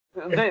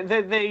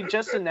They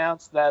just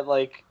announced that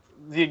like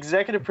the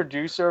executive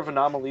producer of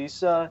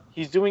Anomalisa,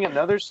 he's doing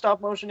another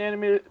stop motion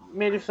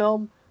animated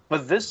film,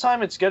 but this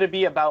time it's going to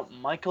be about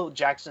Michael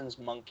Jackson's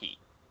monkey.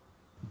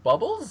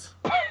 Bubbles?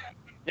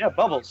 Yeah,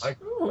 Bubbles.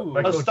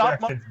 Michael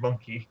Jackson's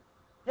monkey.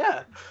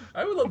 Yeah.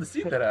 I would love to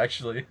see that,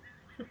 actually.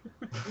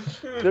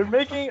 They're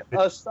making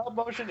a stop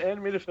motion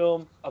animated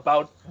film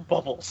about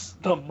Bubbles,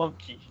 the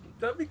monkey.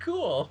 That'd be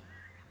cool.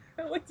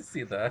 I'd like to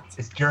see that.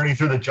 His journey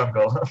through the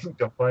jungle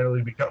to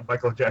finally become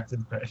Michael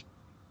Jackson's pet.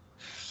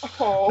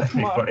 Oh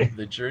my. Funny.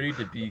 The journey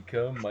to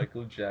become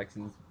Michael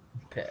Jackson's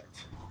pet.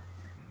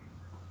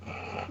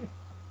 That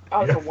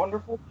was a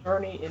wonderful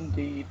journey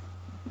indeed.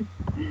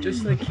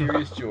 Just like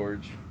Curious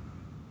George.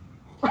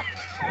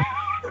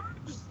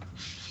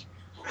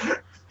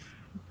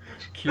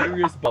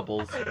 Curious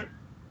Bubbles.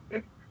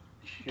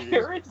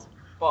 Curious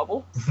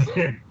Bubbles.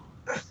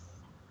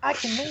 I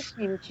can make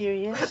him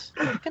curious.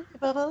 Come here,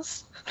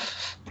 Bubbles.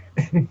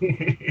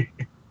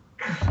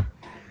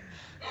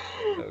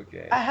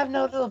 Okay. I have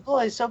no little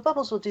boy, so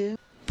Bubbles will do.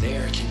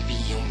 There can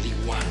be only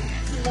one.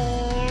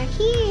 They're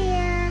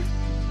here.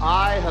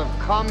 I have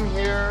come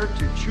here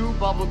to chew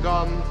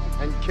bubblegum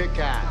and kick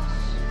ass.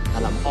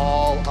 And I'm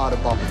all out of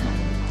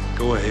bubblegum.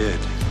 Go ahead.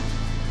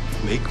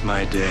 Make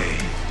my day.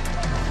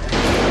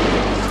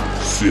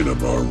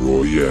 Cinema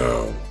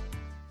Royale.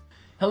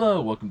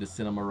 Hello, welcome to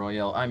Cinema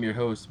Royale. I'm your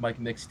host, Mike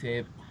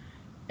Mixtape,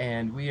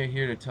 and we are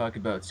here to talk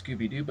about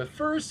Scooby-Doo. But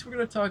first, we're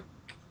going to talk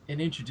and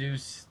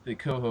introduce the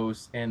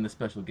co-host and the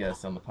special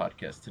guest on the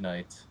podcast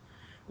tonight.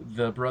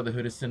 The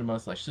Brotherhood of Cinema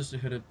 /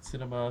 Sisterhood of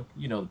Cinema,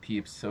 you know the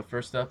peeps. So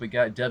first up, we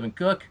got Devin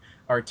Cook,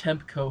 our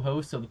temp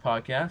co-host of the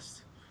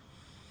podcast.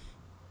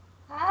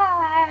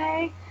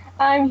 Hi.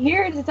 I'm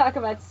here to talk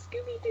about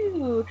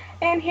Scooby-Doo.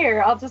 And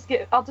here, I'll just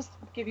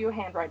give you a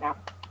hand right now.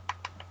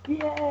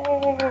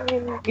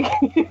 Yay!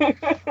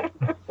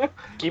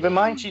 Keep in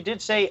mind, she did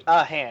say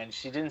a hand.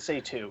 She didn't say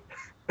two.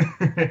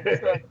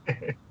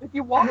 If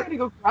you want me to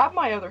go grab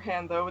my other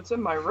hand, though, it's in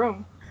my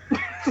room.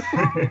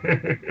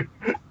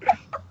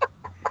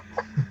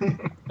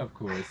 Of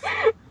course.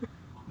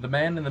 The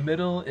man in the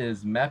middle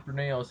is Matt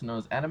Bernay, also known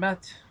as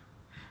Animat.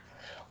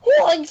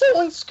 What are you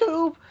doing,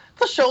 Scoob?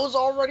 The show's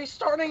already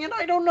starting and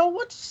I don't know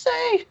what to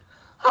say.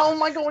 How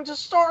am I going to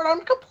start?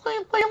 I'm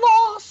completely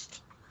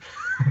lost.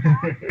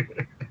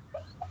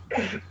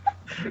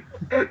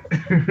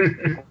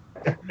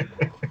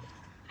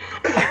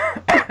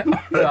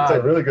 That's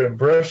a really good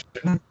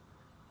impression.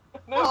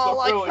 Oh,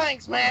 like,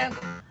 thanks, man.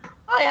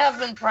 I have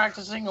been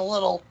practicing a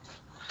little.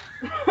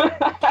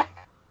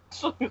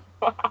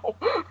 Wow.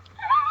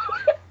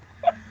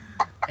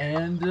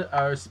 And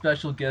our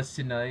special guest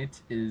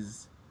tonight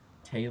is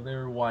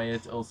Taylor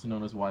Wyatt, also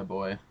known as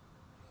Whyboy.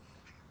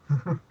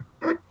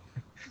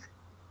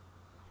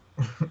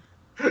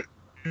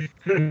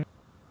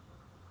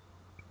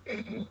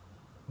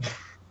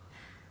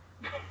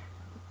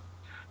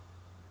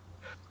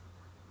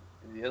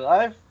 You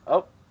live?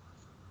 Oh.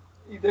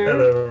 You there?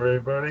 Hello,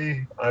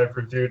 everybody. I've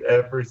reviewed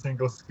every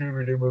single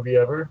Scooby-Doo movie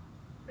ever,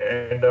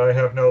 and I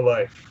have no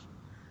life.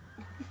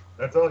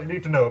 That's all you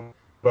need to know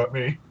about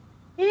me.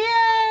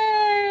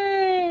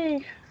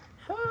 Yay!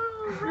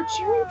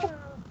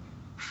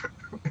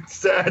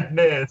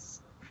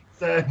 Sadness.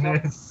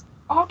 Sadness.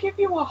 I'll give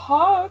you a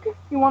hug.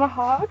 You want a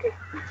hug?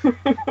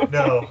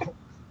 No.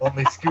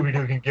 Only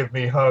Scooby-Doo can give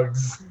me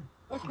hugs.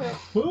 Okay.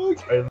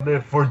 I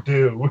live for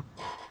Doo.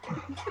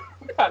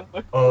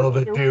 All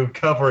the Doo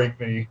covering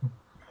me.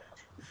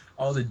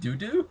 All the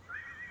doo-doo?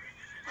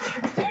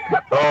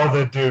 All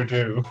the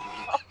Doo-Doo.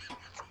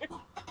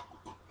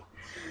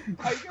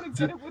 Are you gonna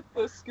get it with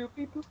the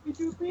Scoopy Poopy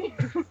Doopy?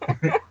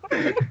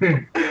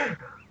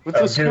 With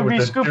the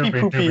Scooby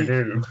Poopy.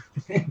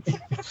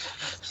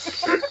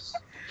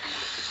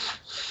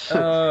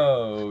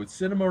 Oh,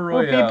 Cinema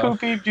Royale.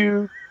 Poopy Poopy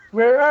Doo,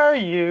 where are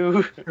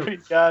you? We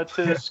got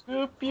to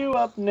scoop you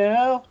up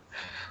now.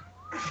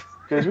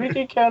 Cause we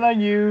can count on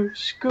you,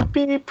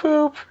 Scoopy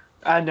Poop.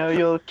 I know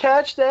you'll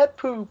catch that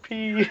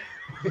poopy.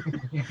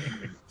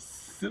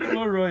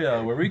 Cinema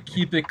Royale, where we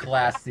keep it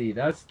classy.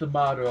 That's the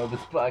motto of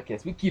this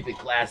podcast. We keep it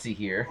classy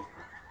here.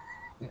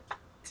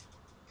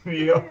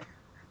 Yep.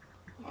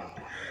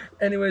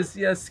 Anyways,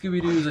 yes,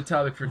 Scooby-Doo is a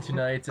topic for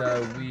tonight.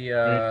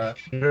 We're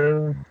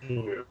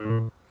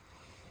talking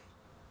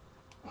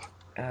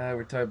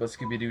about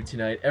Scooby-Doo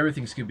tonight.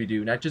 Everything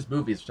Scooby-Doo, not just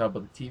movies. We're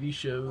talking about the TV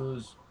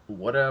shows,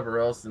 whatever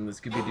else in the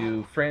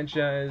Scooby-Doo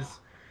franchise.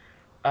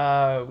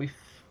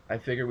 I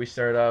figure we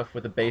start off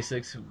with the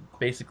basics.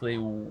 Basically,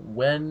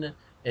 when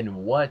and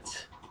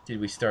what did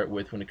we start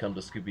with when it comes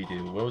to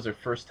Scooby-Doo? What was our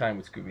first time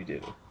with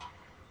Scooby-Doo?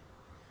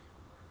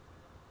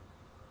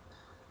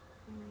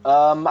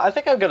 I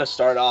think I'm gonna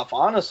start off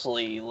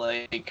honestly.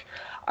 Like,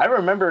 I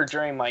remember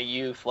during my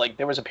youth, like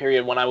there was a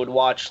period when I would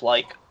watch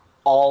like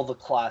all the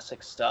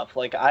classic stuff.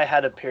 Like I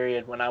had a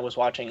period when I was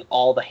watching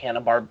all the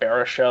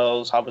Hanna-Barbera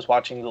shows. I was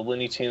watching the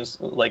Looney Tunes,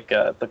 like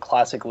the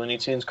classic Looney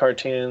Tunes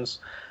cartoons.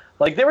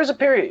 Like there was a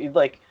period,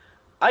 like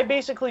I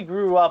basically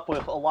grew up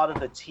with a lot of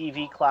the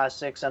TV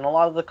classics and a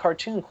lot of the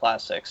cartoon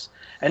classics,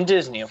 and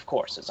Disney, of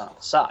course, is on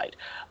the side.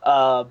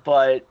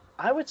 But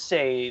I would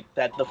say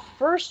that the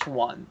first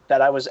one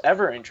that I was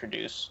ever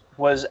introduced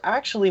was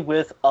actually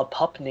with A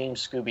Pup Named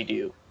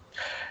Scooby-Doo.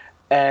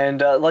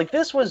 And like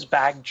this was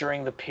back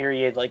during the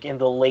period, like in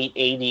the late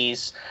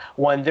 80s,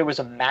 when there was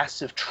a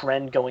massive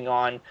trend going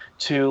on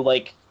to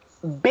like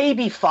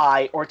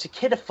babyfy or to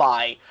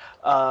kidify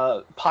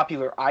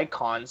popular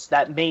icons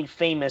that made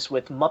famous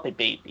with Muppet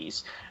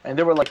Babies. And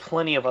there were like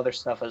plenty of other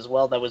stuff as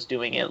well that was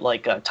doing it,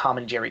 like Tom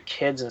and Jerry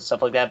Kids and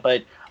stuff like that.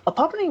 But A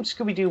Puppet Named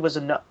Scooby-Doo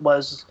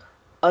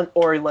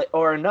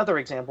or another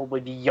example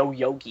would be Yo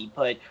Yogi.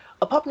 But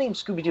A Puppet Named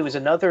Scooby-Doo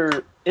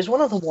is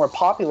one of the more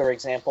popular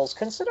examples,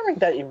 considering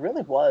that it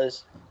really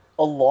was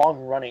a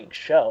long-running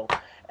show.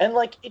 And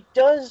like it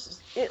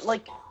does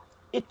like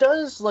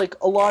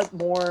a lot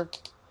more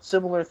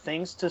similar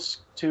things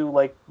to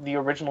like the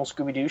original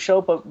Scooby-Doo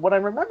show, but what I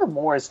remember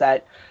more is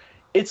that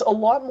it's a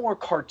lot more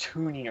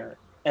cartoonier,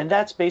 and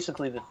that's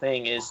basically the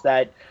thing, is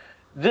that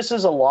this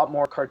is a lot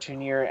more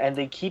cartoonier, and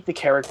they keep the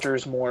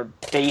characters more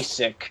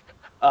basic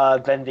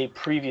than they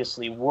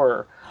previously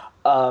were.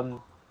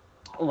 But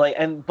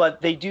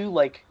they do,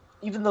 like,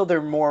 even though they're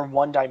more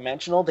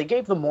one-dimensional, they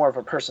gave them more of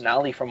a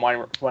personality from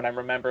what I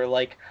remember.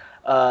 Like,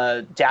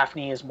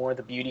 Daphne is more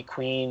the beauty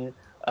queen,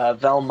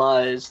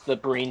 Velma is the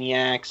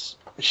brainiacs.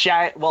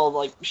 Shaggy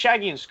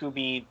and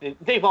Scooby,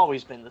 they've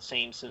always been the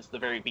same since the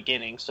very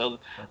beginning, so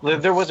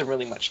there wasn't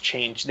really much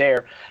change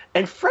there.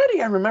 And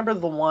Freddy, I remember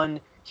the one,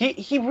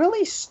 he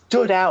really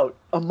stood out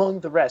among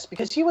the rest,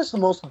 because he was the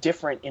most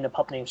different in A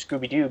Pup Named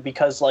Scooby-Doo,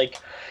 because, like,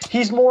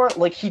 he's more,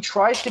 like, he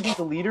tries to be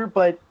the leader,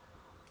 but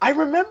I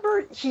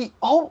remember he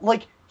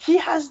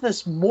has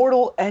this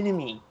mortal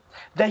enemy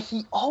that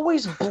he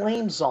always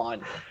blames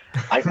on.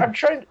 I'm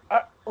trying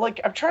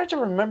to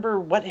remember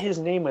what his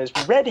name was.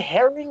 Red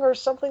Herring or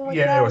something like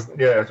that? It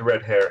was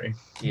Red Herring.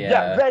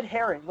 Yeah, Red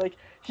Herring. Like,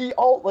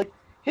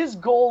 his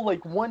goal,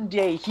 like, one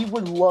day he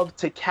would love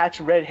to catch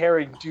Red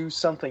Herring do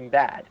something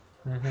bad.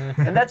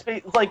 Mm-hmm. And that's,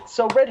 like,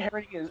 so Red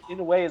Herring is, in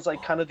a way, is,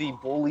 like, kind of the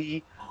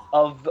bully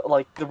of,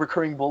 like, the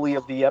recurring bully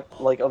of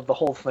the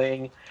whole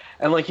thing.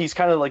 And, like, he's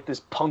kind of like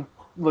this punk,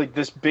 like,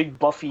 this big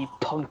buffy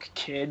punk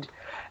kid.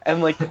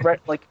 And, like,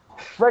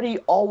 Freddy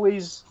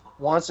always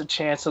wants a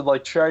chance to,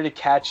 like, try to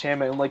catch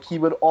him, and, like, he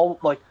would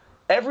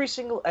every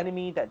single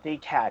enemy that they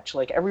catch,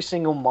 like, every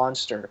single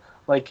monster,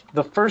 like,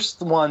 the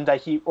first one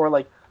that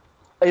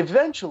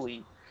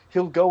eventually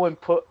he'll go and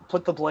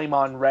put the blame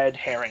on Red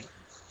Herring.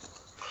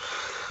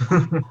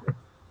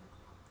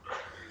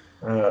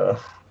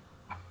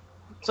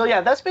 So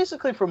yeah, that's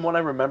basically from what I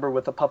remember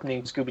with The Pup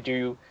Named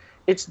Scooby-Doo.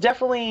 It's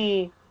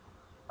definitely,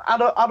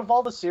 out of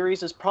all the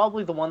series, is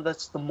probably the one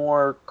that's the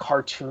more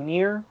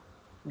cartoonier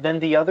than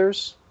the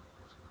others.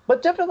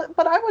 But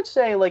I would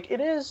say, like,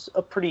 it is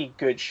a pretty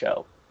good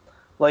show.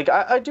 Like,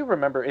 I do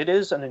remember it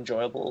is an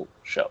enjoyable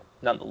show,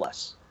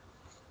 nonetheless.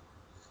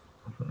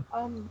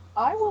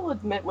 I will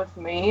admit, with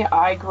me,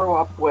 I grew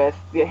up with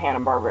the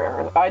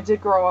Hanna-Barbera. I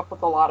did grow up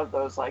with a lot of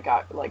those, like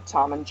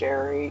Tom and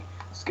Jerry,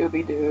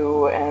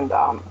 Scooby-Doo, and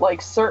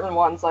like certain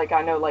ones, like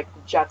I know, like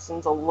the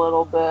Jetsons a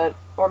little bit,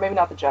 or maybe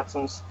not the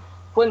Jetsons,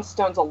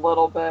 Flintstones a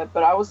little bit,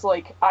 but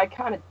I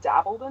kind of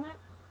dabbled in it.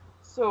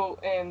 So,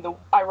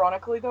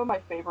 ironically though, my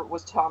favorite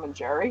was Tom and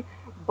Jerry,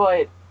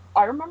 but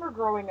I remember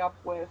growing up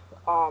with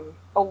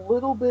a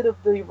little bit of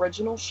the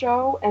original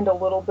show and a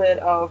little bit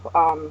of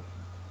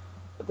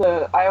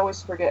I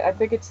always forget, I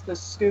think it's the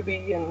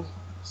Scooby and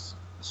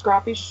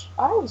Scrappy,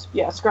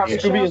 Scrappy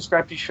Scooby and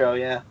Scrappy show,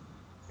 yeah.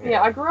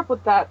 Yeah, I grew up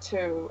with that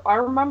too. I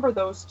remember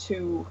those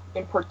two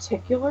in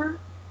particular.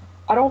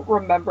 I don't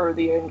remember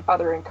the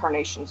other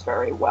incarnations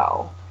very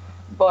well,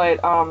 but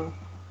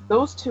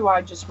those two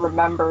I just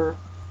remember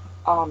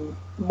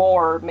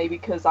more, maybe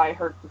because I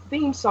heard the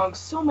theme song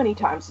so many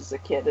times as a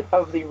kid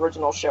of the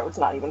original show. It's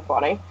not even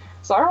funny.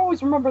 So I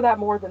always remember that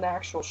more than the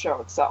actual show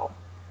itself.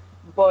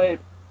 But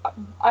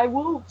I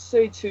will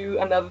say, too,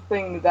 another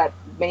thing that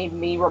made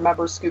me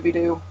remember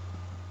Scooby-Doo,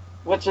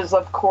 which is,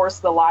 of course,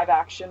 the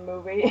live-action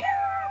movie.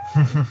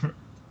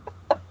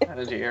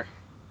 Oh, dear.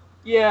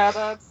 Yeah,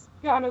 that's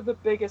kind of the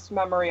biggest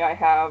memory I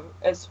have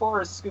as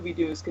far as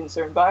Scooby-Doo is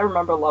concerned. But I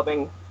remember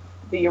loving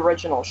the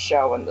original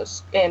show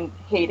and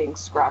hating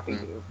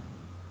Scrappy-Doo.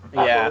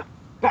 Yeah. Little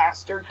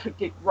bastard could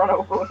get run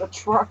over with a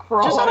truck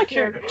for all I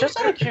care. Just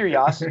out of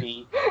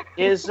curiosity,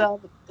 is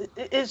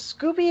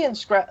Scooby and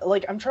Scrappy,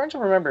 like, I'm trying to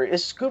remember,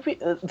 is the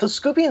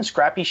Scooby and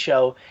Scrappy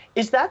show,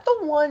 is that the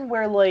one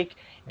where, like,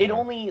 it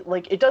only,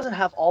 like, it doesn't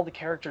have all the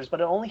characters,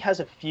 but it only has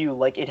a few.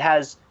 Like, it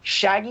has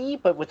Shaggy,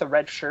 but with a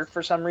red shirt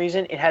for some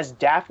reason. It has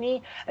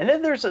Daphne, and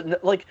then there's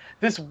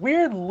this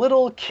weird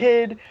little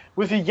kid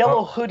with a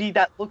yellow hoodie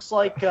that looks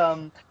like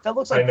Donny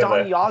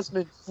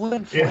Osmond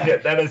Flynn Flynn. Yeah,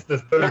 that is the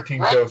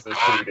 13 Ghosts of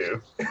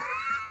Scooby-Doo.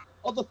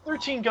 Oh, the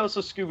 13 Ghosts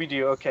of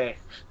Scooby-Doo, okay.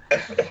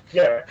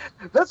 Yeah.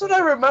 That's what I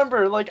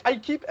remember. Like,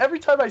 every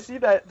time I see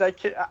that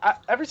kid,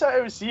 every time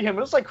I would see him,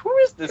 it was like, who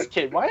is this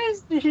kid? Why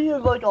is he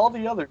like all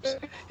the others?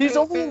 He's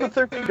only in the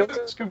 13 Ghosts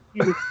of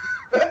Scooby-Doo.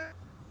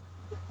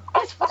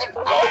 It's funny,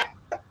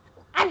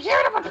 I'm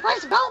here to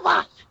replace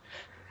Velma.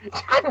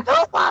 I'm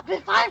Velma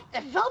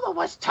if Velma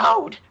was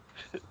Toad.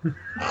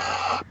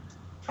 Of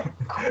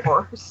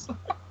course.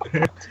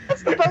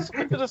 That's the best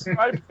way to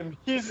describe him.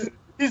 He's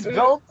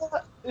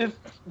Velma if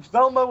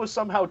Velma was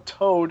somehow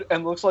Toad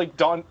and looks like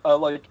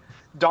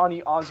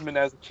Donny Osmond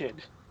as a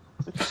kid.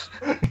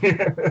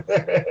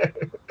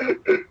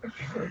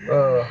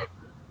 Oh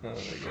my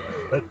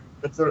god.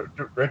 That sort of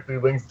directly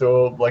links to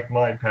like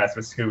my past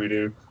with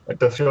Scooby-Doo. Like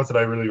the shows that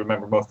I really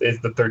remember most is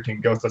the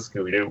 13 Ghosts of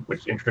Scooby-Doo,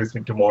 which introduced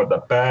me to more of the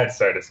bad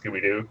side of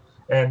Scooby-Doo,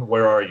 and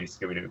Where Are You,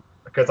 Scooby-Doo?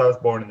 Because I was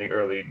born in the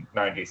early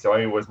 90s, so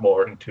I was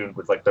more in tune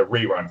with like the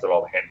reruns of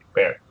all the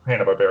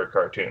Hanna-Barbera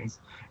cartoons,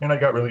 and I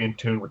got really in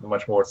tune with the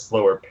much more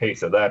slower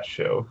pace of that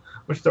show,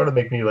 which started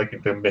making me like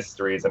into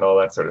mysteries and all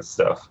that sort of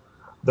stuff.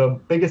 The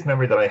biggest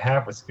memory that I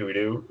have with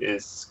Scooby-Doo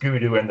is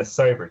Scooby-Doo and the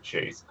Cyber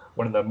Chase,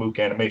 one of the Mook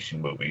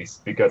animation movies,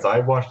 because I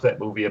watched that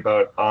movie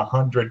about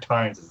 100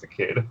 times as a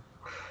kid.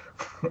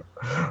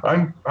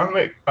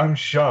 I'm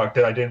shocked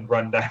that I didn't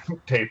run that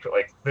tape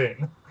like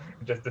thin.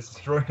 Just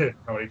destroyed it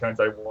how many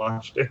times I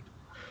watched it.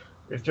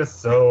 It's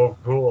just so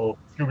cool.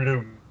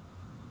 Scooby-Doo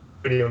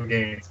video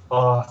games,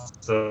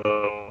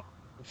 awesome.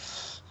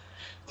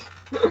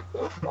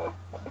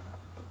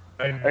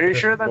 Are you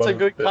sure that's a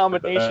good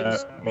combination,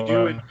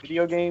 Scooby-Doo and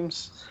video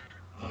games?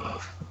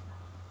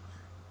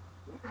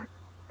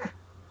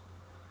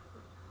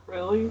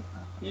 Really?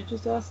 You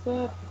just asked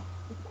that?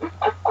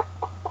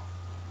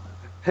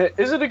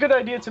 Is it a good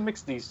idea to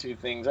mix these two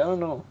things? I don't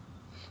know.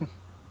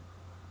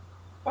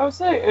 I would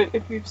say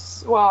if you've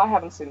well, I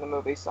haven't seen the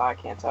movie, so I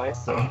can't tell you.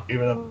 So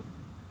even though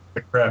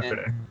the crap in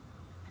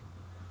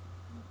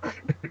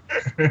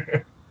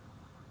it.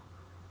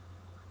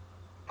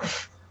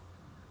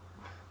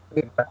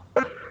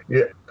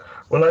 Yeah,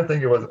 well, I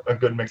think it was a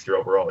good mixture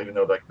overall, even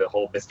though like the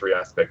whole mystery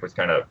aspect was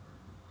kind of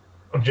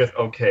just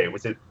okay.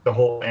 Was it the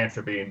whole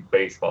answer being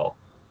baseball?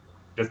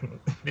 Just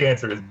the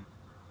answer is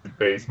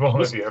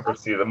baseball if you ever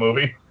see the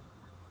movie.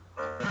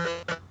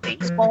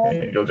 Baseball?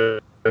 And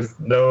you'll just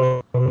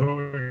know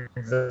who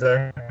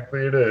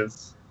exactly it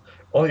is.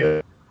 All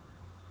the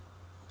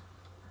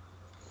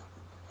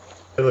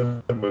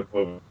other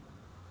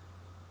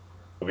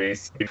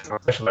movies,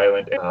 Special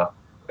Island,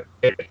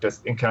 it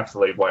just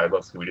encapsulated why I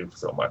love Scooby-Doo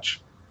so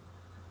much.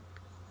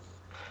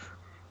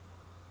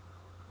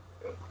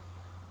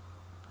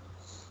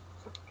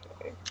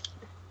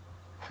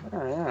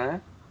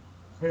 Alright.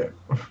 Yeah.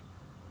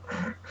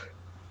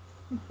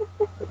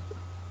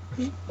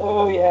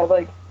 Oh yeah,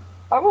 like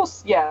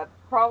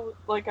probably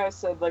like I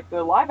said, like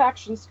the live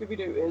action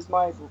Scooby-Doo is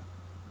my.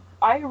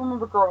 I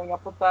remember growing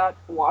up with that,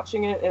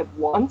 watching it at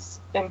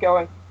once, and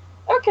going,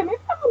 okay, maybe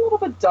I'm a little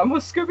bit done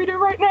with Scooby-Doo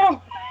right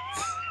now.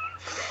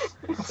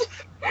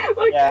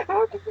 Like, yeah.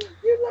 How did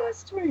you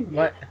lost me?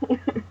 What?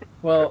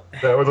 Well,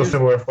 that was a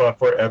similar thought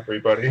for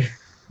everybody.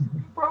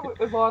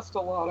 Probably lost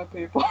a lot of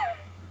people.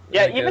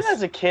 Yeah, even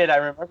as a kid, I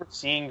remember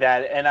seeing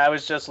that, and I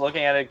was just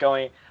looking at it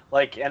going,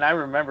 like, and I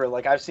remember,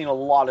 like, I've seen a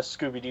lot of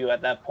Scooby-Doo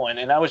at that point,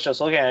 and I was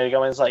just looking at it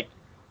going, it's like,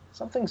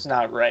 something's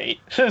not right.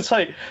 It's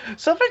like,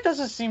 something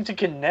doesn't seem to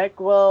connect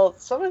well,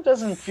 something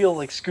doesn't feel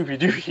like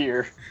Scooby-Doo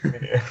here.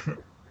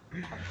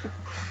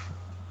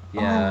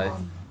 Yeah.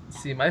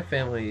 See, my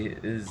family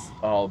is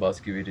all about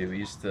Scooby-Doo. We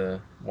used to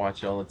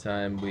watch it all the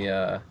time.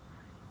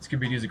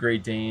 Scooby-Doo's a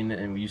Great Dane,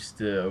 and we used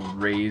to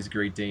raise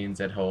Great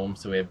Danes at home,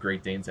 so we have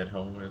Great Danes at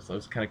home. So it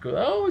was kind of cool.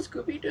 Oh,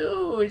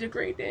 Scooby-Doo, he's a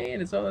Great Dane,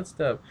 it's all that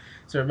stuff.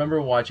 So I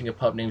remember watching a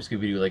pup named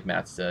Scooby-Doo, like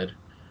Matt said.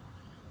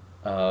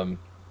 That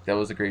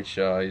was a great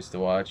show I used to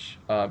watch.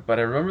 But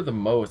I remember the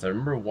most, I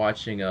remember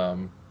watching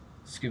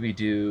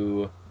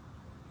Scooby-Doo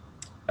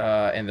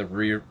and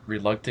the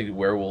Reluctant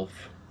Werewolf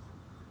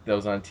that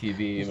was on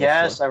TV.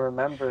 Yes, I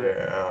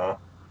remember.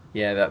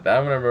 Yeah, that I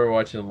remember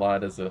watching a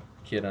lot as a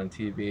kid on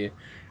TV.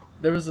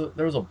 There was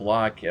a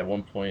block at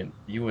one point.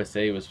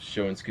 USA was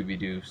showing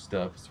Scooby-Doo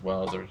stuff as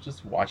well. So I was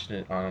just watching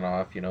it on and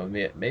off. You know,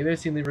 maybe I've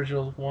seen the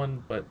original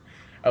one, but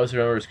I always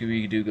remember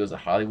Scooby-Doo Goes to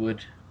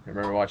Hollywood. I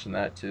remember watching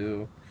that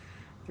too.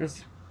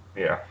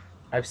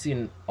 I've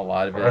seen a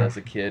lot of it as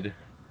a kid.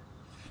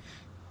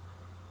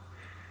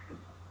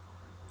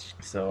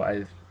 So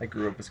I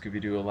grew up with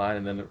Scooby-Doo a lot,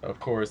 and then of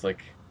course,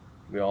 like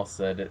we all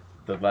said,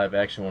 the live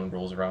action one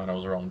rolls around. I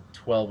was around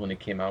 12 when it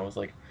came out. I was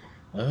like,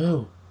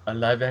 oh, a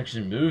live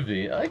action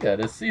movie, I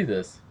gotta see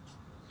this.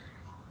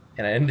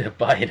 And I ended up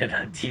buying it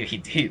on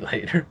DVD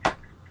later.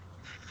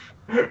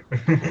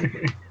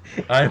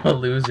 I'm a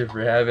loser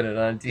for having it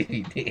on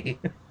DVD.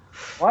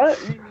 What?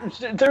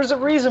 There's a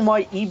reason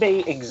why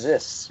eBay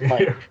exists,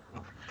 Mike.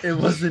 It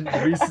wasn't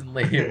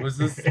recently. It was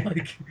just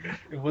like,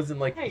 it wasn't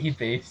like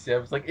eBay. I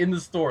was like in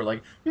the store,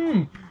 like,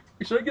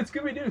 should I get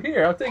Scooby-Doo?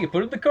 Here, I'll take it.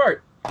 Put it in the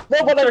cart.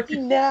 No, but I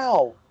mean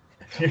now.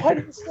 Why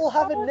do you still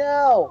have it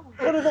now?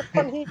 Put it up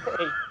on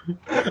eBay.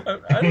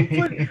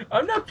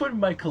 I'm not putting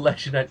my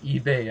collection on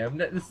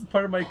eBay. This is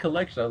part of my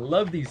collection. I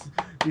love these.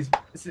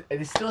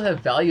 They still have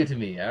value to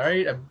me. All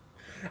right.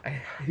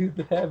 I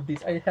have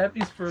these. I have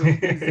these for a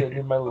reason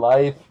in my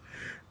life.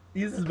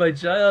 This is my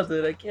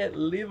childhood. I can't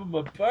leave them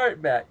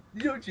apart, Matt.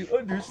 Don't you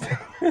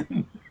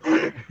understand?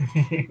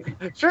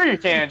 Sure you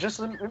can.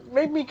 Just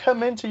make me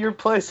come into your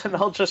place and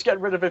I'll just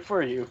get rid of it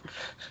for you.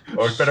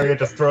 Or better yet,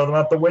 just throw them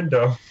out the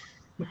window.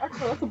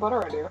 Actually, that's a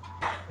better idea.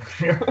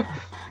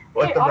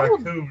 Let Hey, the I will-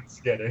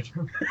 raccoons get it.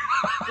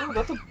 Ooh,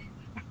 that's a...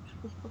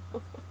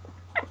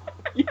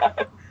 yeah.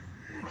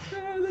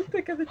 The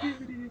pick of the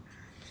DVD.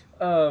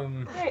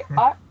 Hey,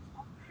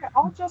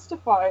 I'll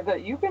justify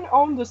that you can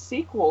own the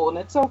sequel and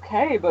it's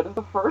okay, but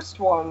the first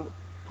one,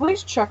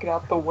 please check it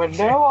out the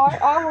window.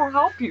 I will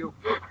help you.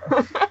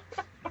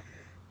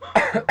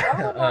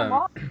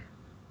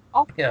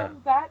 I'll Yeah. throw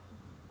that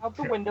out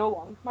the window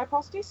along with my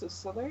prosthesis,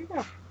 so there you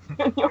go.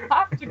 You'll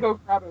have to go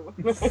grab it with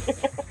me.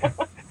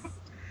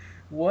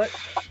 What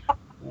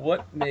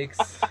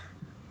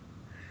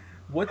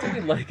do we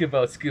like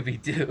about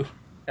Scooby-Doo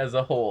as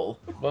a whole?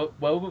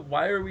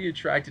 Why are we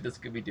attracted to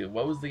Scooby-Doo?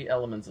 What was the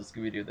elements of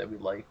Scooby-Doo that we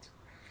liked?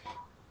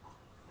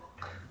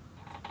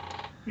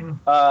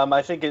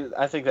 I think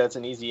that's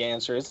an easy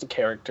answer. It's the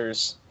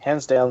characters,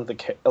 hands down.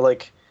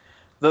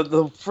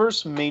 The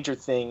first major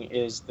thing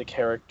is the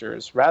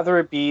characters. Rather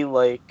it be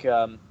like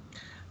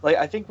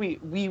I think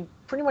we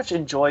pretty much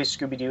enjoy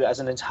Scooby-Doo as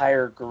an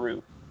entire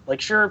group. Like,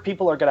 sure,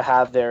 people are gonna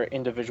have their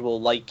individual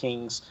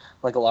likings.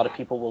 Like, a lot of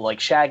people will like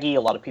Shaggy,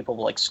 a lot of people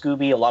will like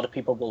Scooby, a lot of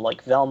people will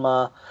like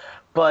Velma,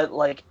 but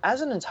like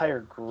as an entire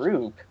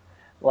group,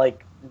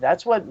 like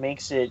that's what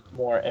makes it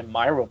more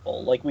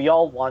admirable. Like we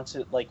all want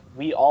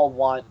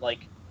like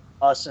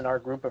us and our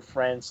group of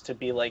friends to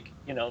be like,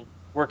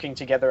 working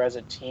together as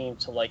a team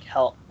to like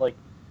help, like,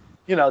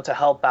 to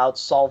help out,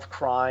 solve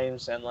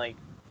crimes and like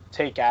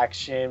take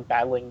action,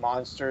 battling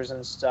monsters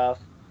and stuff.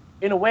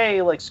 In a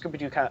way, like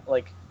Scooby-Doo kind of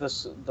like the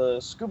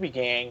Scooby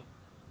Gang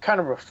kind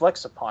of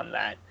reflects upon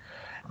that,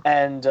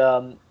 and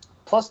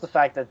plus the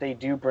fact that they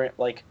do bring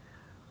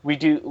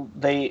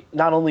they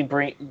not only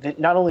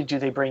do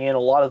they bring in a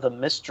lot of the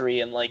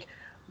mystery and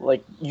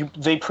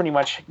they pretty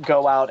much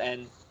go out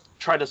and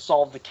try to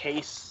solve the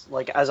case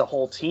like as a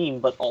whole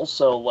team, but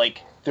also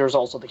like there's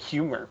also the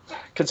humor,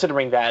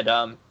 considering that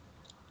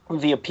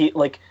the appeal,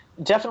 like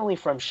definitely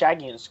from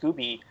Shaggy and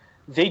Scooby,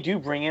 they do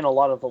bring in a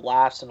lot of the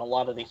laughs and a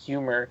lot of the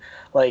humor,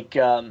 like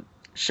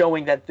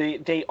showing that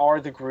they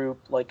are the group,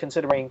 like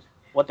considering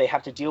what they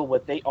have to deal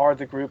with, they are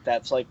the group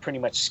that's like pretty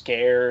much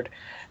scared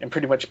and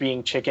pretty much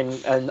being chicken,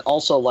 and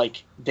also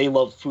like they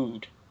love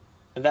food.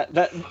 And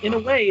that in a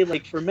way,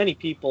 like for many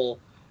people,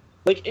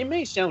 like it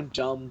may sound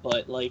dumb,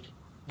 but like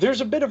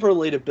there's a bit of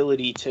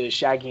relatability to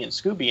Shaggy and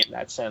Scooby in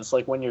that sense,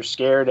 like when you're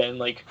scared and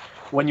like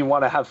when you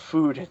want to have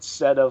food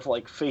instead of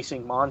like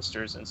facing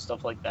monsters and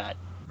stuff like that.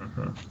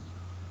 Mm-hmm.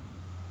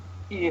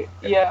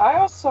 Yeah, I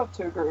also have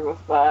to agree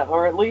with that,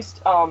 or at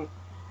least,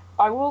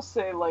 I will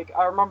say, like,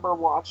 I remember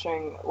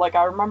watching, like,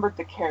 I remembered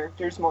the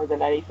characters more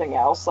than anything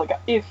else, like,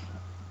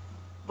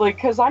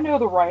 because I know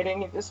the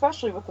writing,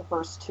 especially with the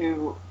first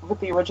two, with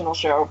the original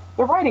show,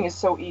 the writing is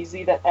so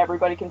easy that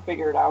everybody can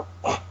figure it out.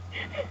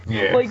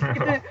 Yeah. Like,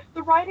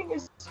 the writing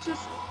is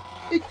just,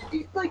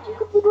 like, you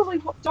could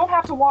literally don't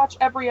have to watch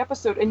every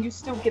episode and you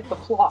still get the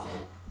plot.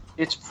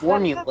 It's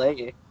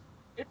formulaic.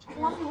 It's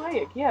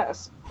formulaic,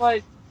 yes,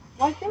 but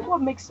I think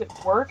what makes it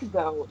work,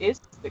 though, is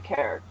the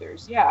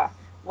characters, yeah.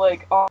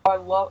 Like, I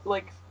love,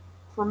 like,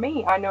 for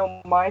me, I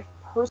know my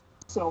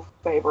personal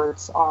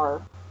favorites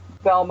are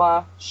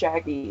Velma,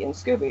 Shaggy, and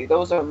Scooby.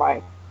 Those are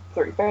my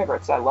three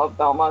favorites. I love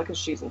Velma because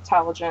she's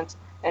intelligent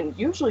and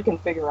usually can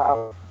figure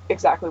out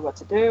exactly what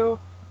to do.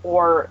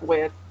 Or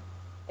with,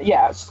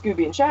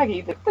 Scooby and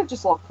Shaggy, they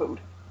just love food.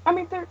 I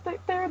mean, they're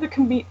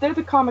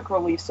the comic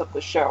reliefs of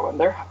the show, and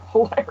they're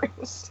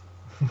hilarious.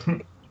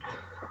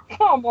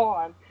 Come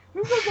on.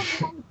 Who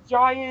doesn't want a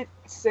giant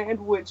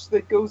sandwich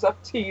that goes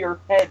up to your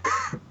head?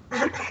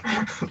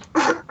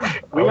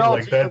 We all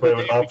like that, but it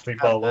would obviously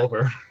fall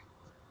over.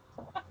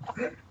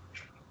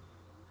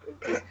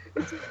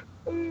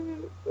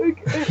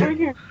 Right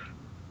here.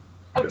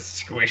 Just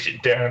squish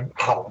it down.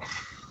 Ow.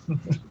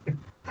 And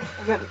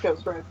then it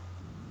goes red.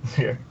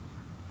 Yeah.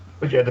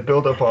 But yeah, the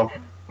build up of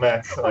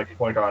Matt's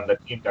point on the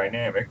team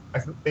dynamic, I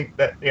think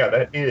that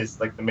that is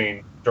like the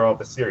main draw of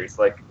the series.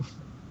 Like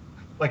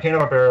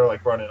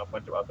Hanna-Barbera brought in a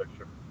bunch of other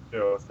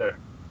shows that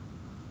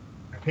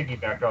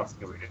piggybacked off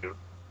Scooby-Doo,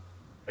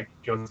 like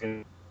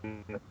Josie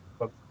and the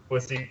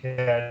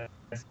Pussycat,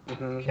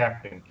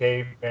 Captain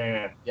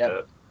Caveman,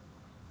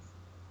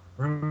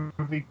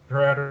 Ruby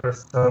Crowder, or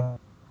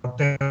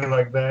something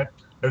like that.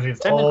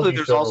 Technically,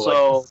 there's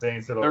also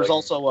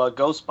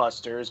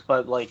Ghostbusters,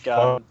 but like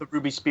the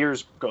Ruby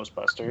Spears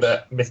Ghostbusters.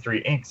 That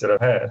Mystery Inc. sort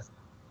of has.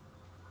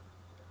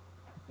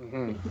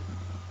 Mm-hmm.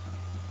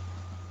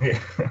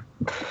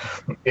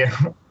 Yeah,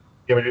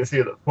 but you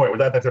see the point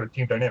without that sort of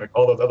team dynamic,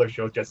 all those other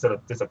shows just sort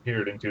of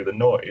disappeared into the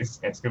noise,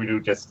 and Scooby-Doo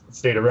just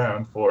stayed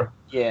around for.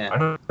 Yeah.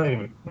 I'm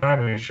not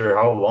even sure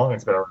how long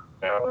it's been around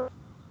now.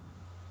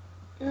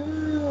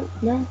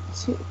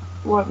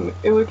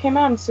 It came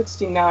out in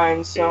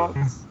 '69, so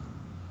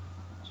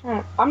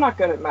I'm not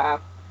good at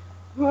math.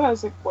 Who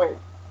has wait?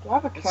 Do I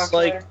have a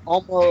calculator? It's like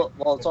almost.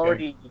 Well, it's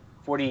already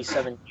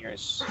 47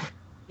 years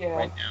Yeah.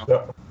 right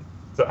now.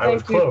 So I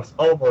was Thank you. close,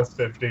 almost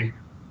 50.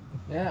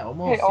 Yeah,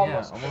 almost. Hey,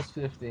 almost. Yeah, almost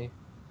 50.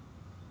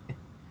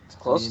 It's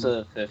close I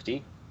mean, to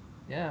 50.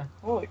 Yeah,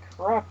 Holy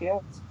crap, yeah.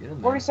 it's getting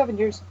there. 47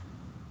 years.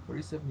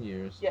 47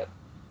 years. Yep.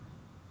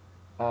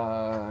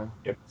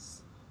 Yep.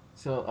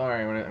 So, all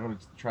right, I'm gonna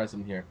try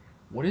something here.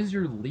 What is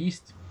your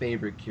least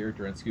favorite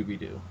character in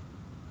Scooby-Doo?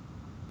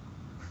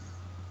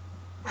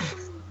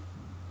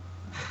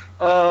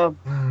 Oh,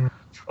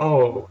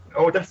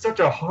 that's such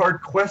a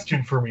hard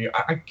question for me.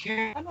 I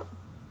can't.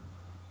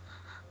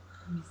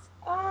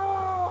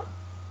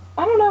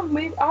 I don't know.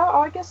 Maybe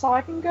I guess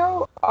I can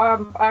go.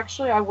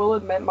 Actually, I will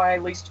admit my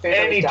least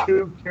favorite Any is Daphne.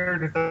 two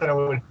characters that I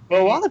would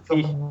Well, a lot hate of the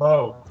people-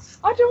 most.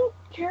 I don't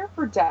care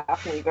for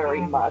Daphne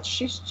very much.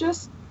 She's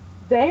just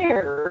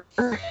there.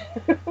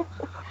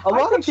 A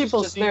lot of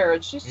people she's just see. there,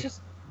 and she's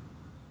just.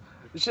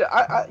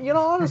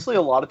 Honestly,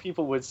 a lot of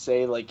people would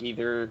say like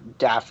either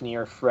Daphne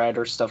or Fred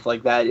or stuff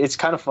like that. It's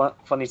kind of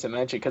funny to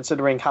mention,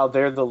 considering how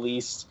they're the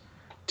least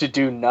to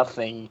do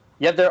nothing.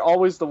 Yet they're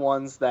always the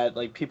ones that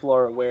like people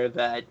are aware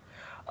that,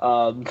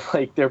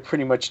 like they're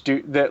pretty much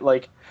that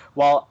like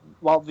while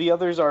the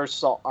others are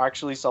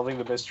actually solving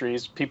the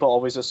mysteries, people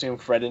always assume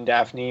Fred and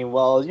Daphne.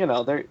 Well,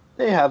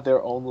 they have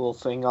their own little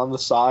thing on the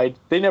side.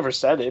 They never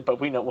said it, but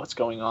we know what's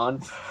going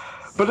on.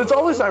 But it's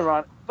always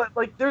ironic. But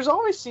like, there's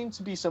always seems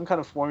to be some kind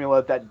of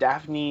formula that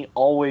Daphne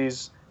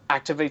always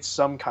activates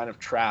some kind of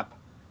trap.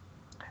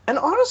 And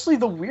honestly,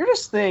 the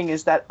weirdest thing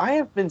is that I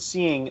have been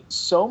seeing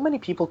so many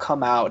people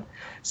come out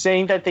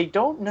saying that they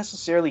don't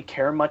necessarily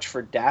care much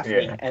for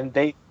Daphne, and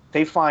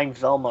they find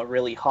Velma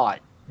really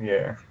hot.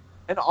 Yeah.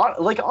 And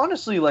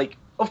honestly, like,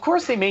 of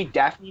course they made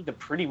Daphne the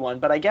pretty one,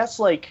 but I guess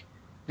like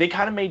they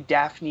kind of made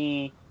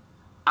Daphne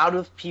out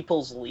of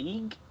people's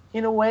league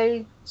in a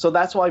way, so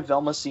that's why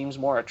Velma seems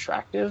more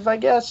attractive, I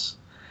guess.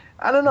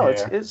 I don't know.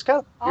 Yeah. It's kind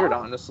of weird,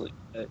 honestly.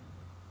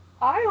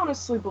 I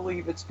honestly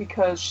believe it's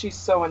because she's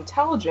so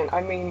intelligent.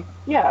 I mean,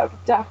 yeah,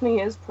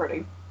 Daphne is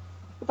pretty,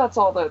 but that's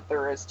all that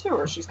there is to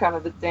her. She's kind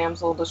of the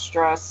damsel in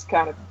distress,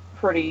 kind of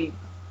pretty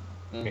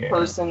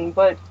person.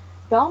 But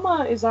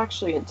Velma is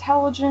actually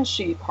intelligent.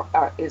 She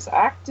is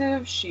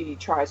active. She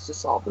tries to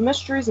solve the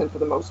mysteries, and for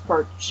the most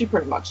part, she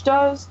pretty much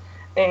does.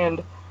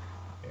 And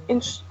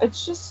it's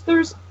just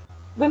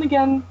Then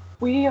again,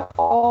 we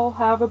all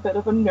have a bit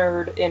of a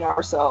nerd in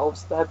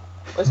ourselves that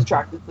is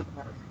attracted to the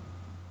nerd.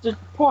 Just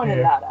pointing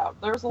that out.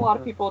 There's a lot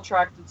of people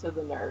attracted to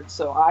the nerd,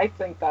 so I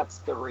think that's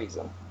the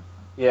reason.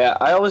 Yeah,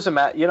 I always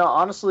imagine,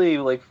 honestly,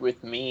 like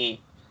with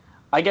me,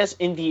 I guess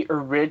in the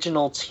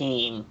original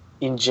team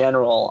in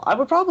general, I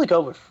would probably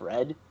go with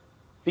Fred.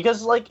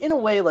 Because, like, in a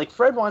way, like,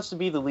 Fred wants to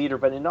be the leader,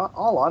 but in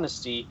all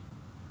honesty,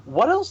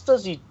 what else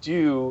does he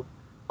do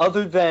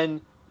other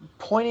than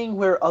pointing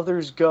where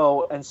others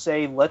go and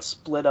say, let's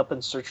split up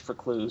and search for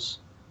clues?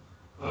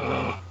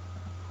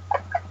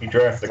 He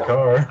drives the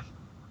car.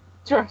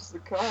 Drives the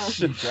car.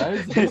 He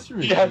drives the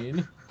mystery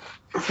machine.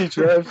 He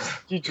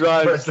drives.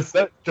 Just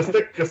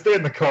stay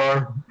in the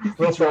car.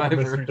 We'll solve the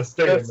mystery. Just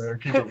stay in there.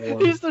 Keep it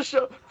warm.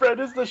 Fred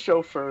is the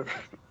chauffeur.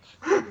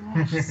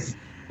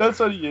 That's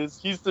what he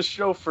is. He's the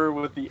chauffeur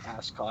with the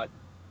ascot.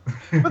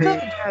 But then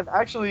again,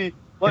 actually,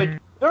 like,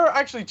 there are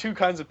actually two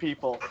kinds of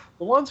people.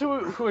 The ones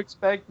who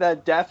expect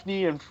that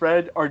Daphne and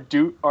Fred are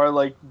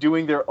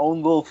doing their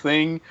own little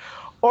thing,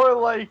 or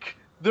like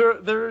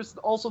there's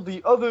also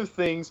the other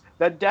things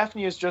that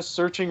Daphne is just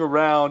searching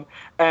around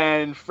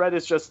and Fred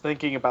is just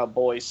thinking about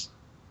boys.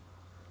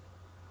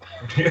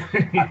 Oh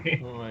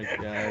my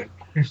god.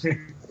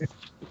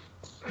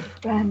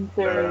 Fan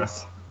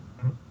theories.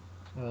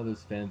 Oh,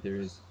 those fan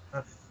theories.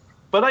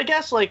 But I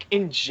guess, like,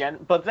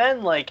 but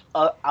then, like,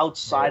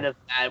 outside of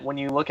that, when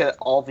you look at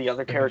all the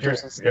other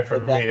characters and stuff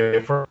like that...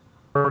 If we're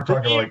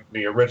talking, like,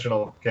 the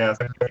original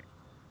cast,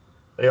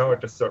 they all are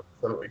just sort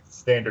of like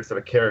standard sort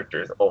of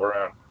characters all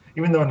around.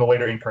 Even though in the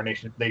later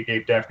incarnations, they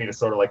gave Daphne the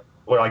sort of, like,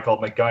 what I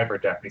call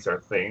MacGyver Daphne sort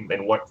of thing,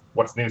 and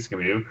what's new,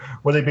 Scooby-Doo,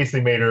 where they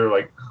basically made her,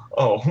 like,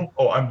 oh,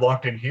 I'm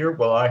locked in here?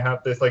 Well, I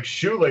have this, like,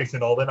 shoelace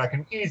and all, then I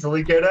can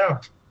easily get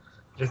out.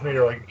 Just made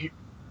her, like...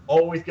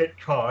 always get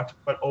caught,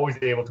 but always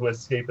able to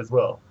escape as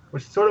well,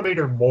 which sort of made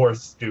her more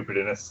stupid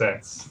in a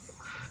sense,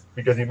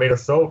 because he made her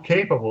so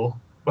capable,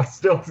 but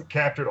still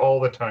captured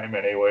all the time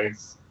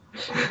anyways.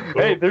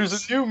 Hey,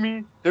 there's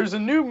a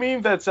new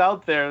meme that's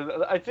out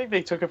there. I think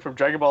they took it from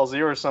Dragon Ball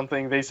Z or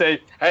something. They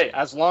say, hey,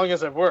 as long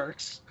as it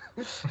works.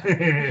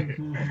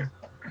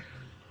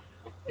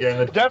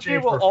 Yeah, Daphne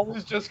will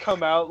always just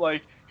come out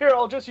like, here,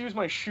 I'll just use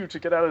my shoe to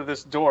get out of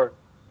this door.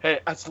 Hey,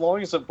 as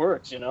long as it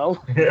works,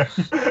 Yeah.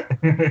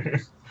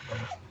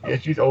 Yeah,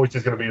 she's always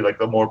just going to be, like,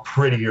 the more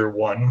prettier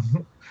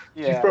one.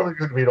 Yeah. She's probably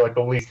going to be, like,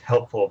 the least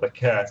helpful of the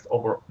cast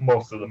over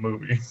most of the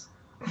movies.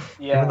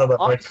 Yeah. Even though that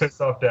might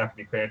piss off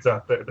Daphne fans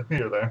out there to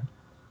hear that.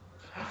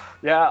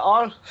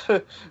 Yeah,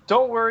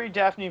 don't worry,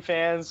 Daphne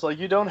fans. Like,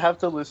 you don't have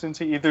to listen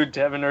to either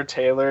Devin or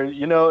Taylor.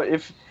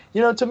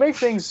 To make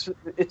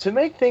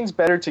things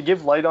better, to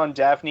give light on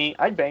Daphne,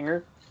 I'd bang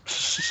her.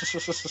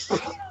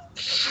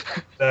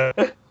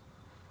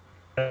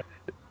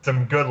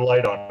 some good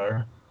light on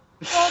her.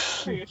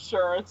 Let's be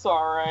sure it's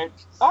alright.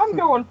 I'm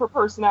going for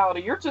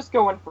personality, you're just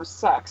going for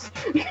sex.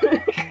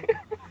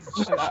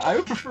 I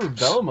would prefer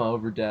Velma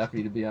over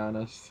Daphne, to be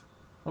honest.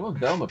 I'm a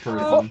Velma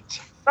person.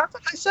 That's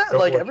what I said. Go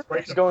Like for it.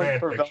 everybody's Write going some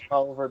for fan Velma fiction.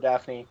 over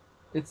Daphne,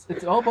 It's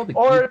all about the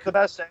or geek. the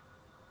best,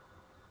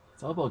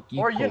 It's all about geek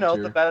or you know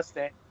culture. the best,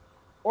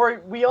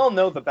 or we all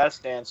know the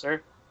best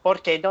answer. ¿Por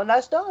qué no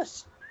las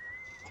dos?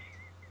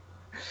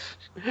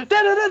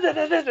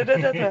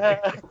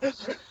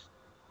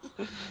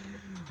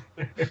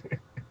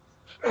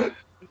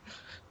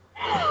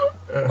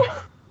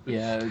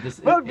 Yeah,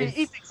 just We'll be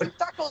eating some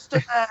tacos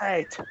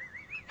tonight.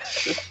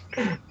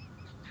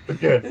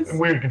 But yeah, it's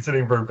weird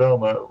considering for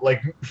Velma,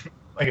 like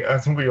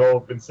as we all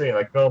been saying,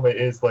 like Velma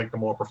is like the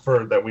more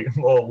preferred that we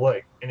all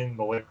like, and in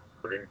the later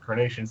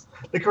incarnations,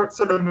 they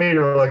sort of made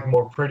her like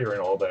more prettier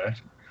and all that.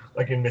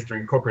 Like in Mystery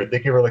Incorporated, they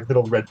gave her like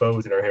little red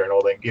bows in her hair and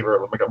all that, and gave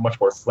her like a much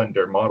more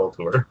slender model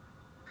to her,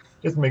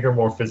 just make her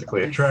more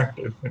physically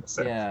attractive. In a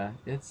sense. Yeah,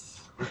 it's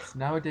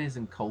nowadays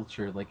in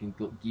culture, like in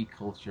geek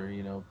culture,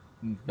 you know,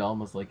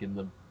 Velma's like in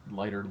the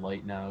lighter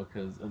light now,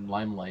 in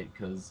limelight,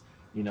 because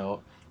you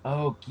know,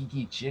 oh,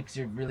 geeky chicks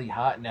are really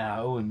hot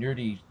now, and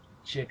nerdy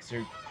chicks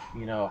are,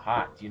 you know,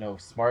 hot, you know,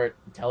 smart,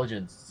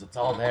 intelligence, it's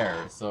all there.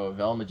 So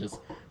Velma just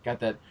got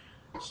that,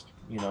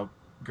 you know,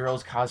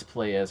 girls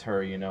cosplay as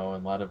her, you know,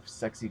 and a lot of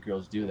sexy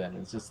girls do that, and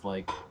it's just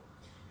like,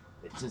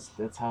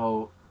 that's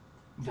how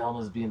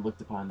Velma's being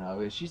looked upon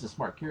now. She's a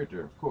smart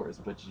character, of course,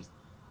 but she's,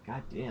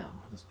 goddamn,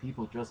 those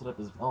people dress it up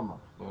as Velma.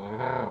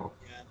 Oh.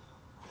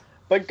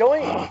 But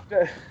going,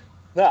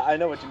 no, I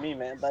know what you mean,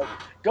 man. But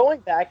going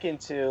back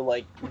into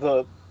like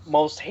the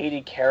most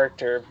hated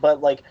character, but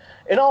like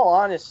in all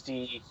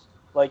honesty,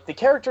 like the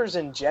characters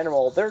in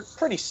general, they're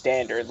pretty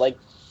standard. Like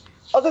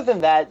other than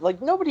that,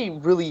 like nobody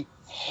really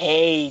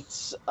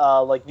hates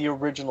like the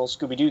original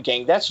Scooby-Doo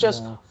gang. That's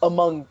just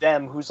among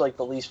them who's like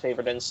the least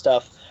favorite and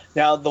stuff.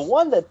 Now the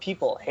one that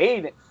people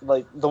hate,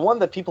 like the one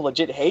that people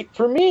legit hate,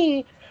 for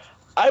me,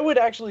 I would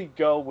actually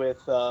go with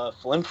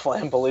Flim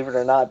Flam, believe it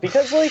or not,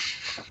 because like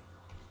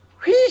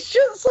he's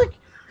just like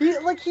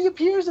he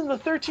appears in the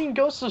 13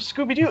 Ghosts of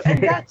Scooby-Doo,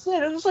 and that's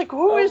it. And it's like,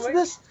 who is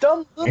this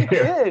dumb little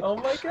kid? Oh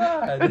my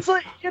god! It's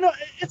like, you know,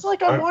 it's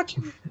like I'm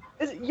watching,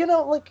 you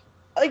know, like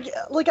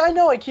I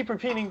know I keep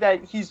repeating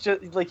that he's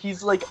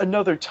like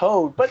another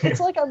Toad, but it's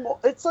like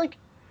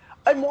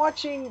I'm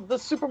watching the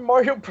Super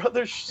Mario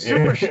Brothers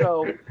Super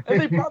Show,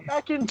 and they brought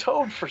back in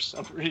Toad for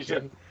some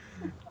reason.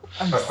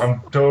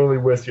 I'm totally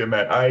with you,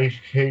 man. I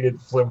hated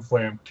Flim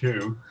Flam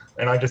too,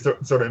 and I just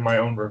sort of in my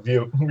own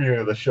review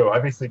of the show, I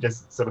basically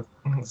just sort of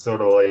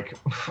like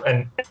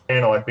and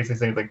analyze basically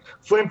saying like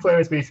Flim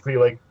Flam is basically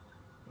like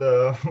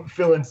the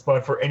fill-in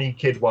spot for any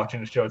kid watching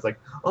the show. It's like,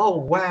 oh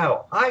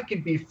wow, I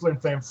can be Flim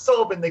Flam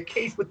solving the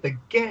case with the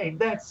gang.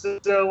 That's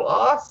so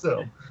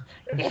awesome.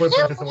 And If Flim you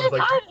Flam just believe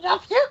like, hard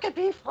enough, you could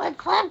be Flim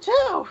Flam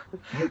too.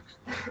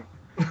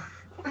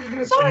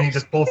 and he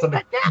just pulls something.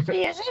 But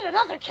Daphne is in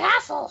another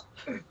castle.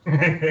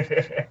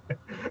 And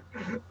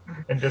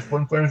just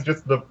Flim Flam's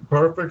just the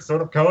perfect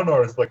sort of con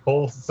artist, like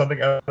pulls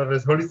something out of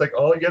his hood. He's like,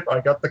 oh, yep, I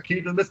got the key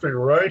to the mystery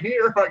right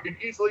here. I can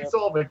easily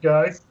solve it,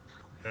 guys.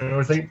 And I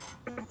was like,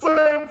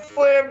 Flim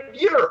Flam,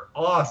 you're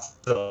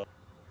awesome.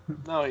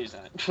 No, he's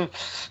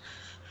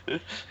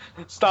not.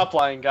 Stop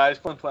lying, guys.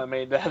 Flim Flam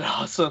made that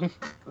awesome.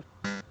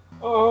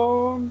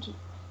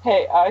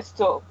 Hey,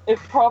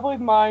 it's probably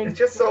mine. It's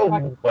just so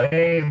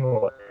lame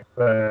like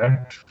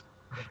that.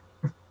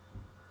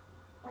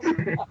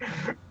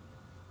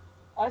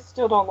 I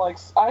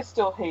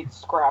still hate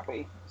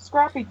Scrappy.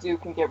 Scrappy-Doo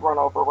can get run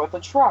over with a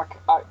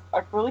truck. I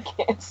really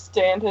can't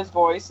stand his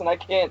voice, and I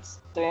can't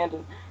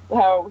stand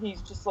how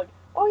he's just like,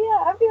 oh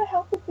yeah, I'm gonna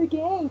help with the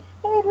gang.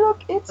 Hey,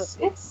 look, it's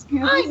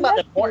Scooby. I'm an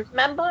important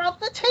member of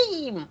the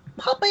team.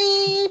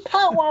 Puppy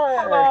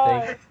power.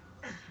 I think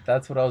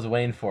that's what I was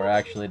waiting for,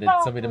 actually,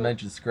 somebody to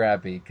mention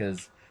Scrappy,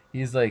 because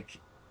he's like,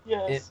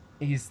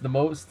 he's the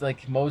most,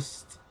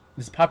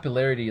 his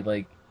popularity,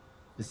 like,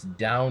 is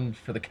down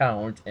for the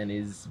count, and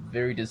is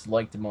very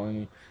disliked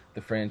among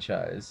the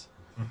franchise.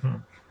 Mm-hmm.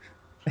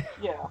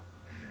 Yeah.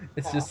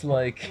 It's just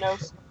like, No.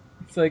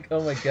 it's like,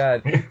 oh my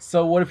god.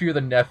 So what if you're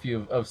the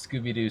nephew of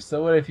Scooby-Doo?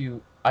 So what if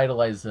you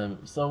idolize him?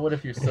 So what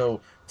if you're so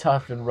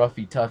tough and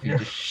roughy-toughy?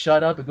 Just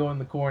shut up and go in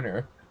the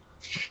corner.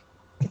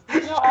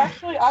 No,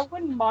 actually, I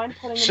wouldn't mind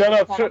putting him Shut in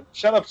up,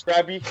 shut up,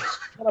 Scrappy.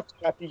 Shut up,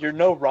 Scrappy. You're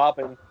no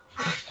Robin.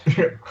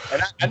 And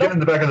I Get in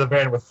the back of the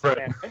van with Fred.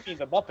 I mean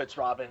the Muppets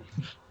Robin.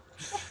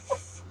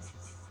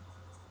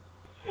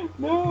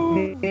 No.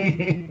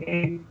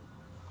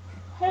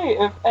 Hey,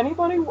 if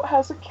anybody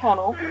has a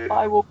kennel,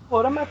 I will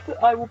put him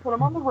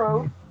on the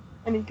road,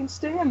 and he can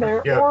stay in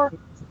there, Yeah.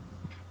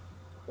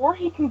 or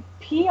he can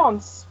pee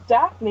on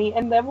Daphne,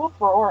 and then we'll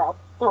throw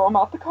him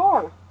out the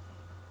car.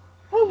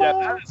 Hello.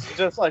 Yeah, that's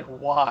just like,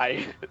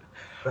 why?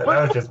 That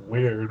was just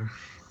weird.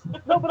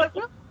 No, but I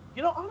feel,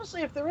 you know,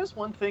 honestly, if there is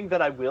one thing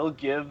that I will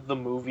give the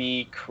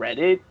movie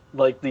credit,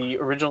 like the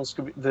original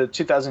the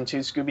 2002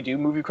 Scooby-Doo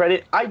movie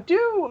credit, I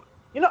do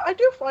I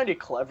do find it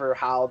clever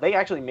how they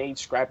actually made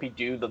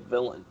Scrappy-Doo the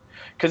villain,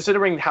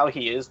 considering how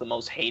he is the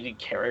most hated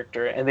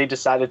character, and they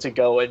decided to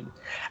go and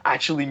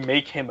actually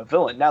make him a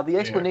villain. Now, the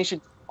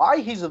explanation why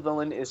he's a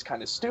villain is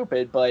kind of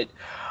stupid, but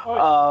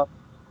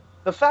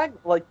the fact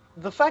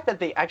that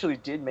they actually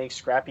did make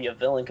Scrappy a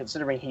villain,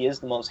 considering he is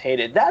the most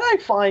hated, that I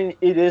find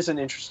it is an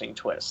interesting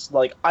twist.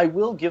 Like, I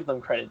will give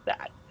them credit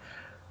that.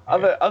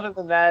 Other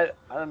than that,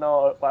 I don't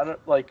know.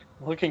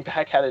 Looking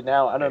back at it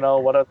now, I don't know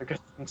what other good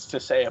things to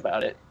say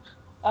about it.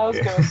 I was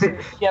going to say,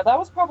 that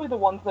was probably the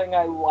one thing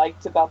I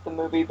liked about the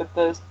movie, but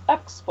the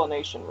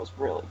explanation was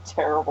really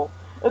terrible.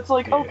 It's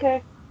like,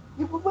 okay,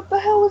 what the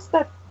hell is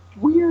that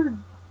weird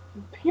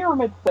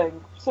pyramid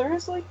thing?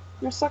 Seriously?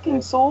 You're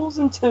sucking souls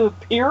into a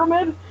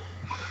pyramid?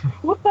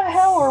 What the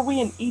hell? Are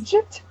we in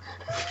Egypt?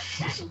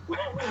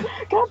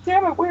 God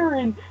damn it, we're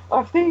in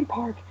a theme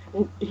park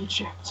in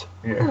Egypt.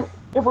 Yeah.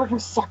 And we're gonna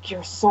suck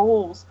your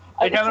souls.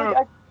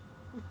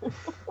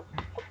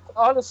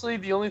 Honestly,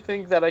 the only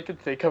thing that I could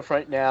think of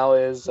right now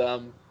is,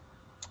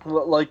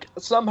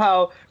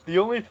 somehow, the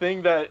only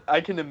thing that I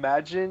can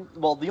imagine,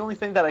 the only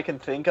thing that I can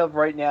think of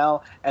right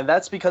now, and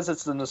that's because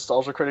it's the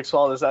nostalgia critic's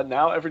fault, is that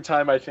now every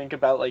time I think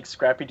about,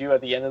 Scrappy-Doo at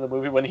the end of the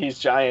movie when he's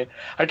giant,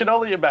 I can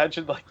only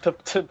imagine, the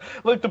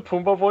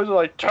Pumbaa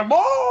voice,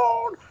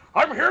 Timon!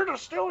 I'm here to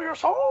steal your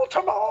soul,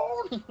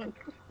 Timon!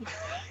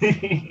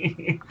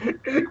 And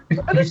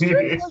it's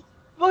true,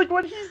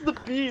 when he's the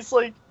beast,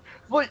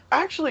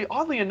 actually,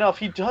 oddly enough,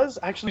 he does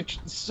actually.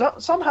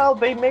 Somehow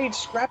they made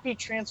Scrappy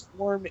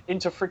transform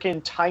into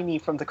freaking Tiny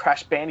from the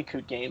Crash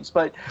Bandicoot games.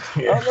 But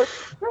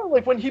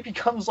when he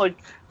becomes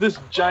this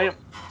giant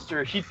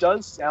monster, he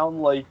does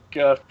sound like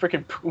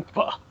freaking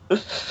Pumbaa.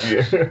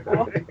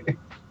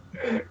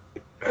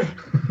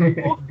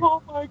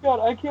 Oh my god!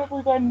 I can't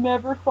believe I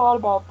never thought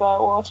about that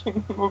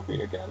watching the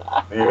movie again.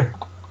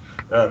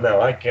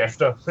 No, I can't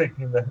stop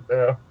thinking that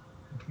now.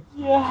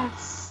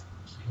 Yes.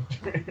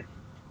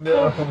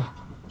 No.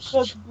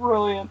 That's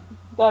brilliant.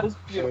 That is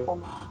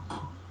beautiful.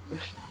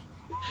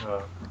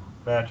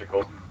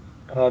 Magical.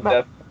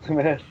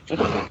 Definitely.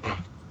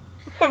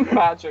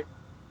 Magic.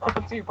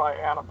 Brought to you by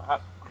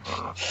Animat.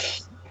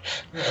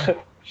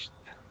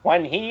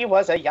 When he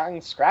was a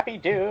young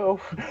Scrappy-Doo.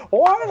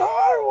 When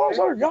I was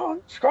a young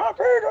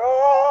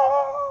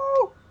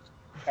Scrappy-Doo.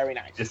 Very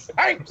nice.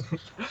 Thanks.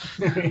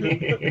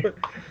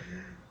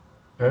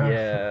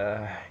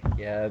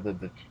 Yeah,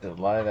 the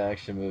live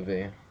action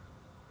movie.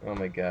 Oh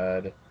my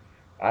god.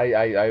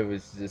 I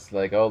was just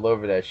all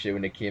over that shit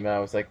when it came out. I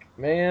was like,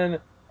 man,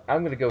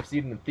 I'm gonna go see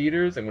it in the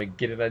theaters, I'm gonna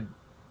get it on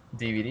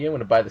DVD, I'm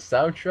gonna buy the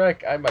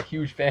soundtrack. I'm a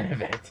huge fan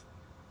of it.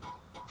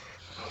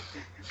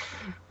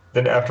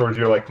 Then afterwards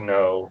you're like,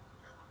 no.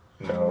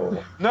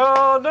 No,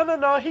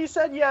 he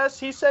said yes,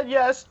 he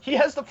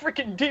has the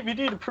freaking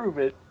DVD to prove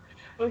it.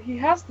 Well, he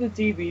has the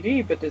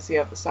DVD, but does he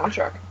have the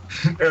soundtrack?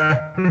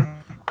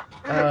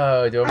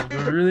 Oh, do you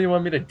really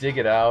want me to dig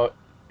it out?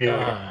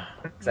 Yeah.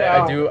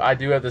 I do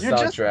have the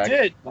soundtrack. You just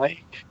did,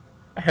 Mike.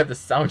 I have the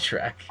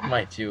soundtrack,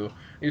 mind you.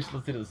 I used to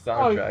listen to the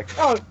soundtrack.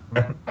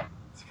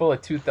 It's full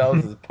of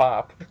 2000s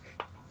pop.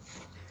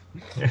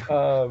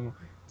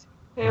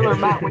 Taylor,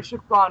 Matt, we should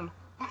run.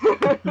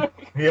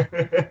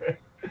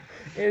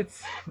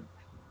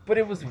 But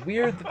it was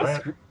weird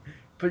that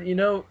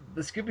the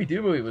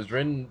Scooby-Doo movie was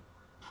written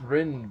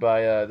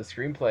by the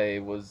screenplay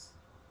was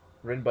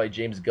written by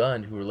James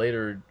Gunn, who would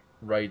later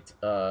write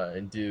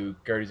and do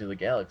Guardians of the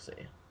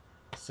Galaxy.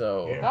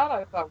 So that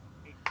I thought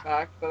was a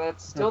fact, but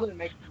that still didn't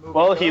make the movie.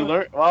 Well, he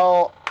learned.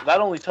 Well, that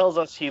only tells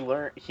us he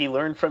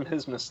learned from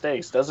his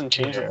mistakes. Doesn't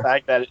change the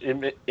fact that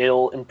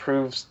it'll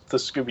improve the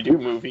Scooby-Doo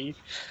movie.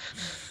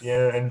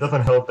 Yeah, and it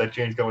doesn't help that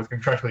James Gunn was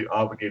contractually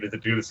obligated to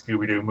do the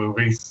Scooby-Doo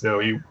movie, so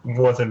he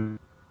wasn't.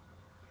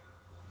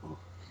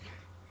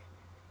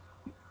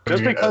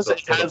 Just because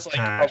it has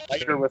a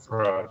writer with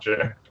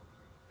project.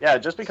 Yeah,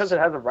 just because it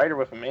has a writer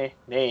with a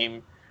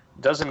name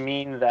doesn't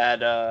mean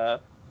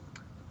that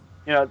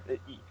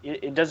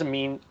it doesn't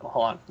mean.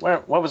 Hold on.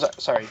 What was that?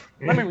 Sorry.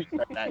 Let me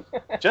restart that.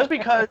 Just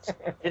because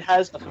it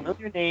has a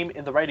familiar name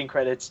in the writing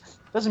credits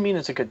doesn't mean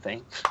it's a good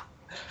thing.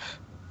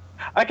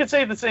 I could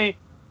say the same.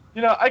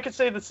 I could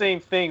say the same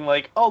thing.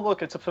 Like, oh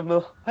look, it's a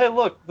familiar. Hey,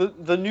 look,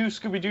 the new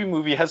Scooby-Doo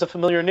movie has a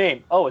familiar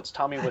name. Oh, it's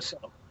Tommy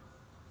Wiseau.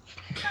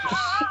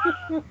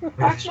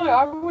 Actually,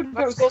 I would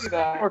go see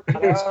that.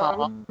 I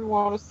would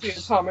want to see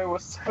Tommy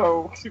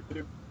Wiseau.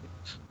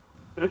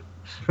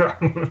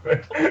 Come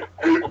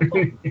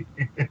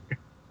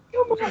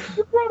on,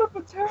 you brought up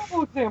a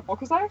terrible example,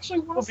 because I actually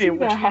want to see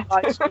that.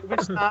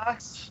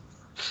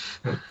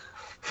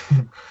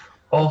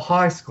 Oh,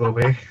 hi,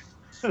 Scooby.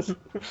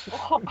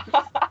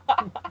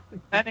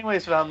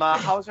 Anyways, Velma,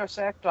 how's your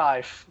sex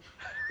life?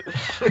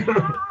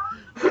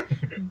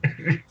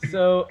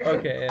 So,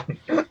 okay.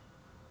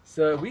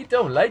 So, we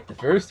don't like the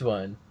first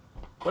one.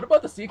 What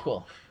about the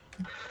sequel?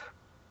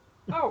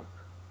 Oh,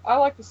 I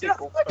like the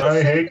sequel.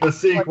 I hate the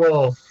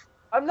sequel.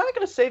 I'm not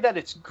going to say that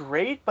it's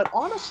great, but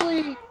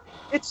honestly,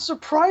 it's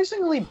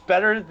surprisingly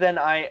better than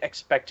I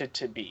expected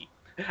to be.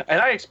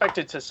 and I expect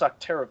it to suck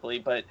terribly,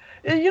 but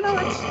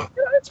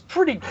it's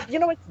pretty.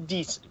 It's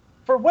decent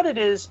for what it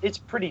is. It's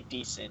pretty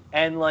decent,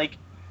 and like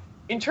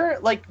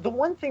the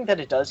one thing that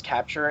it does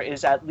capture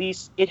is at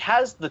least it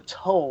has the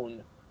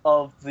tone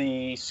of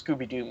the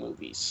Scooby-Doo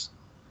movies.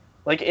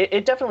 Like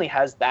it definitely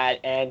has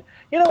that, and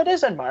it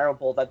is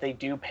admirable that they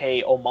do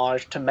pay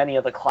homage to many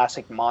of the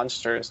classic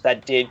monsters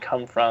that did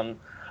come from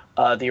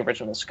the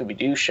original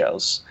Scooby-Doo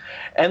shows.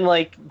 And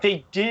like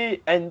they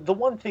did, and the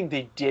one thing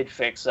they did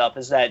fix up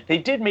is that they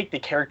did make the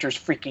characters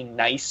freaking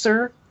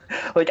nicer.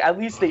 Like at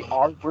least they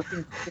are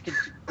working freaking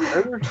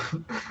together.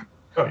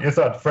 Oh, you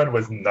thought Fred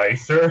was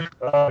nicer?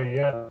 Oh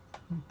yeah.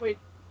 Wait,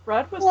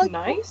 Fred was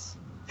nice?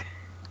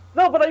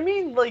 No, but I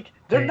mean, like,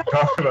 they're not...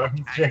 talk about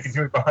him shaking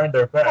doing behind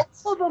their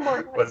backs. All of them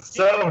are was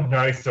so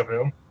nice of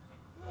him.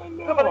 I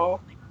know. No,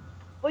 but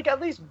like, at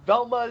least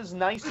Velma is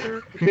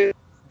nicer.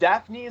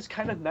 Daphne is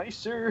kind of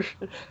nicer.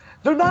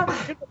 They're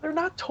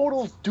not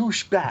total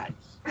douchebags.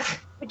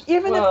 Like,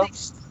 even if they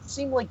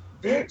seem like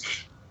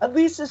dicks, at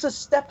least it's a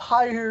step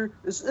higher.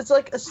 It's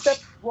like a step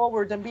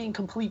lower than being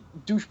complete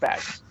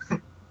douchebags.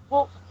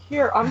 Well,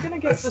 here, I'm gonna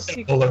get the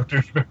sequel. Of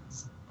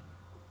douchebags.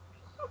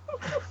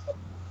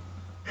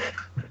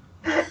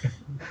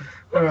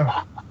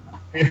 Yeah,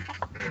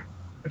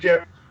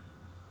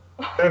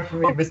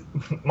 definitely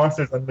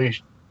Monsters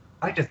Unleashed.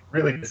 I just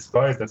really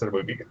despise that sort of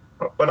movie.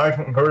 But I've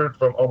heard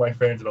from all my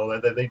fans and all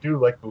that they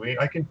do like the movie.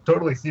 I can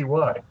totally see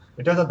why.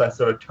 It does have that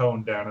sort of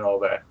tone down and all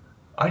that.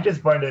 I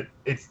just find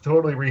it's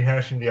totally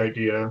rehashing the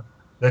idea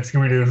that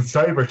Scooby-Doo's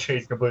cyber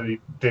chase completely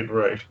did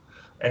right.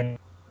 And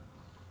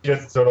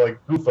just sort of like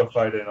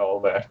goofified it and all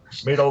that.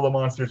 Made all the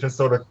monsters just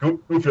sort of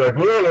goofy, like,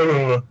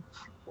 whoa.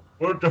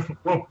 We're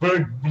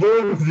big,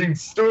 losing,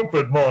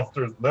 stupid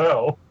monsters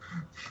now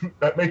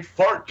that make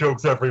fart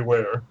jokes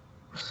everywhere.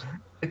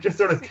 It just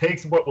sort of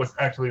takes what was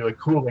actually like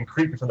cool and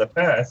creepy from the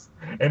past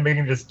and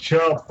making it just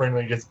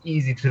child-friendly, just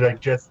easy to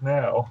digest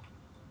now.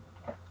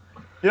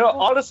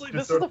 Honestly,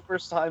 this is the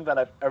first time that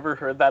I've ever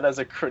heard that as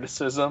a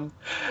criticism,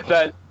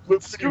 that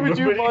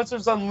Scooby-Doo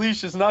Monsters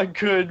Unleashed is not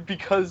good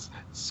because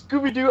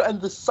Scooby-Doo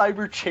and the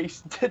Cyber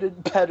Chase did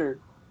it better.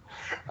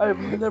 I've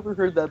never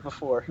heard that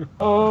before.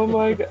 Oh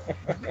my god.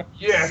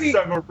 Yes,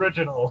 I'm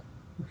original.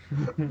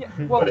 Yeah,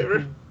 well,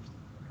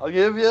 I'll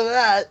give you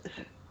that.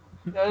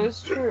 That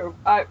is true.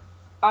 I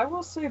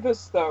will say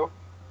this though.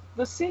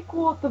 The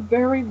sequel at the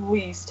very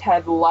least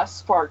had less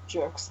fart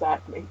jokes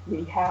that made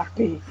me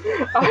happy.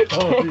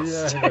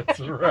 That's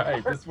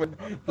right.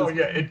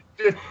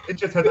 It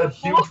just had that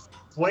huge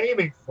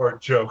flaming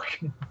fart joke.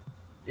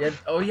 Yeah.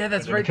 Oh yeah,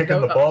 that's right.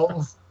 Kicking the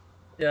balls.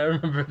 Yeah, I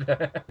remember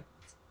that.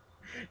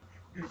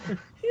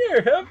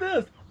 Here, have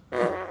this.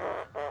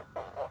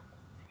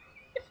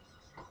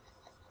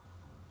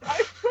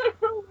 I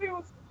literally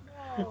was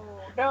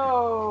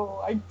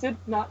no, I did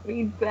not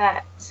mean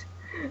that.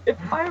 If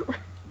I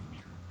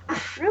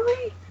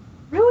really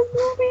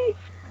movie.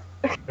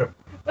 Yep.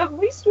 At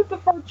least with the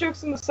fart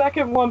jokes in the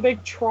second one, they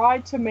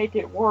tried to make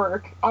it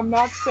work. I'm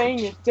not saying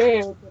it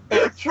did, but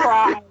they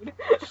tried.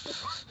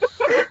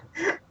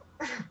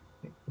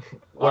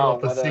 What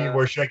about the scene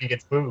where Shaggy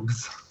gets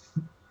boobs?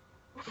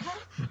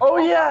 Oh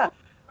yeah.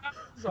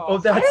 Oh,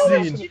 that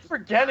I scene. keep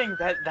forgetting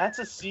that that's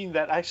a scene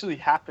that actually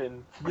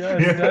happened.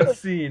 Yes, that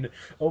scene.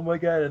 Oh my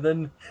god, and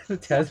then the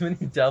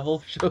Tasmanian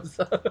Devil shows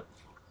up.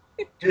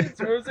 He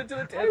throws into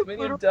the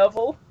Tasmanian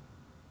Devil.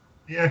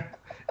 Yeah.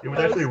 It was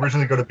actually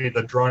originally going to be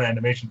the drawn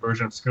animation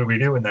version of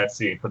Scooby-Doo in that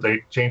scene, but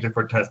they changed it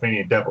for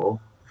Tasmanian Devil.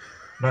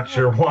 Not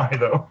sure why,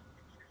 though.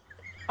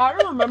 I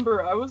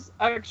remember, I was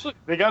actually...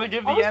 They gotta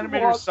give the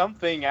animators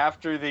something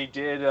after they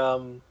did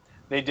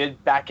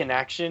Back in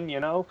Action, you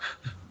know?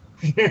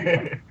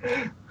 Yeah,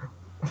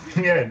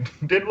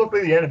 didn't look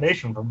like the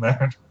animation from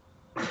that.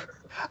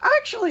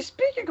 Actually,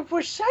 speaking of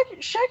which, Shaggy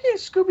and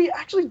Scooby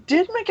actually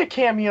did make a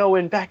cameo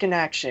in Back in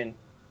Action.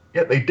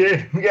 Yeah, they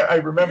did. Yeah, I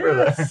remember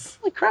that.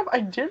 Holy crap, I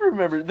did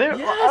remember.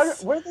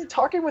 Were they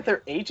talking with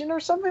their agent or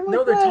something like that?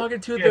 No, they're talking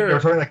to their... They were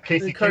talking like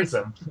Casey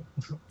Kasem.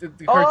 The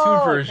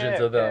cartoon versions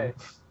of them.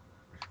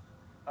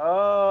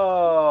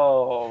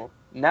 Oh,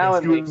 now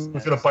it makes sense.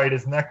 He's gonna bite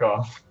his neck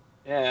off.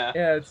 Yeah.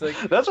 Yeah, it's like...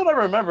 That's what I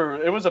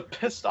remember. It was a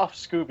pissed off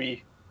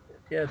Scooby.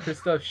 Yeah,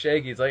 pissed off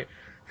Shaggy's like...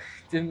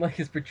 Didn't like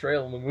his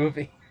portrayal in the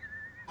movie.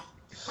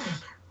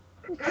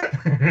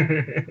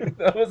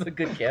 That was a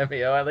good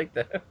cameo. I like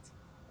that.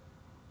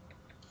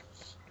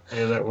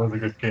 Yeah, that was a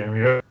good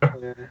cameo.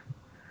 Yeah.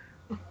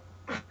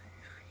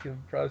 Give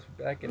him props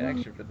for Back in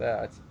Action for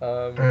that.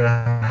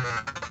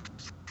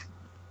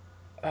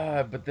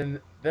 But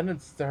then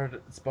it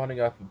started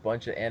spawning off a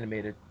bunch of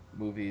animated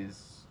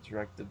movies,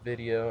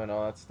 direct-to-video, and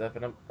all that stuff.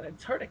 And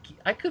it's hard to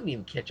I couldn't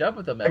even catch up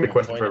with them. I have a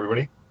question for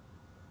everybody.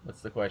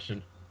 What's the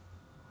question?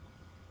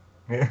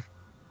 Yeah.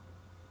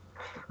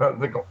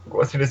 The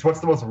question is, what's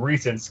the most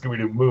recent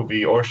Scooby-Doo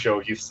movie or show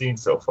you've seen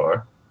so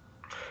far?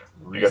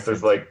 You guess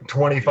there's like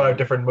 25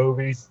 different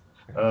movies,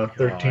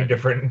 13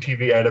 different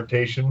TV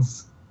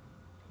adaptations.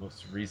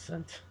 Most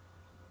recent?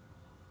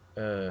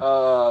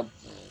 I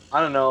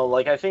don't know.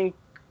 Like, I think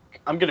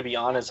I'm gonna be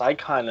honest. I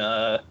kind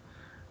of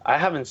I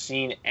haven't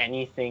seen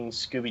anything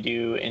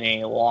Scooby-Doo in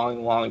a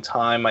long, long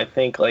time. I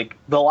think like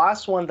the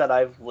last one that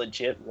I've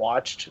legit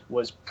watched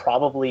was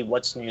probably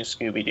What's New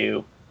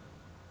Scooby-Doo,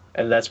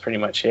 and that's pretty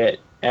much it.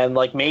 And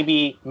like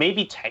maybe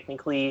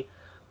technically,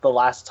 the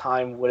last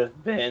time would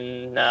have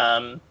been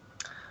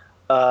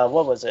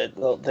what was it?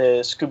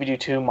 The Scooby-Doo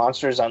 2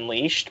 Monsters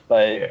Unleashed,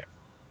 but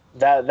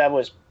that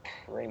was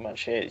pretty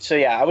much it. So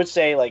yeah, I would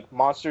say like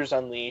Monsters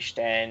Unleashed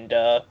and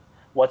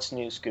What's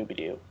New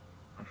Scooby-Doo.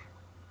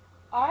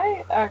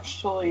 I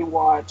actually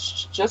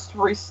watched just a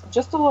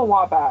little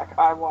while back.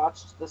 I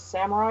watched The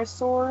Samurai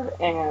Sword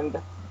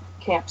and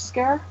Camp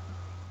Scare,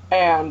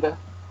 and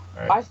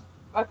I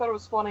thought it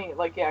was funny.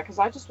 Like because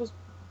I just was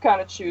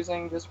kind of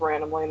choosing just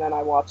randomly, and then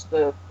I watched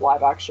the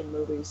live action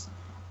movies.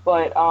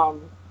 But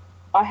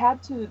I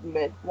had to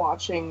admit,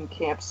 watching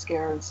Camp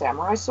Scare and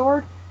Samurai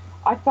Sword,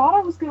 I thought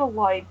I was gonna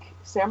like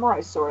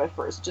Samurai Sword at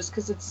first, just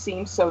because it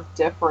seemed so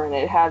different.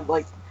 It had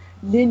like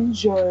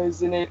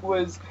ninjas, and it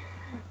was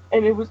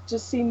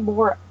just seemed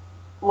more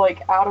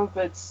like out of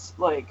its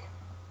I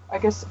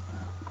guess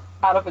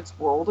out of its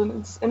world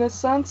in a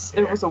sense.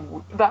 It was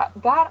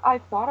that I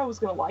thought I was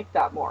gonna like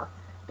that more,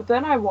 but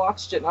then I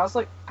watched it and I was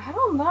like, I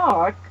don't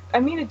know. I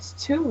mean, it's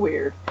too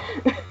weird.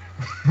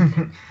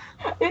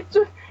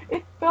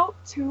 It felt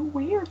too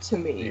weird to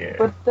me. Yeah.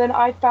 But then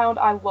I found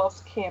I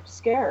loved Camp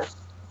Scare,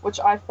 which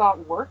I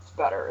thought worked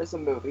better as a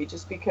movie,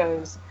 just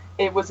because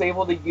it was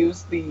able to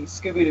use the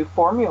Scooby-Doo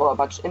formula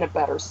much in a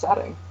better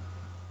setting.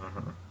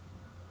 Mm-hmm.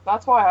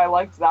 That's why I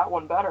liked that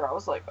one better. I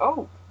was like,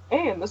 oh,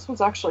 and this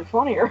one's actually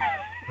funnier.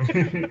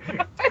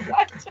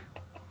 I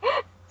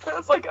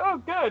was like,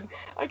 oh, good.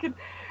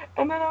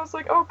 And then I was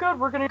like, oh, good,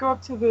 we're going to go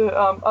up to the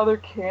other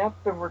camp,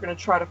 and we're going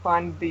to try to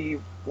find the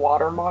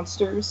water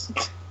monsters.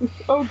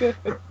 Oh, good.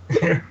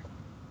 That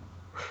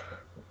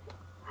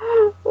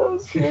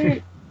was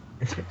great.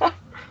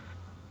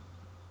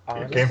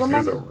 Camp Scare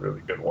is a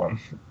really good one.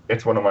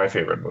 It's one of my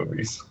favorite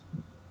movies.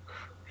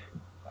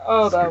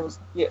 Oh, that was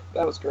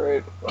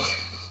great.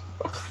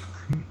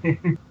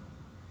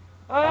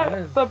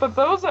 But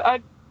those but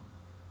I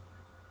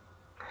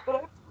have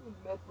to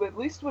admit, at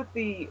least with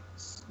the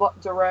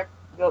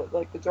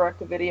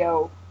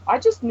direct-to-video, I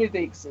just knew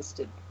they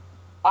existed.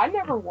 I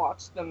never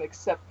watched them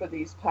except for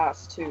these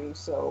past two,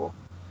 so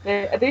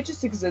they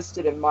just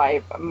existed in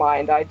my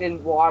mind. I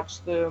didn't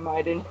watch them,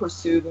 I didn't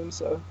pursue them,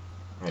 so.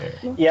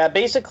 Yeah,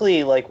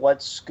 basically, like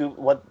what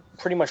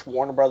pretty much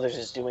Warner Brothers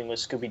is doing with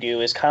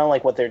Scooby-Doo is kind of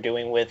like what they're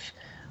doing with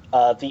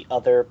the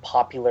other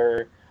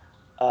popular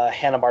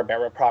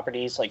Hanna-Barbera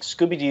properties, like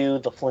Scooby-Doo,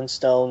 the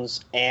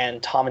Flintstones,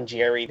 and Tom and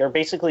Jerry. They're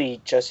basically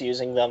just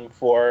using them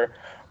for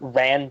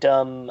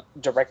random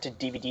directed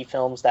DVD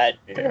films that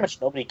pretty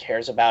much nobody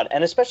cares about.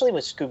 And especially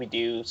with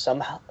Scooby-Doo,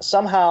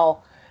 somehow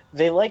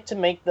they like to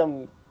make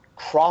them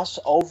cross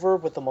over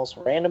with the most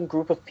random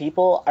group of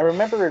people. I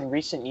remember in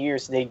recent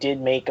years they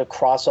did make a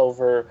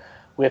crossover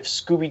with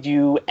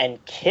Scooby-Doo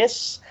and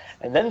Kiss,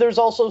 and then there's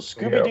also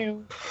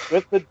Scooby-Doo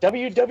with the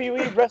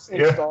WWE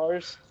wrestling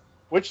stars,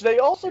 which they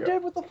also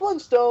did with the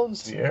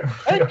Flintstones.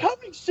 And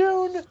coming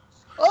soon,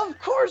 of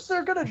course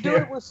they're gonna do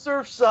it with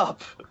Surf's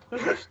Up.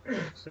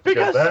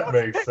 Because that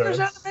makes Pictures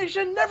sense.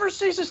 Animation never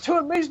ceases to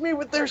amaze me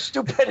with their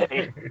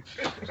stupidity.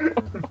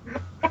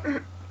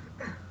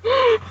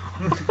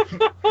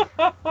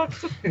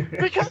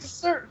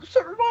 Because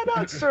why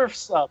not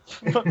Surf's Up?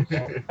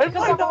 And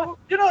why not?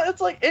 You know,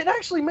 it's like it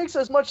actually makes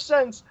as much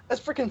sense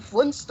as freaking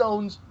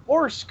Flintstones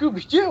or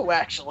Scooby-Doo,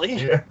 actually.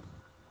 Yeah.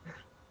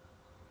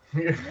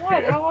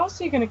 What? How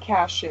else are you gonna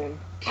cash in?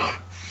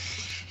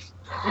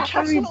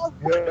 Cash in on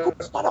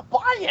who's gonna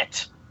buy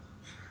it?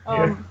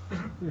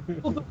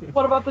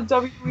 What about the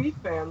WWE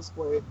fans,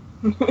 Wade?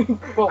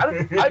 Well,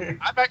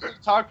 I've actually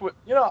talked with,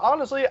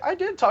 honestly, I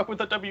did talk with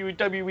the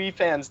WWE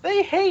fans.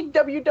 They hate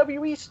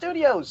WWE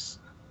Studios.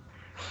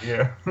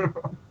 Yeah.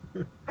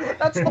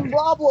 That's the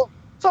problem.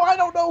 So I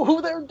don't know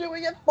who they're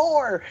doing it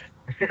for.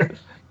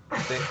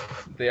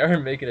 They are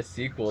making a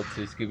sequel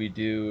to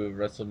Scooby-Doo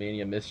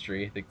WrestleMania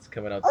Mystery. I think it's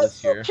coming out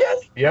this year.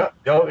 Kidding. Yeah,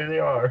 they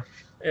are.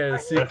 Yeah,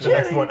 That's the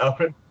next one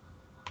up.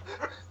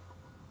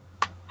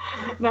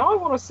 Now I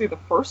want to see the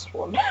first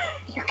one.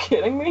 Are you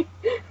kidding me?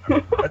 I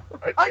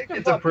think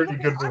it's a pretty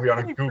good movie on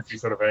a goofy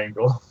sort of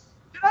angle.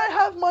 Can I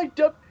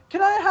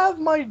have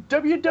my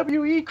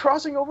WWE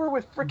crossing over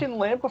with frickin'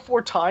 Land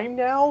Before Time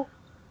now?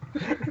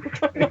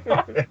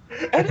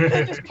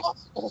 Anything is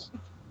possible.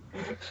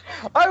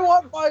 I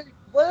want my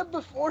Land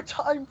Before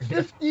Time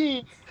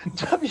 15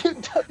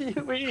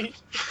 WWE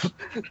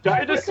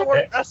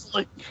Dinosaur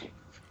Wrestling.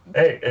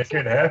 Hey, it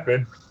can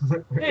happen.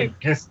 Hey.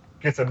 Gets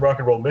in Rock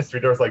and Roll Mystery,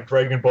 there's like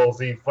Dragon Ball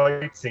Z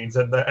fight scenes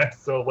in that,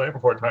 so Land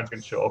Before Time's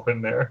gonna show up in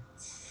there.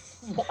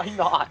 Why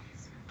not?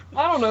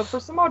 I don't know. For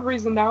some odd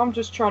reason, now I'm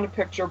just trying to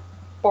picture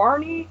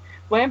Barney,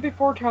 Land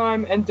Before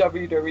Time, and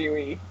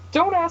WWE.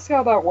 Don't ask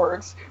how that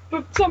works,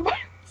 but somebody.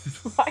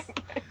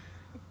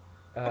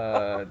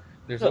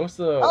 There's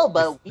also. How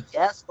about we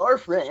ask our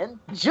friend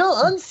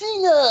John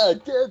Cena?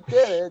 Da,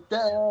 da,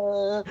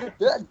 da,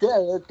 da,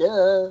 da,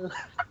 da.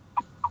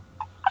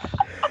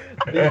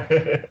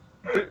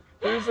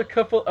 There's a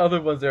couple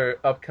other ones that are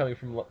upcoming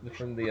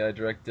from the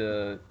direct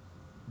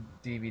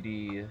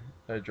DVD,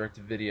 direct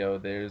to video.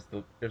 There's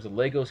a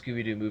Lego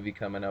Scooby-Doo movie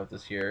coming out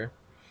this year.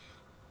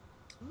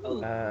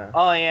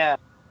 Oh yeah.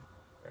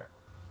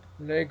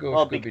 Lego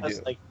Well, Scooby-Doo.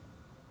 because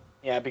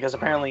because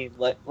apparently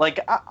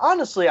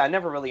honestly, I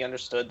never really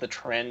understood the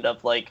trend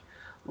of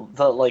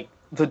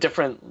the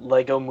different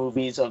Lego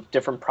movies of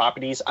different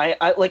properties.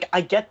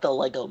 I get the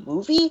Lego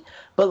movie,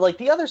 but like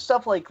the other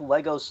stuff like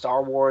Lego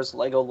Star Wars,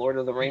 Lego Lord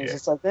of the Rings,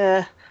 it's like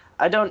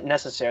I don't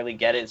necessarily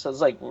get it. So it's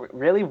like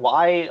really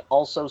why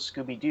also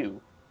Scooby-Doo?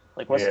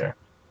 Like what's it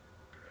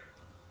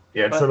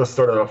sort of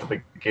started off with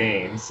the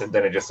games, and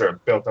then it just sort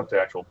of built up to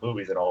actual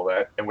movies and all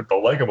that. And with the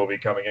Lego movie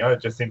coming out,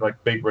 it just seemed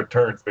like big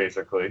returns,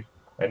 basically.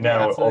 And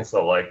now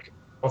also like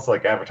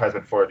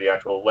advertisement for the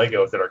actual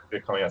Legos that are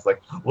coming out. It's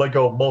like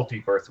Lego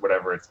Multiverse,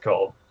 whatever it's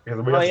called.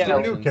 Because we have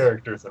some new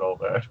characters and all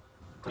that.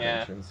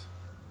 Yeah.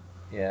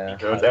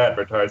 So it's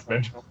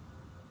advertisement.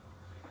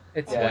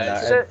 It's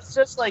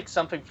just like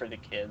something for the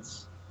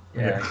kids.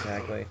 Yeah,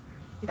 exactly.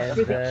 It's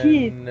for the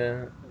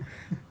kids.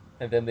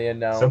 And then they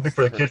announced something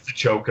for the kids to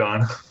choke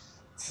on.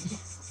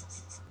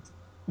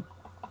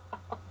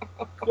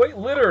 Quite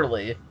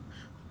literally,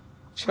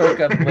 choke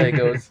on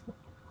Legos.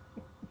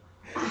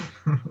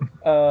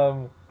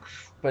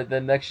 But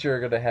then next year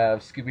we're gonna have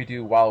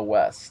Scooby-Doo Wild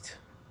West.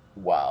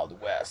 Wild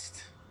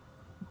West.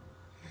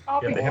 I'll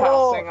be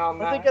passing on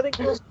that. Are they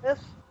getting Will Smith?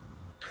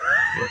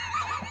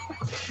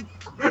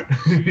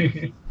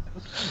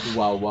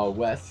 Wild Wild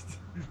West.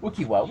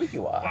 Wiki Wild Wiki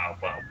Wild.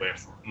 Wild Wild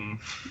West.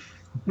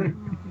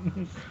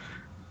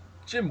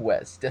 Jim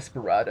West,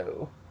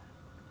 Desperado.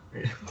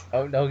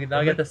 Oh no!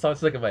 Now I got the song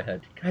stuck in my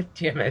head. God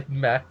damn it,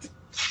 Matt.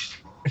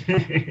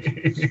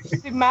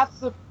 See, Matt's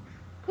the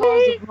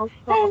cause of most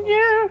problems.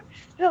 You,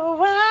 the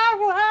Wild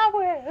Wild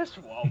West.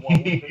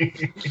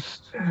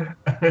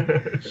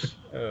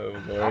 Oh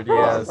Lord,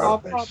 yes.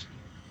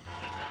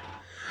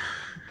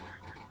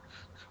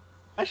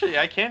 Actually,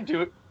 I can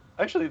do it.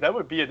 Actually, that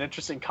would be an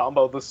interesting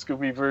combo, the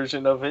Scooby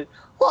version of it.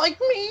 Like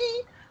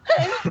me,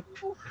 hey, the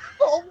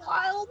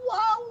Wild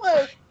Wild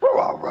West.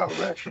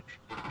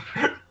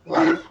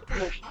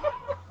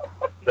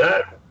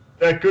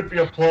 That could be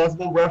a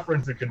plausible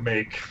reference it can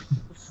make.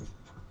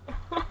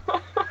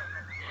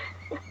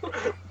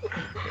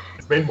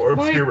 It's made more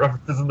obscure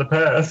references in the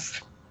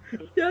past.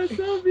 Yes, that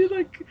would be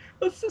like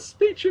a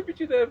suspect tribute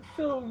to that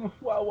film,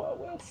 Wild Wild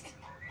West.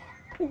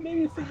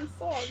 Maybe sing a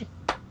song.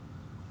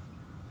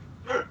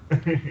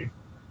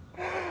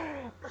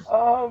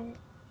 Oh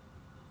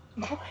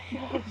my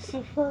god, it's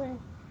so funny.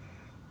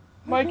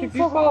 Mike, if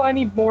you fall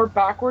any more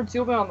backwards,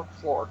 you'll be on the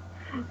floor.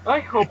 I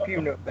hope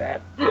you know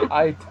that.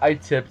 I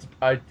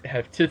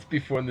have tipped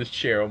before in this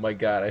chair. Oh my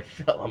god, I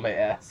fell on my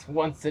ass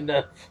once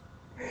enough.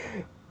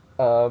 Is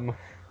it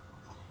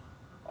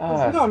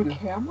on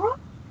camera?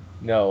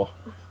 No.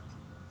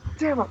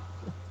 Damn it.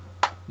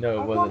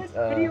 No, it wasn't. I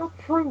wanted video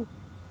proof.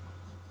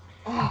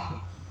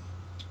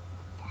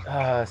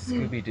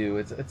 Scooby-Doo.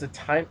 It's a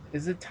time.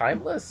 Is it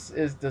timeless?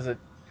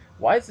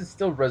 Why does it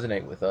still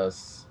resonate with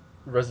us?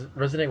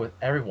 Resonate with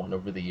everyone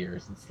over the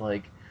years. It's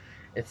like,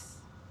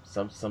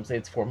 some say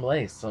it's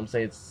formulaic. Some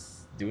say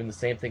it's doing the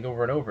same thing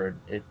over and over.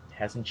 It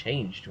hasn't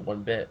changed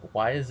one bit.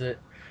 Why is it,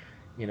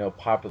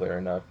 popular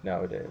enough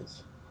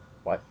nowadays?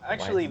 Why?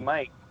 Actually,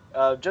 Mike,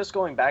 just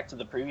going back to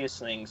the previous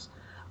things,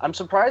 I'm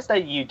surprised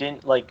that you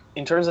didn't,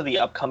 in terms of the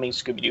upcoming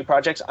Scooby-Doo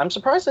projects, I'm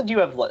surprised that you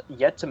have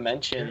yet to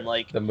mention,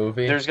 the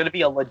movie? There's going to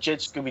be a legit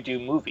Scooby-Doo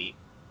movie.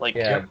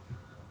 The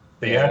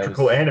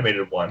theatrical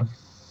animated one.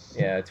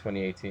 Yeah,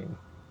 2018.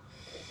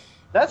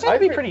 That's going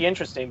to be pretty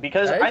interesting,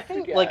 because I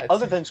think,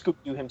 other than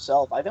Scooby-Doo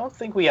himself, I don't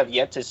think we have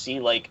yet to see,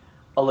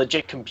 a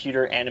legit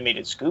computer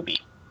animated Scooby,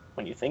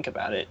 when you think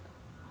about it.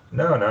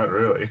 No, not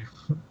really.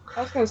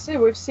 I was going to say,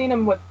 we've seen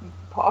him with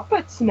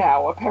puppets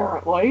now,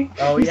 apparently.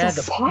 Oh yeah,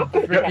 the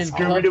puppet.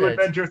 Scooby-Doo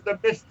Adventures, the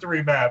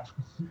mystery map.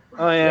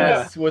 Oh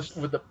yeah. Yes,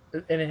 with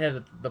it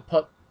had the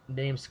pup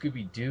named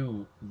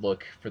Scooby-Doo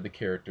look for the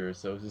characters.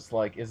 So it's just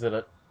like, is it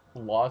a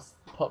lost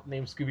pup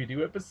named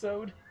Scooby-Doo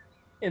episode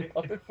in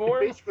puppet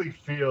form? It basically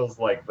feels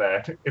like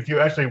that. If you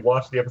actually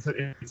watch the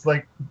episode, it's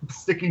like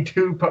sticking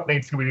two pup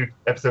named Scooby-Doo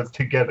episodes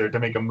together to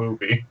make a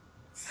movie.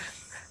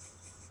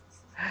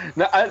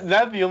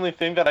 Now, the only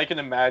thing that I can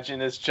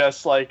imagine is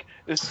just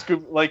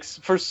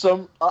for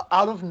some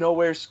out of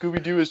nowhere,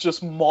 Scooby-Doo is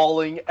just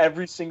mauling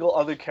every single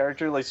other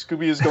character.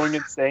 Scooby is going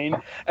insane,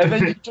 and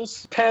then you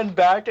just pan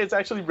back. It's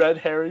actually Red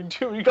Herring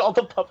doing all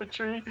the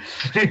puppetry.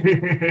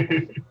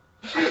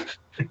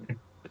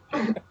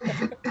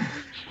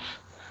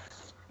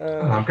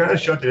 I'm kind of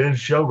shocked they didn't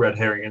show Red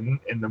Herring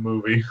in the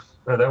movie.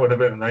 That would have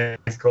been a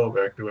nice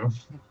callback to him.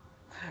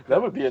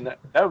 That would be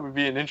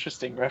an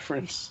interesting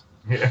reference.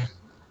 Yeah.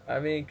 I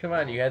mean, come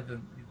on, you had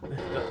the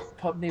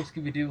pup named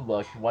Scooby-Doo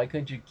look. Why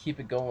couldn't you keep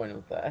it going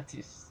with that?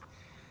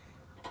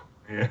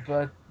 Yeah.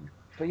 But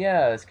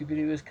yeah,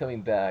 Scooby-Doo is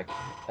coming back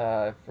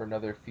for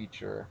another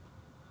feature.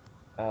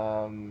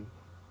 Trying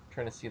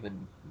to see the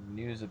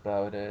news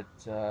about it.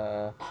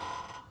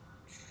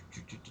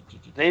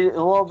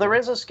 There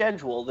is a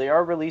schedule. They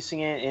are releasing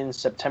it in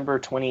September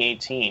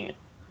 2018.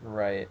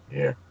 Right.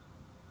 Yeah.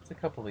 It's a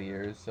couple of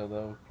years, so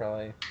they'll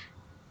probably.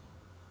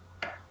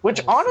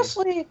 Which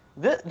honestly,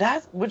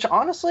 that's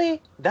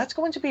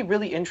going to be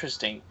really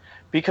interesting,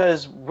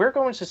 because we're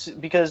going to see,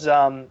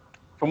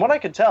 from what I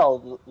could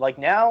tell, like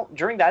now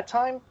during that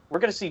time, we're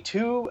going to see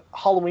 2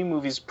 Halloween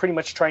movies pretty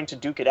much trying to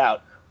duke it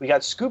out. We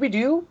got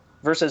Scooby-Doo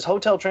versus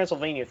Hotel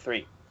Transylvania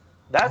 3.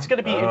 That's going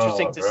to be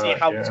interesting to see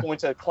how it's going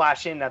to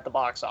clash in at the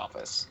box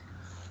office.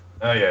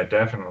 Oh yeah,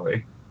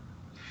 definitely.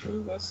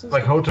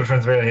 Like Hotel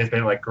Transylvania has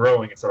been like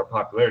growing in sort of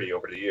popularity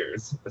over the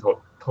years with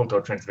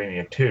Hotel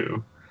Transylvania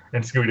 2,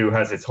 and Scooby-Doo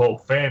has its whole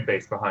fan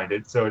base behind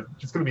it. So it's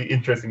just going to be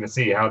interesting to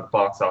see how the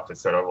box office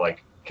sort of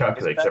like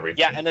calculates everything.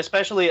 Yeah, and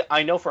especially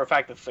I know for a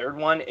fact the third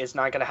one is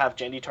not going to have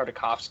Jenny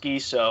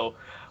Tartakovsky, so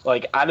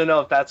like I don't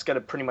know if that's going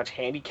to pretty much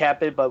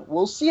handicap it, but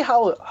we'll see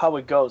how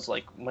it goes,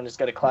 like when it's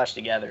going to clash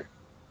together.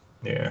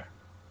 Yeah.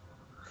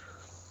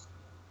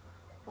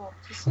 Well,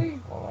 to see.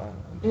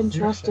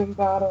 Interesting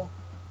battle.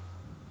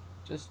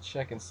 Just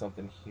checking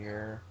something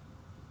here.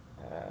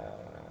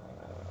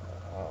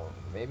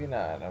 Maybe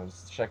not. I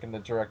was checking the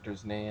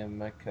director's name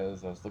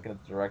because I was looking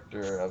at the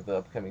director of the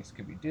upcoming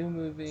Scooby-Doo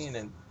movie, and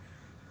it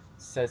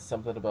said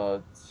something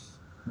about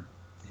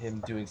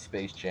him doing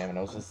Space Jam, and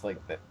I was just like,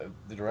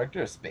 the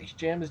director of Space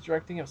Jam is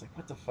directing? I was like,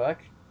 what the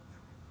fuck?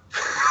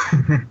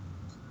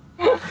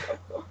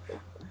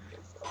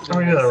 Oh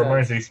yeah, that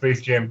reminds me,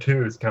 Space Jam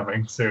 2 is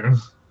coming soon.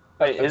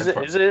 Wait, is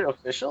it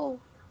official?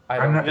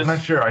 I'm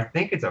not sure. I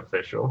think it's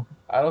official.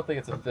 I don't think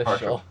it's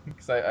official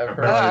because I've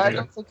heard. I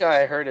don't think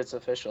I heard it's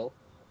official.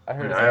 I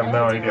have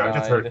no idea. I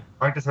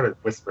just heard it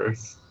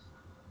whispers.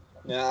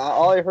 Yeah,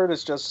 all I heard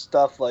is just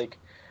stuff like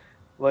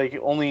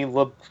only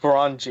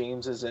LeBron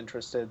James is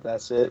interested.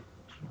 That's it.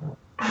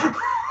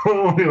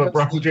 Only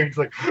LeBron James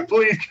like,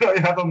 please, can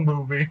I have a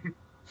movie?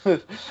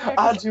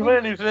 I'll do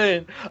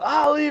anything.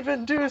 I'll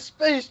even do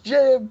Space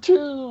Jam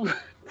 2.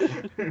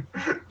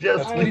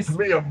 Just give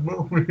me a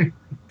movie.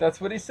 That's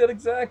what he said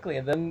exactly,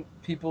 and then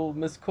people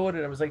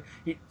misquoted. I was like,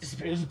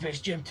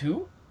 Space Jam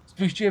 2?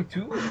 Space Jam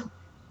 2?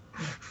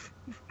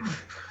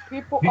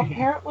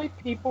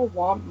 People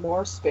want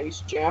more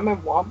Space Jam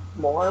and want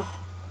more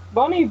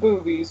bunny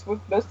boobies with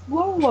Miss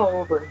Lola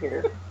over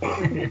here.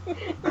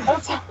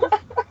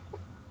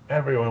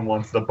 Everyone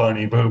wants the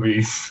bunny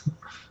boobies,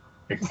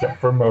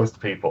 except for most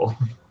people.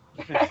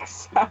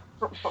 Except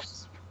for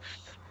most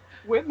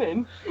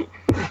women.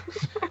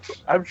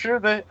 I'm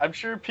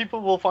sure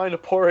people will find a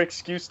poor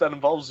excuse that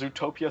involves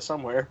Zootopia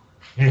somewhere.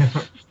 Yeah.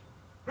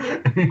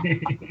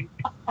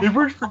 It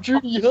worked for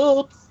Judy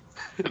Hopps.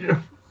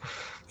 Yeah.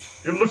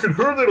 And look at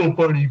her little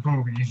bunny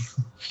boobies.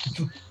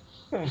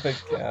 Oh my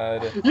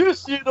god. You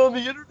see it on the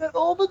internet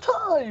all the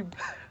time.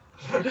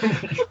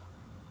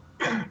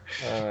 Oh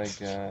my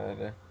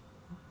god.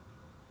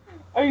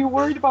 Are you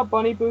worried about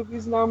bunny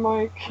boobies now,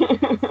 Mike?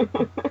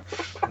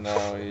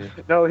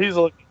 No, he's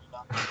looking.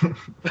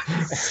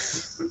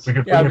 We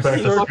can bring it back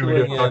to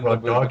Scooby and talk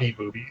about doggy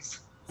boobies.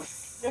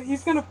 Yeah,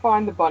 he's gonna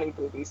find the bunny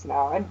boobies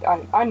now.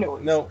 I know.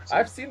 No,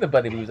 I've seen the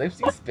bunny boobies. I've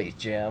seen Space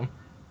Jam.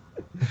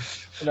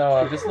 No,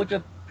 I'm just looking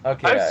at.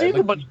 Okay, I've seen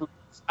the bunny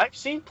boobies. I've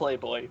seen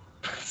Playboy.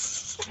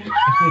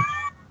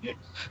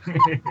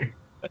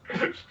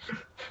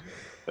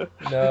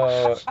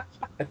 No,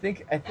 I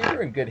think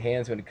we're in good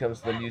hands when it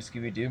comes to the new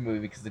Scooby-Doo movie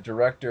because the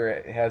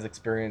director has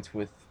experience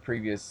with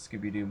previous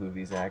Scooby-Doo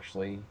movies.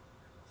 Actually,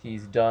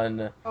 he's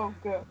done. Oh,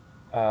 good.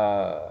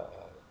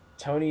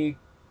 Tony.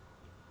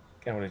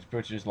 I'm gonna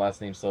butcher his last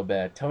name so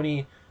bad.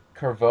 Tony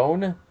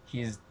Carvone.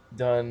 He's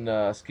done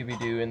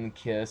Scooby-Doo and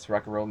Kiss,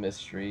 Rock and Roll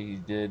Mystery. He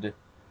did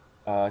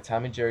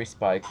Tom and Jerry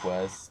Spy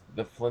Quest,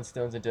 The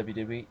Flintstones and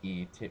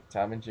WWE,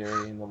 Tom and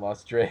Jerry and the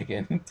Lost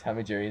Dragon, Tom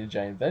and Jerry and the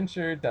Giant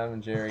Adventure, Tom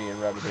and Jerry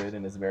and Robin Hood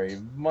and His Merry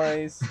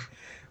Mice,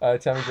 Tom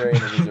and Jerry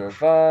and the Wizard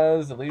of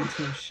Oz, The Looney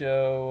Tunes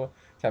Show,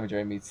 Tom and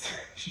Jerry meets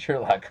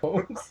Sherlock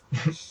Holmes.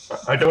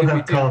 I don't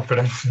have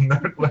confidence in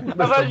that.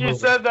 I thought you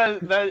said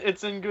that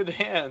it's in good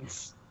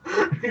hands.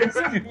 He's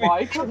had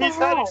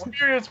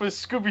experience with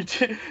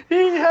Scooby-Doo.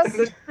 He has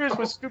experience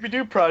with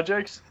Scooby-Doo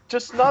projects,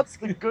 just not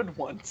the good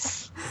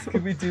ones.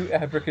 Scooby-Doo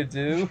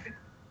Abracadoo.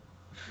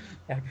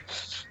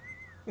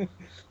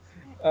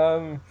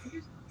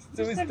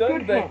 So he's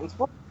done that.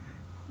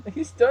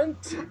 He's done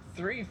two.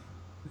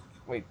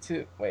 Wait,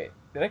 did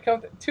I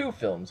count that? 2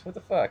 films? What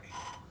the fuck?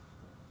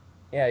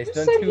 Yeah, he's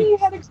done 2. You said he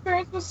had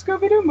experience with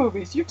Scooby-Doo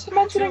movies. You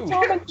mentioned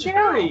Tom and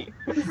Jerry.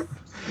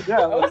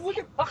 Yeah, I was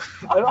looking.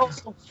 And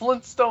also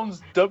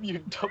Flintstones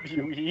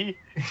WWE.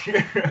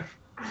 Yeah.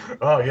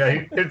 Oh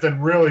yeah, it's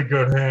in really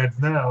good hands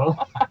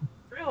now. I'm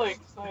really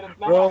excited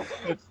now. Well,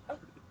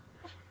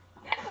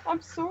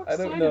 I'm so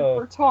excited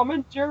for Tom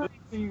and Jerry,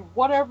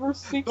 whatever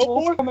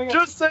sequels coming up.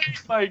 Just say,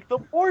 Mike, the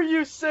more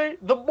you say,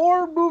 the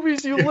more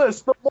movies you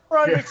list, the more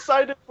I'm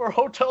excited for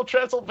Hotel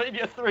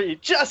Transylvania 3.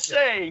 Just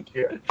saying.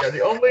 Yeah,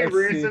 the only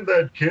reason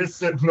that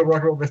Kiss and the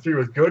Rock and Roll Mystery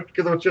was good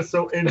because it was just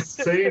so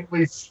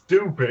insanely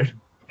stupid.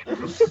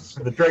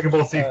 The Dragon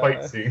Ball Z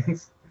fight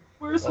scenes.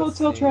 Where's Let's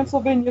Hotel see.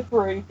 Transylvania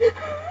 3?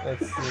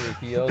 Let's see.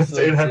 He It also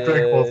didn't have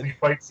did.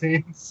 fight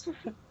scenes.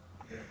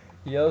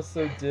 He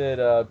also did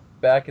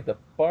Back at the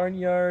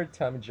Barnyard,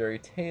 Tom and Jerry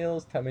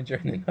Tales, Tom and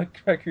Jerry and the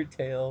Nutcracker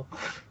Tale.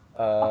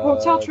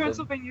 Hotel The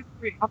Transylvania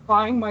 3. I'm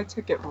buying my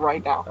ticket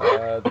right now.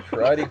 The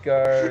Karate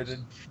Guard,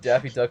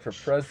 Daffy Duck for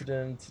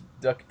President,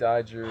 Duck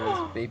Dodgers,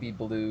 Baby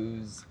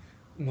Blues,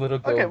 Little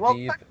Go Okay, well,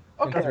 Beep,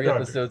 and okay. 3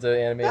 Dodgers. episodes of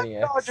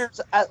Animaniacs.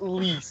 Dodgers at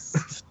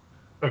least.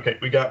 Okay,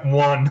 we got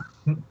one.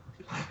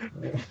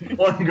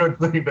 One good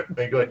thing that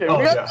they like. Okay, Oh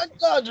we got yeah, Duck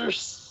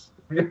Dodgers.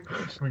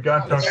 we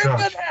got Duck It's in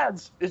Dodgers. good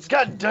hands. It's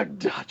got Duck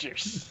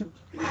Dodgers.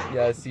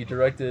 Yes, he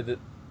directed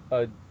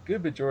a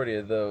good majority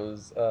of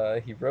those.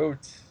 He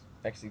wrote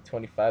actually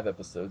 25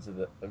 episodes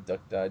of Duck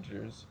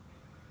Dodgers.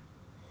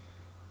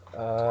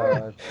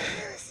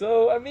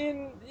 So I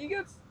mean, you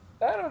guys,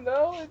 I don't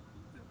know.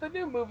 The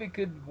new movie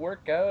could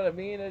work out. I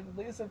mean, at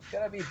least it's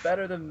gotta be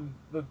better than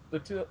the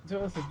two.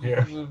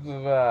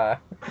 Yeah.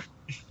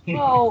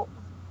 Well,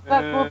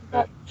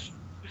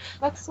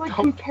 that's like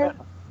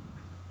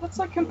That's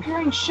like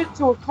comparing shit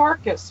to a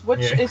carcass, which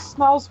Yeah. it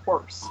smells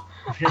worse.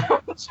 Yeah.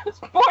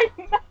 Just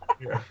pointing out.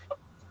 Yeah.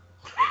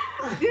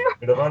 You're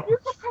You know what?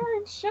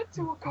 comparing shit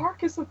to a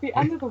carcass at the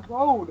end of the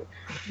road.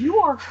 You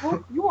are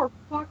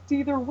fucked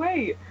either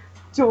way.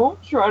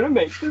 Don't try to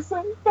make this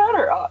any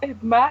better.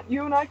 Matt,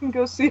 you and I can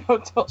go see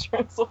Hotel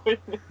Transylvania.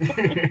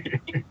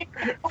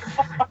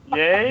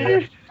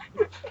 Yay!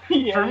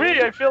 Yeah. For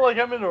me, I feel like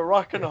I'm in a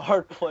rock and a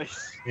hard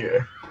place.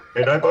 Yeah.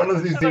 And I've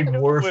honestly Should I seen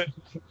go worse.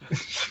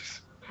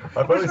 with-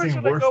 I've Which honestly one seen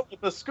should I worse. go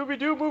with? The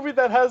Scooby-Doo movie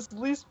that has the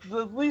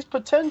least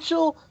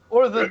potential,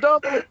 or the dumb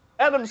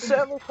Adam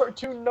Sandler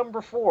cartoon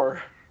number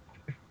 4?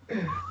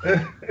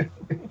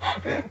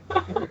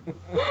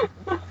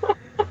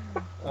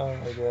 Oh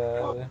my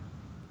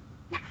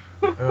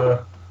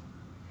god.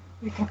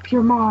 Make up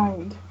your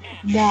mind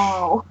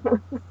now.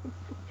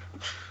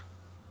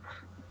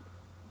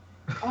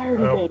 I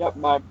already Oh. made up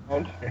my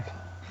mind.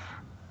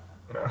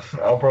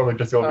 I'll probably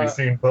just go be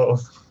seeing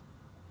both.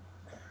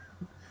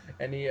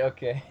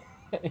 Okay.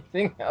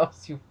 Anything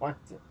else you want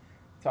to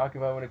talk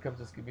about when it comes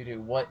to Scooby-Doo?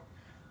 What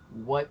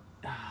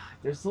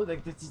there's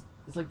like this,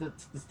 it's like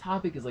this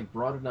topic is like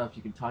broad enough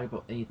you can talk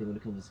about anything when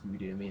it comes to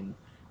Scooby-Doo. I mean,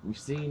 we've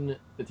seen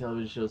the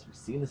television shows, we've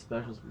seen the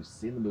specials, we've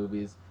seen the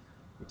movies.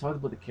 We talked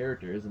about the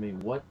characters. I mean,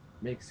 what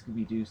makes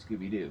Scooby-Doo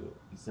Scooby-Doo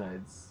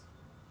besides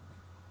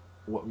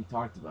what we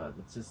talked about?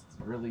 It's just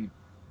really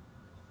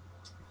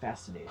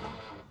fascinating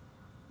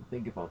to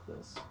think about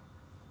this.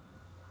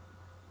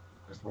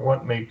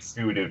 What makes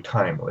Scooby-Doo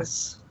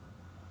timeless?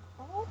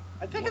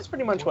 I think it's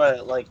pretty much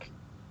what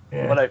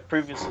Yeah. what I've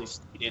previously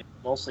stated.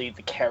 Mostly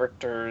the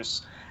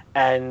characters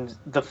and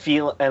the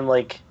feel and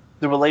like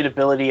the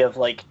relatability of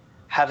like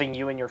having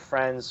you and your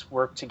friends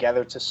work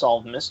together to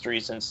solve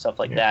mysteries and stuff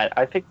like that.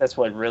 I think that's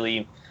what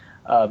really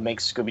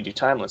makes Scooby-Doo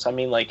timeless. I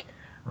mean, like,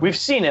 we've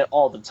seen it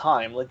all the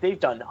time. Like, they've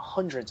done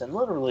hundreds and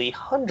literally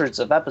hundreds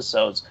of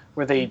episodes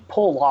where they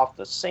pull off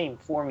the same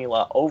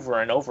formula over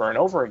and over and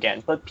over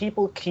again, but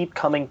people keep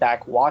coming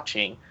back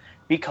watching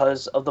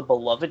because of the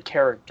beloved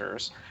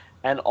characters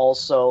and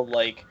also,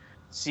 like,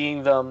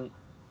 seeing them,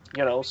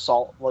 you know,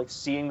 solve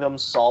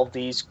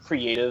these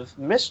creative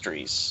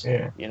mysteries.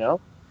 Yeah. You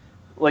know?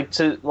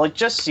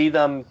 Just see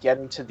them get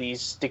into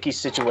these sticky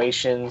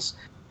situations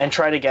and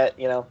try to get,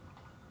 and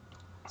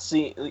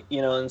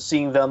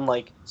seeing them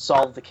like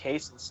solve the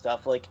case and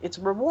stuff, like it's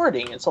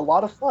rewarding. It's a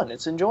lot of fun.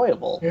 It's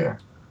enjoyable. Yeah.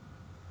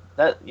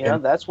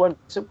 That's what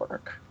makes it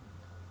work.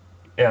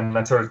 And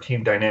that sort of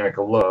team dynamic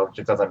of love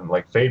just doesn't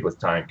like fade with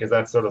time, because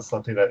that's sort of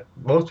something that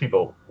most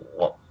people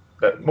like.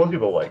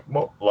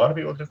 A lot of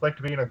people just like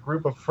to be in a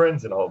group of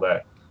friends and all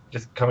that,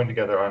 just coming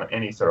together on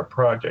any sort of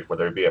project,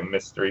 whether it be a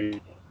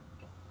mystery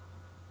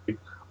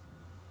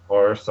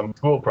or some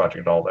school project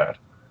and all that.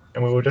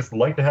 And we would just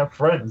like to have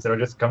friends that would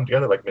just come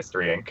together like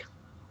Mystery Inc.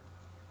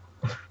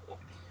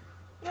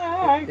 Yeah,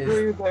 I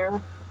agree there.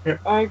 Yeah.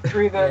 I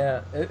agree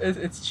that. Yeah,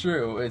 it's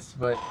true.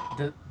 But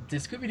did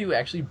Scooby-Doo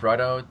actually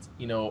brought out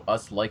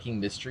us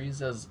liking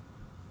mysteries as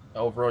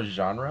overall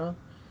genre?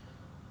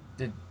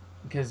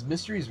 Because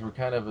mysteries were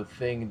kind of a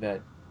thing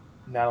that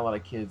not a lot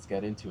of kids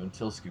got into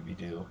until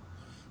Scooby-Doo.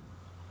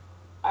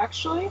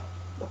 Actually,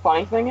 the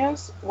funny thing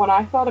is, when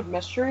I thought of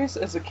mysteries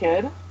as a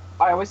kid,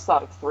 I always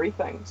thought of 3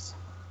 things: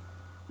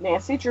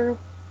 Nancy Drew,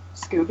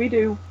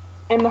 Scooby-Doo,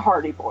 and the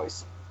Hardy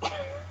Boys.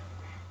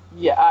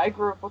 Yeah, I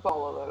grew up with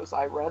all of those.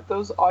 I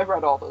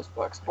read all those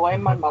books.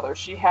 Blame my mother.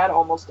 She had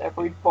almost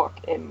every book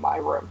in my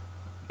room.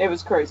 It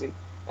was crazy.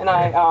 And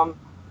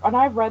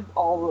I read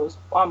almost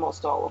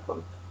all of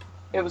them.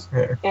 It was,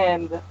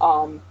 and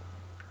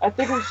I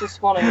think it was just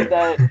funny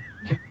that,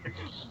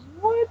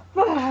 what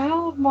the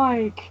hell,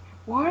 Mike?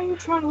 Why are you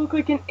trying to look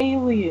like an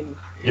alien?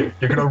 You're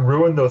gonna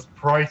ruin those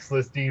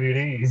priceless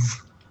DVDs.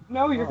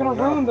 No, you're gonna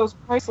ruin those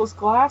priceless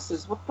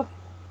glasses. What the?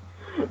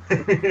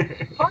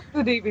 Fuck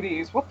the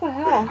DVDs. What the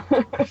hell?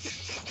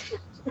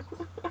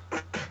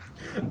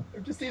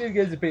 I'm just needing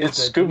you guys to pay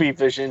It's attention. Scooby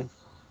Vision.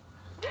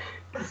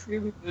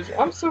 Scooby Vision.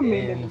 I'm so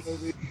mean in the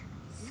movie.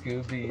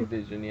 Scooby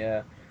Vision,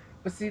 yeah.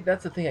 But see,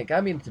 that's the thing. It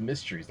got me into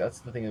mysteries. That's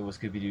the thing that was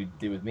Scooby-Doo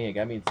did with me. It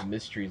got me into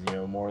mysteries.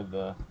 More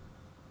the,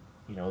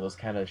 those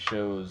kind of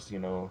shows.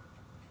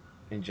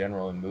 In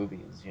general in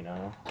movies.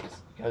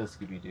 Just because of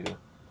Scooby-Doo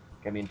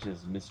got me into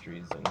his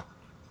mysteries, and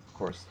of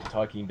course, the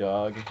talking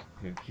dog.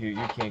 You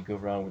can't go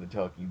wrong with a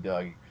talking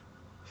dog.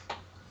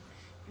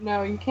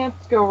 No, you can't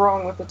go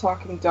wrong with a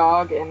talking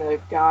dog and a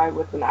guy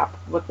with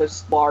with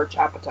this large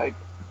appetite.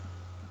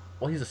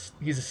 Well, he's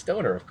a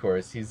stoner, of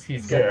course. He's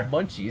got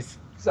munchies.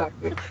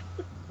 Exactly.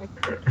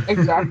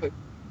 Exactly.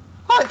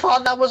 I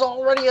thought that was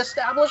already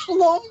established a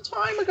long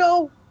time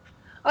ago.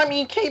 I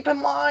mean, keep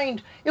in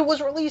mind, it was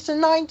released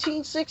in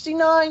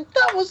 1969.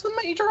 That was the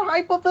major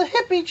hype of the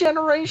hippie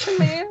generation,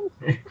 man.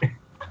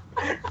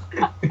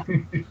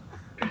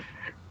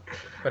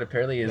 But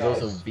apparently he's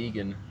also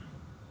vegan.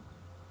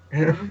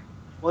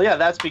 Well, yeah,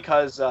 that's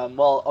because,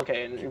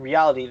 okay, in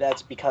reality,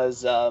 that's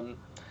because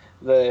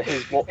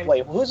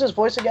wait, who's his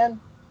voice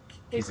again?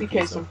 Casey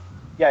Kasem.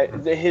 Yeah,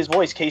 his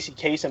voice, Casey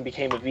Kasem,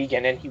 became a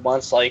vegan, and he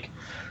wants, like,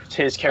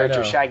 his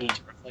character Shaggy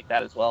to reflect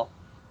that as well.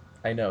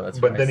 I know, that's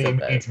but then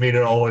he eats meat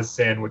in all his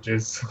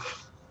sandwiches.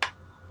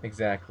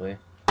 Exactly.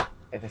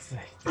 That's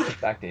a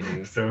fact I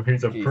knew. So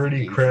he's a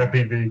pretty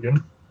crappy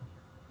vegan.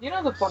 You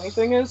know, the funny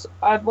thing is,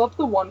 I love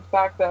the one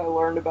fact that I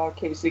learned about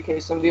Casey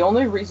Kasem. The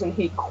only reason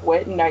he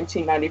quit in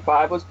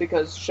 1995 was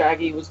because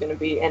Shaggy was going to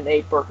be in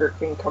a Burger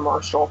King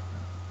commercial.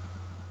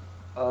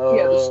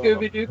 Yeah, the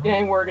Scooby-Doo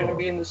gang were going to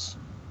be in this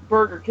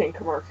Burger King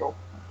commercial.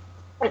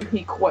 And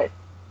he quit.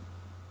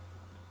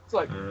 It's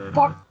like,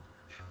 fuck.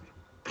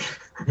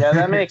 Yeah,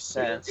 that makes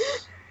sense.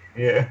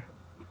 Yeah.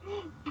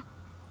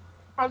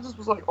 I just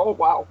was like, oh,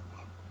 wow.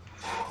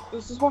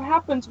 This is what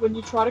happens when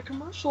you try to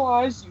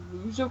commercialize. You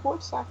lose your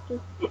voice actor.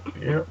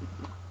 Yeah.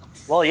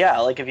 Well, yeah,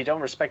 like, if you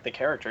don't respect the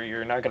character,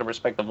 you're not going to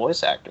respect the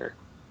voice actor.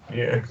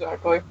 Yeah.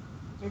 Exactly.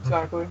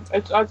 I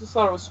just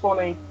thought it was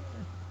funny.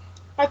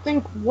 I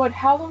think,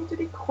 how long did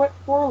he quit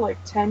for? Like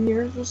 10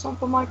 years or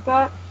something like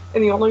that?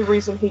 And the only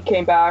reason he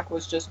came back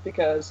was just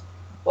because,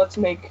 let's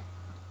make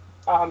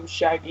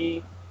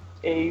Shaggy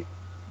a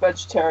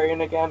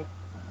vegetarian again.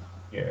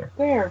 Yeah.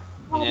 There.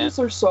 Problems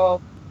are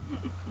solved.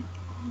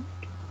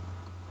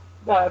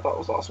 That I thought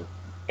was awesome.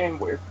 And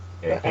weird.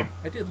 Yeah. I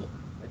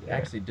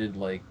actually did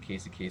like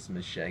Casey Kasem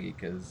as Shaggy,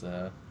 because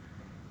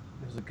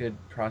there's a good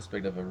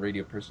prospect of a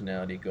radio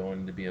personality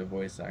going to be a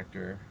voice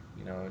actor.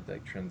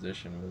 That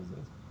transition was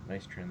a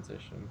nice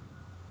transition.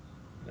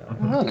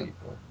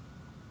 People.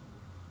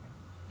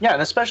 Yeah,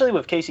 and especially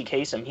with Casey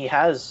Kasem, he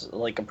has,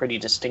 like, a pretty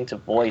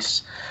distinctive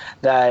voice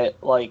that,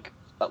 like,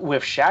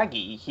 with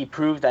Shaggy, he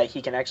proved that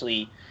he can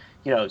actually,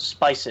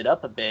 spice it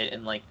up a bit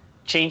and, like,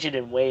 change it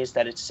in ways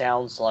that it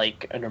sounds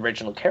like an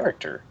original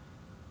character.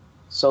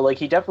 So, like,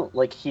 he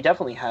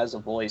definitely has a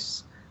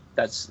voice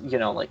that's,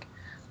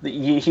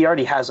 he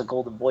already has a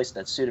golden voice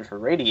that's suited for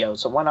radio,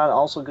 so why not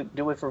also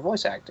do it for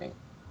voice acting?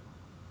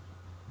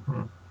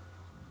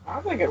 I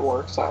think it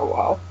works out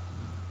well.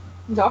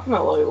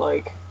 Definitely,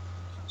 like,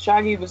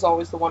 Shaggy was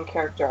always the one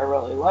character I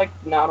really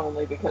liked, not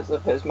only because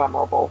of his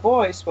memorable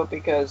voice, but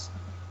because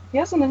he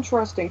has an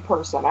interesting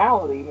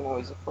personality, even though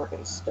he's a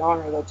freaking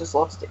stoner that just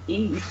loves to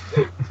eat.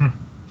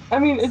 I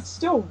mean, it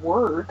still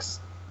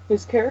works.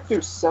 His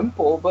character's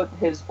simple, but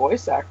his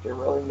voice actor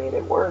really made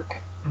it work.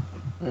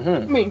 Mm-hmm.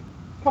 I mean,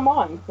 come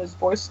on, his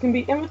voice can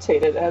be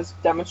imitated, as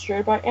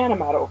demonstrated by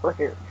Animat over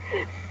here.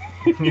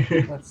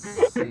 Let's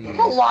see. A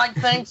lot,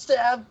 thanks,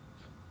 Dad.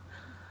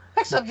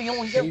 Except the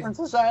only difference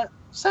is that,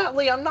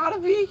 sadly, I'm not a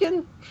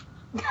vegan.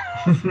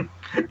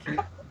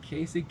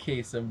 Casey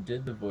Kasem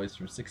did the voice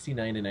from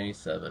 1969 to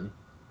 1997,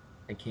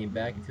 and came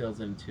back in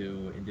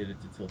 2002 and did it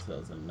until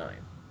 2009.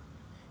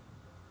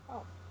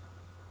 Oh.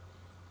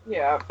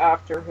 Yeah,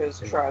 after his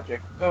his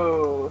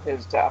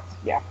death.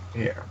 Yeah.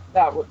 Yeah.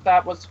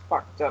 That was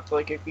fucked up.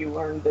 Like, if you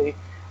learned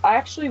I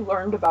actually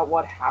learned about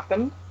what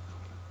happened.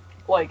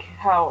 Like,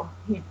 how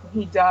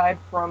he died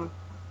from,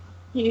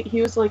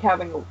 he was, like,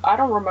 having, I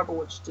don't remember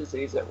which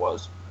disease it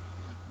was,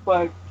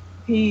 but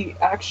he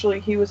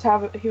was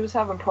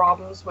having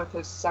problems with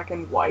his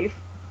second wife,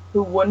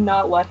 who would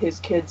not let his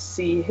kids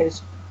see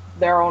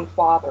their own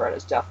father at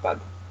his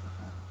deathbed.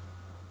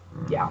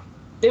 Yeah.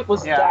 It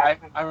was I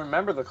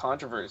remember the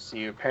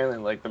controversy. Apparently,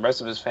 like, the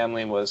rest of his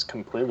family was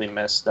completely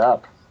messed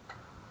up.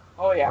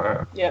 Oh,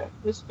 yeah. Yeah,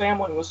 his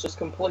family was just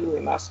completely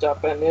messed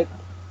up, and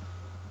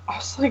I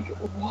was like,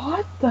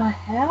 what the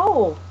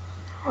hell?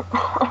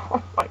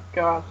 Oh, my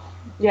God.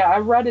 Yeah, I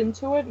read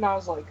into it, and I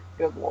was like,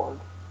 good Lord.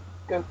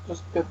 Good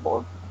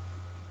Lord.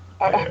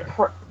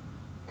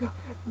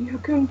 You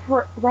can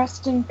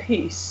rest in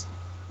peace.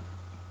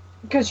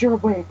 Because you're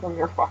away from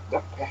your fucked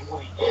up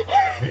family.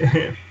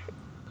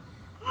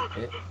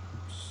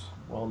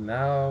 Well,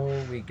 now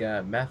we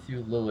got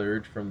Matthew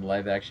Lillard from the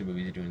live action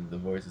movies doing the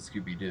voice of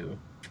Scooby-Doo.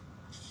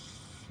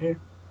 Yeah.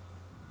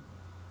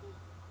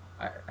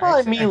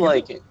 I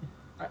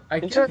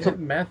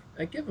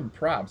give him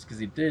props, because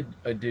he did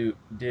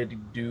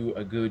do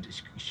a good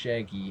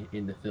Shaggy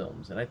in the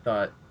films, and I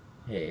thought,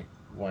 hey,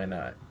 why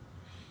not?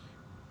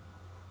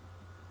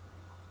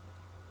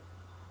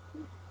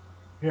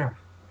 Yeah.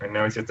 And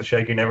now he's just a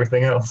Shaggy and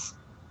everything else.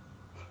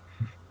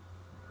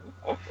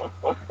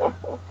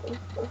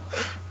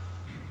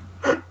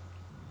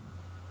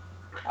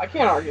 I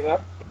can't argue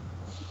that.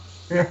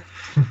 Yeah.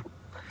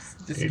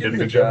 Just He give did him a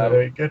the good job job. how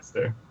he gets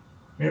there.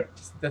 Yeah.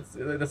 That's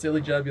the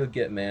only job you'll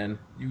get, man.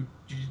 You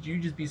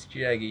just be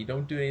Shaggy.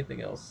 Don't do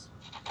anything else.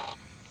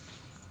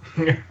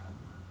 Yeah.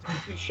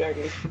 Be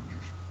Shaggy.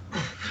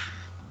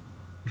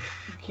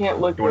 You can't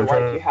live You your want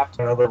to life. try You have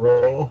to. another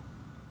role?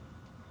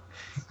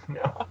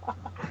 No.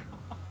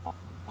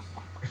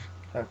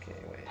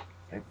 Okay, wait.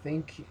 I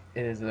think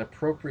it is an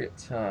appropriate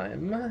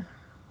time. Let's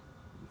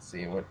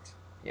see what.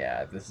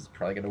 Yeah, this is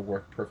probably gonna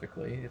work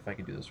perfectly if I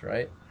can do this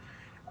right.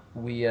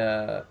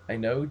 I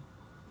know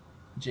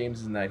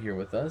James is not here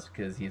with us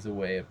because he's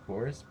away, of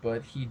course,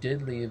 but he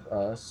did leave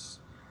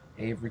us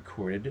a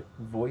recorded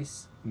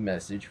voice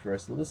message for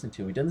us to listen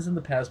to. We've done this in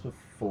the past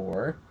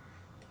before.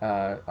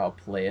 I'll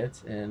play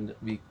it, and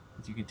you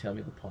can tell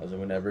me the pause or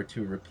whenever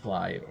to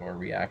reply or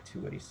react to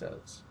what he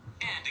says.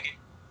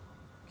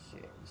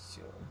 Okay,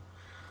 so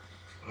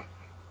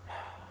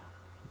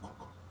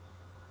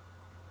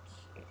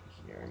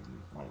here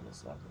you line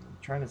this up, and I'm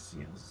trying to see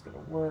how this is gonna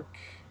work.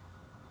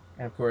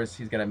 And of course,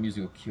 he's got a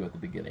musical cue at the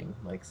beginning,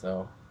 like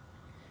so.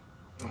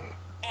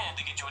 And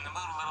to get you in the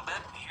mood a little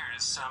bit,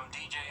 here's some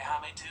DJ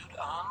Hamitude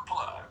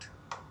Unplugged.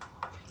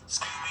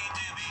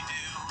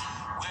 Scooby-Dooby-Doo,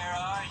 where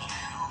are you?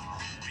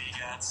 We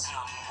got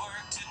some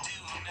work to do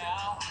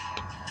now.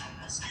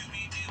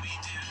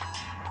 Scooby-Dooby-Doo,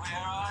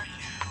 where are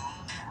you?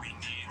 We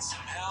need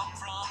some help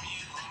from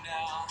you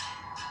now.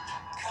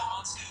 Come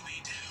on,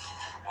 Scooby-Doo,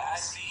 I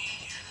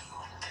see you.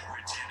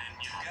 Pretending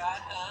you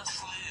got a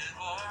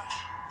sliver.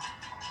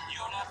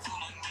 You're not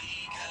fooling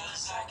me,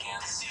 'cause I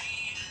can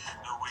see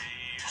the way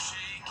you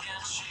shake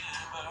and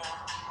shiver.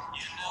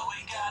 You know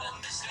we got a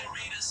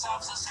mystery to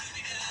solve, so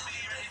Scooby-Doo, be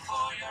ready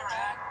for your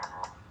act.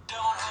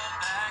 Don't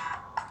hold back.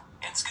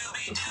 And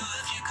Scooby-Doo,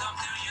 if you come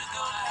through, you're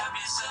gonna have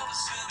yourself a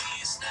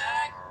Scooby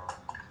snack.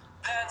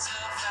 That's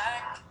a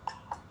fact.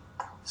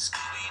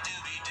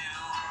 Scooby-Dooby-Doo,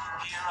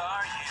 here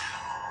are you.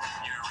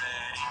 You're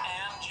ready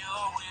and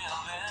you're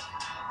willing.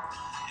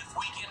 If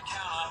we can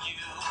count on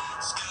you,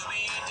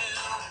 Scooby-Doo,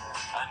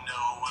 I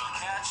know we'll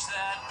catch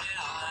that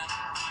villain.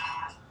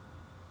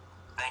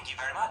 Thank you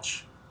very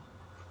much.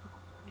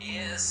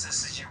 Yes,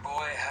 this is your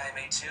boy,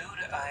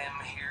 Hamitude. I am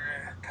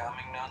here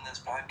commenting on this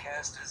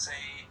podcast as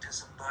a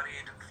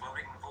disembodied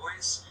floating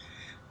voice.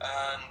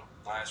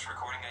 Last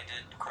recording I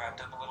did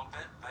crapped up a little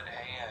bit, but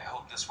hey, I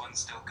hope this one's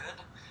still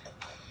good.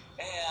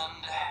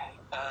 And,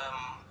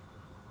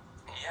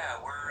 yeah,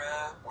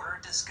 we're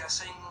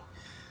discussing,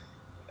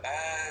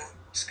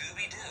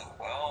 Scooby-Doo.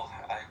 Well,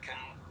 I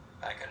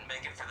couldn't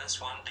make it for this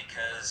one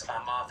because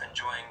I'm off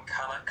enjoying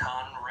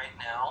Comic-Con right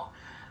now.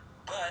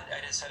 But I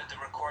decided to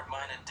record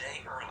mine a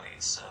day early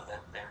so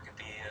that there could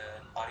be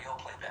an audio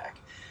playback.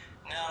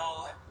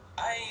 Now,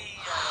 I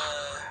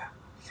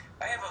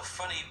have a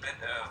funny bit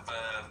of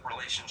a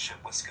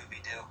relationship with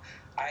Scooby-Doo.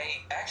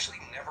 I actually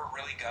never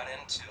really got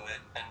into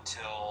it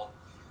until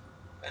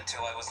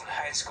I was in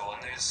high school,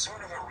 and there's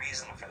sort of a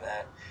reason for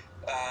that.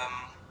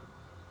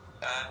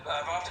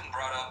 I've often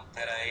brought up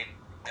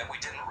that we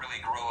didn't really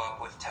grow up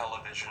with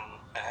television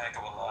a heck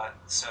of a lot,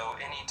 so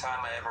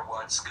anytime I ever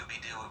watched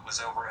Scooby-Doo, it was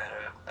over at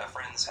a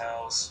friend's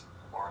house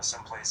or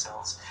someplace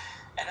else,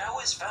 and I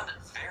always found it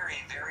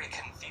very, very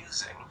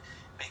confusing,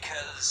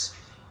 because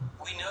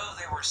we know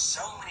there were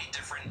so many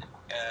different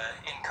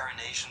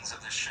incarnations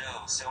of the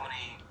show, so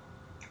many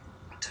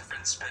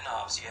different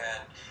spin-offs. You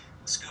had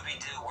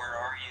Scooby-Doo, Where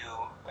Are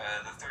You?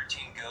 The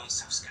 13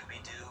 Ghosts of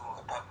Scooby-Doo,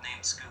 a pup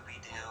named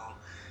Scooby-Doo,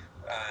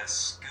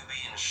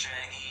 Scooby and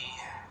Shaggy,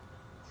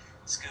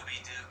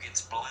 Scooby-Doo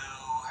Gets Blue,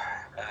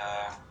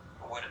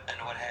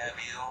 what have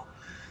you.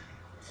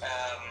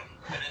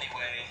 But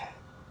anyway,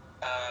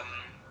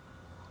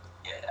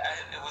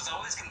 it was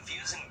always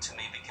confusing to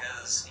me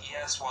because,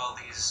 yes, while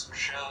these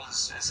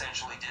shows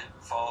essentially did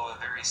follow a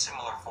very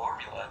similar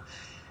formula,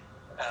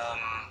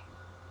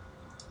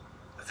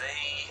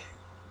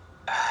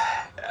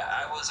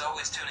 I was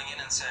always tuning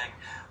in and saying,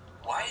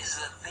 why is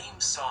the theme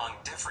song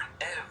different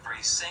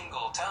every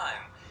single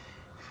time?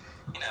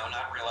 You know,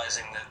 not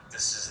realizing that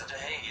this is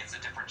it's a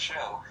different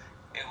show.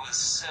 It was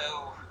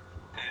so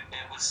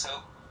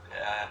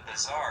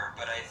bizarre,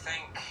 but I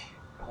think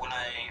when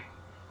I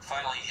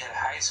finally hit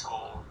high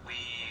school, we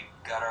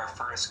got our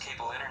first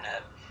cable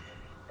internet,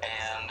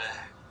 and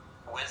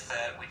with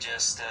that, we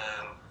just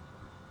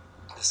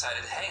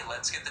decided, hey,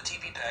 let's get the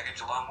TV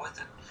package along with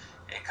it.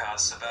 It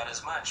costs about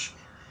as much.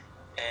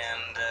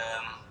 And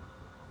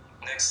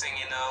next thing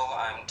you know,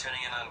 I'm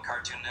tuning in on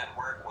Cartoon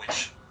Network,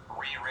 which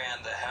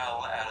reran the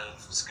hell out of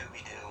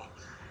Scooby-Doo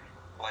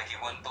like you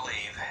wouldn't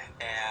believe,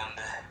 and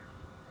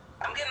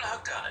I'm getting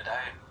hooked on it.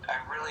 I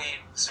really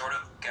sort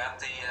of got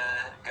the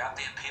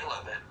appeal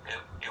of it.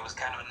 It was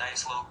kind of a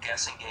nice little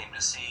guessing game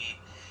to see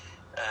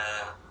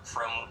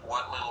from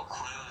what little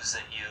clues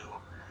that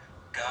you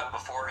got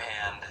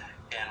beforehand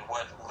and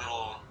what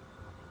little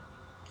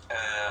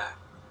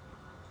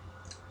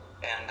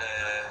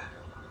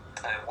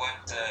what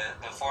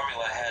the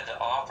formula had to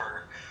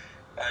offer,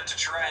 to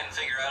try and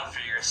figure out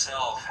for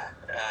yourself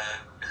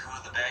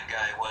who the bad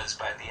guy was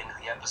by the end of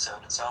the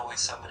episode. It's always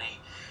somebody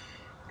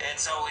in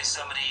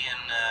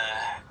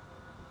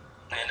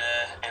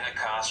a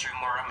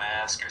costume or a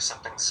mask or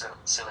something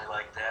silly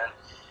like that,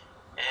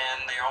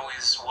 and they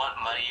always want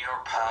money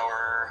or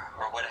power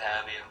or what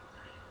have you.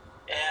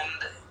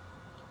 And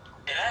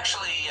it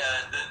actually,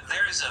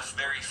 there's a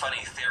very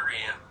funny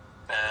theory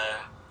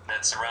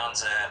that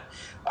surrounds that.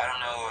 I don't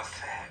know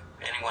if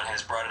anyone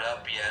has brought it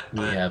up yet,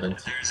 but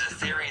there's a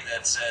theory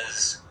that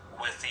says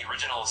with the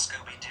original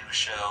Scooby-Doo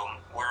show,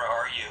 Where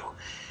Are You?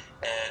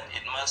 And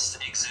it must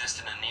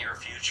exist in a near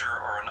future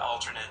or an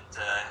alternate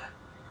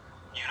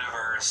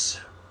universe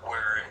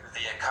where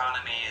the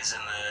economy is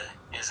in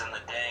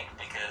the dank,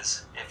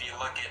 because if you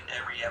look at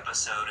every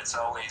episode, it's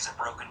always a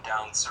broken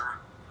down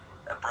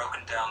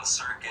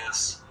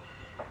circus,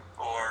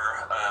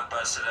 or a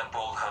busted up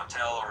old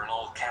hotel, or an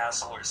old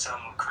castle, or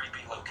some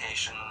creepy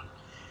location,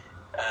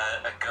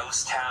 a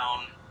ghost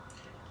town,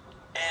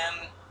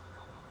 and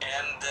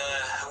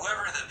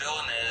whoever the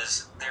villain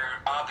is,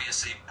 they're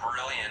obviously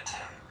brilliant.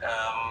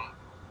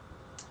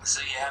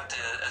 So you have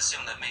to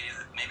assume that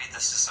maybe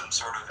this is some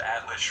sort of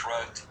Atlas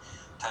Shrugged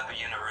type of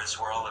universe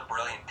where all the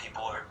brilliant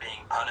people are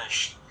being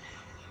punished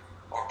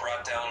or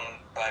brought down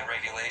by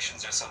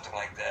regulations or something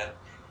like that.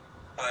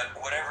 But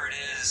whatever it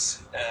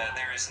is,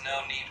 there is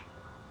no need.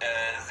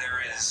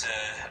 There is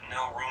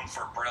no room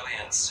for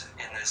brilliance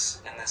in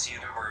this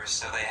universe,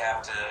 so they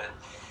have to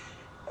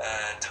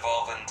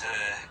devolve into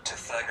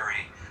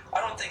thuggery. I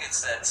don't think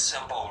it's that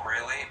simple,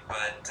 really,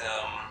 but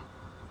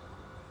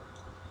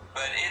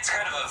it's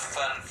kind of a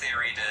fun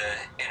theory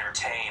to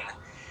entertain.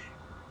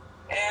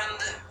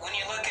 And when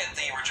you look at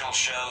the original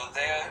show,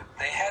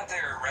 they had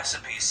their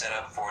recipe set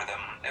up for them.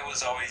 It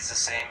was always the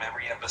same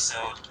every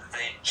episode.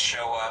 They'd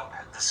show up,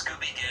 the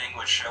Scooby Gang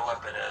would show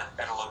up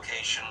at a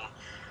location.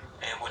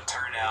 It would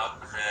turn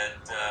out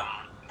that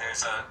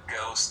there's a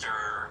ghost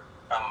or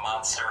a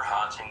monster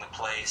haunting the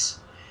place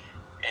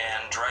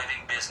and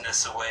driving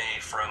business away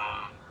from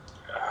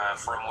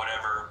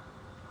whatever.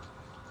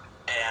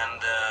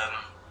 And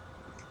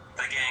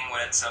the gang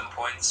would at some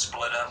point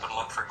split up and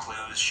look for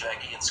clues.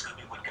 Shaggy and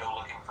Scooby would go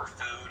looking for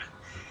food.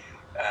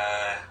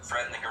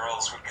 Fred and the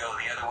girls would go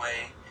the other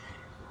way.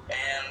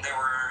 And there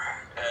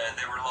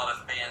were a lot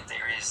of fan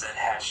theories that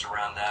hatched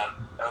around that.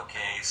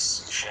 Okay,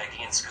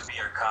 Shaggy and Scooby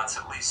are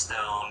constantly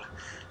stoned.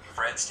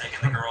 Fred's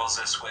taking the girls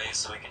this way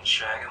so he can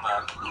shag them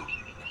up.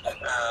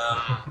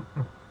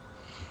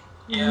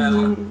 Yeah,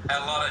 a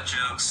lot of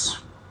jokes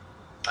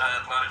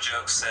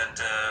that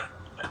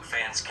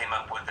fans came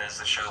up with as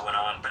the show went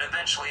on. But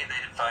eventually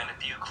they'd find a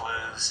few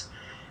clues,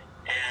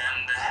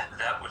 and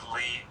that would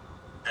lead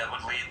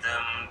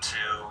them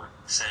to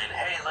saying,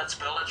 "Hey, let's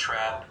build a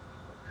trap."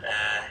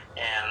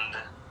 And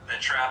the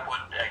trap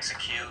would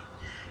execute.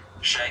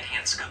 Shaggy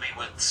and Scooby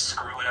would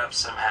screw it up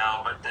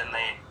somehow, but then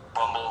they'd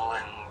bumble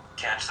and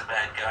catch the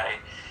bad guy.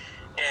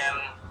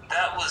 And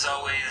that was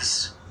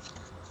always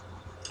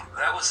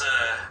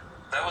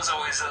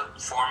a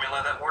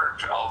formula that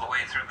worked all the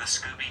way through the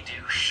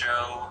Scooby-Doo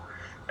show,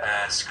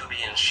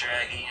 Scooby and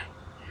Shaggy.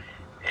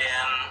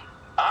 And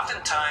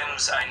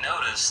oftentimes I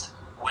noticed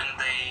when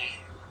they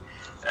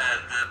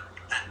the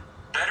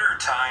better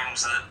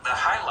times, the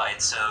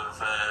highlights of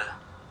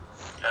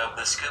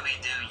the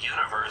Scooby-Doo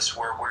universe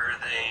were where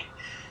they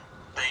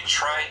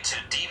tried to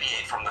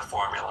deviate from the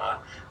formula,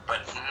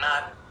 but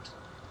not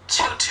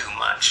too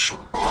much.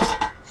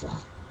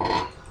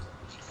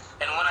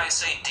 And when I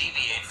say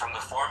deviate from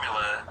the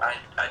formula,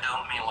 I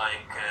don't mean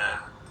like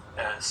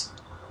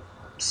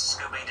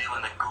Scooby-Doo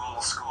and the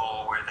Ghoul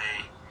School, where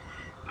they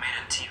made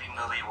a TV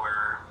movie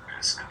where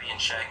Scooby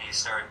and Shaggy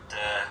start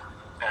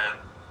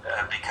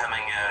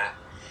becoming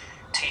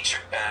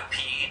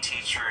PE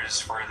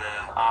teachers for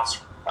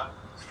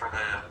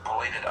the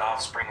belated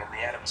offspring of the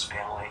Addams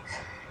Family,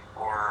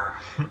 or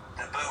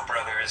the Boo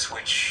Brothers,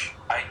 which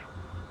I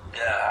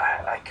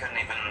couldn't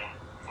even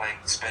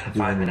spend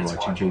 5 minutes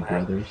watching Boo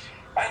that. Brothers.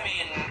 I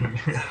mean,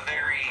 the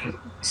very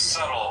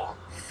subtle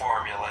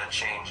formula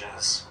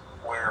changes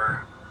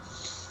where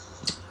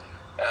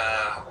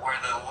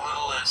the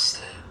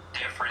littlest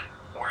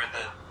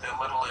the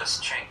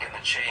littlest chink in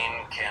the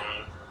chain can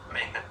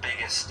make the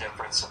biggest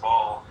difference of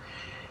all.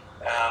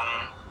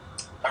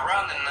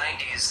 Around the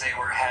 90s, they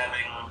were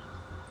having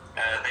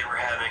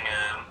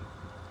a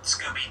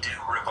Scooby-Doo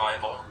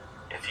revival,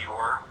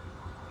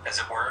 as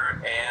it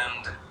were,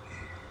 and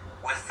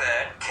with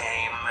that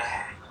came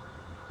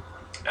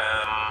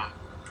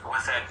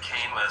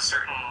a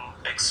certain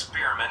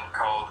experiment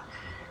called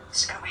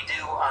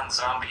Scooby-Doo on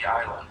Zombie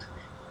Island.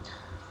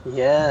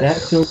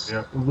 Yes.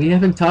 That film, we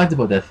haven't talked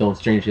about that film,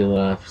 strangely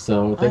enough,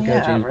 so thank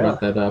God James brought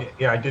that up.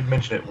 Yeah, I did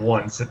mention it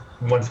once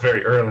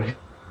very early.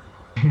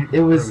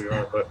 It was, early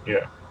on, but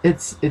yeah.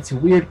 It's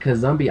weird because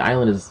Zombie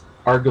Island is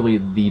arguably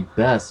the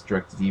best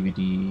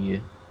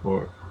direct-to-DVD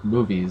or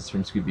movies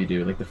from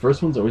Scooby-Doo. Like, the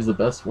first one's always the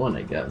best one,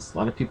 I guess. A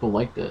lot of people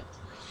liked it.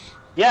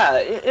 Yeah,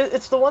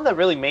 it's the one that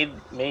really made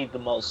the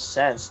most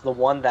sense. The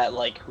one that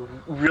like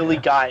really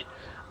got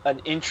an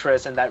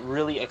interest and that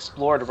really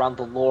explored around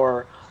the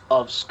lore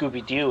of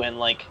Scooby-Doo and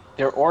like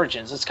their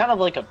origins. It's kind of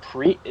like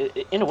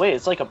in a way,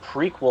 it's like a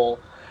prequel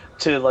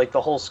to like the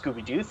whole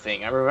Scooby-Doo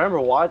thing. I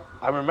remember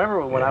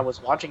when I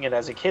was watching it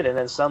as a kid, and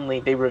then suddenly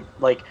they were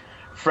like,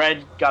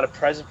 Fred got a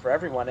present for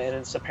everyone, and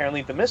it's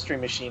apparently the Mystery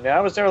Machine, and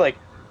I was there like,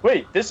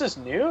 wait, this is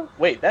new?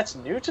 Wait, that's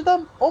new to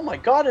them? Oh my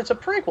god, it's a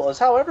prequel. It's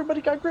how everybody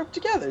got grouped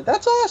together.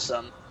 That's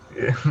awesome.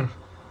 Yeah.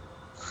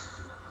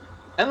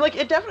 And like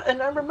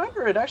and I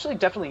remember it actually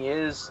definitely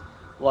is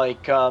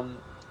like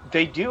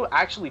they do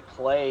actually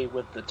play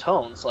with the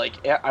tones. Like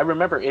I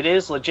remember it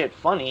is legit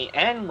funny,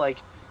 and like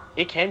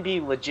it can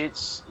be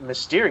legit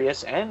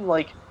mysterious, and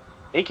like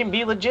it can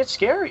be legit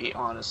scary,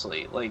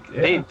 honestly. Like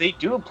they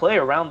do play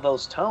around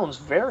those tones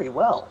very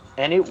well,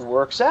 and it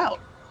works out.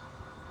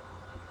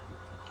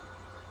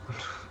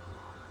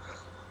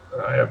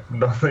 I have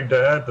nothing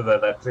to add to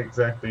that. That's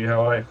exactly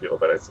how I feel.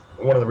 But it's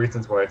one of the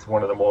reasons why it's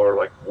one of the more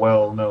like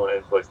well-known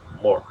and like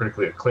more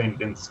critically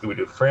acclaimed in the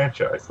Scooby-Doo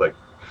franchise. Like,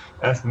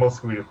 ask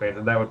most Scooby-Doo fans,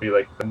 and that would be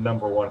like the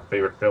 #1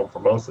 favorite film for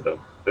most of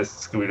them. This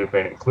Scooby-Doo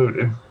fan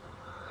included.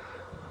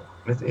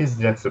 It is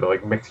that sort of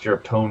like mixture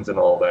of tones and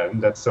all that, and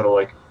that's sort of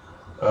like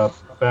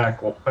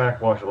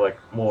backwash of like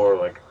more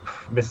like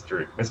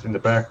mystery in the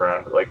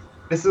background. Like,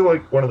 this is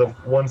like one of the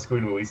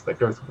Scooby movies like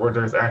where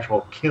there's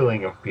actual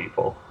killing of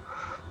people.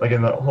 Like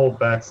in the whole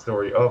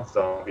backstory of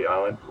Zombie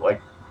Island,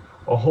 like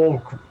a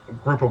whole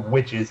group of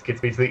witches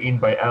gets basically eaten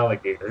by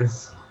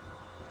alligators.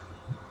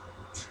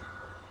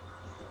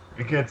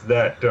 It gets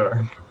that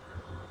dark.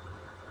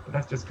 But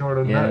that's just kind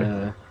of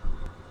nice.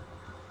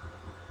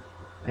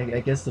 I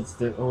guess that's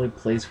the only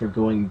place where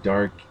going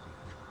dark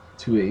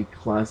to a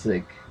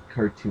classic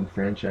cartoon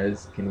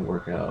franchise can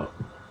work out.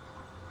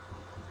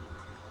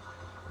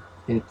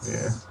 It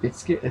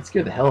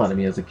scared the hell out of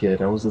me as a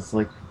kid. I was just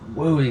like,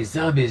 whoa, these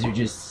zombies are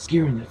just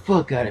scaring the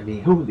fuck out of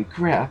me. Holy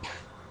crap.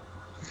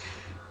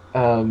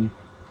 I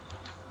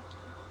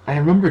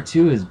remember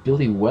too is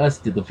Billy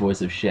West did the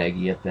voice of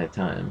Shaggy at that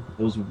time.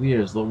 It was weird.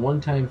 It was the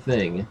one-time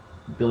thing.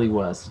 Billy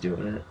West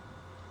doing it.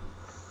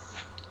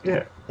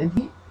 Yeah. And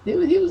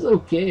he was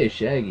okay as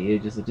Shaggy.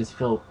 It just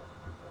felt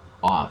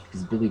off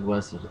because Billy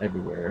West was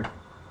everywhere.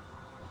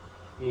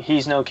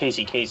 He's no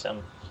Casey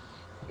Kasem.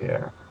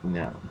 Yeah.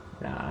 No.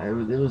 Nah, it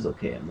was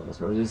okay at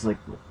most. I was just like,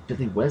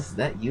 Billy West, is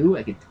that you?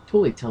 I could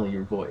totally tell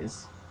your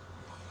voice.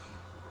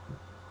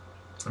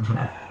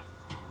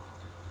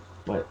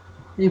 But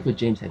here's what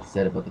James had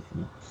said about the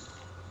film.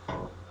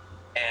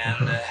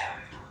 And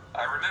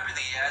I remember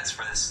the ads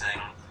for this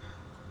thing,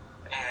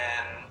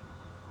 and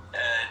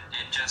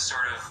it just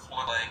sort of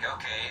looked like,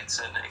 okay, it's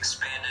an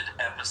expanded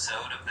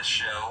episode of the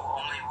show,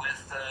 only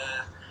with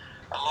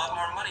a lot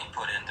more money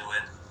put into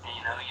it.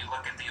 You know, you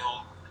look at the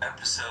old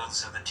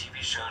episodes of the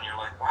TV show and you're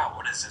like, wow,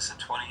 what is this, a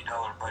 $20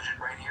 budget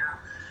right here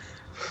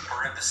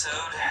per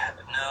episode?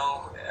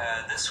 No,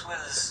 this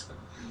was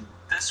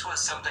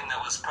something that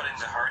was putting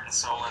the heart and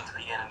soul into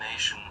the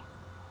animation,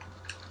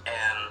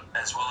 and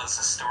as well as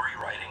the story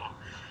writing.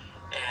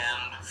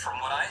 And from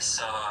what I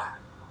saw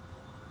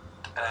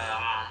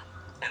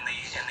in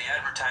the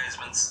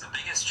advertisements, the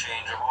biggest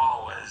change of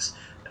all was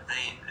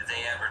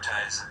they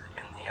advertise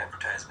in the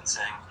advertisement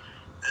saying,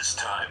 "This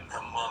time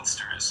the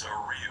monsters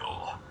are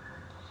real."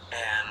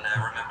 And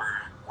I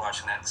remember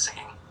watching that and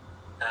singing,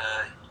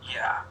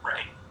 yeah,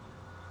 right.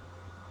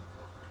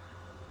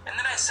 And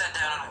then I sat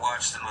down and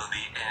watched the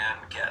movie,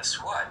 and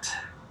guess what?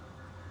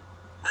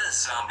 The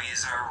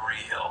zombies are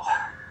real.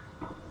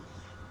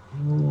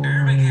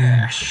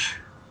 Gosh,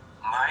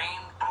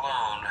 mind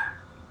blown.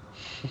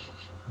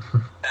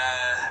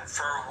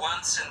 For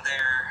once in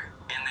their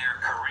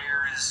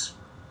careers,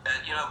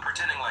 you know,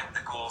 pretending like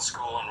the Ghoul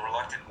School and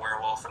Reluctant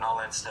Werewolf and all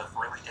that stuff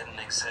really didn't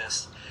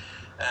exist.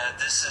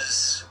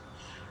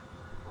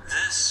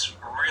 This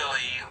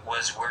really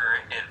was where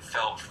it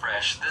felt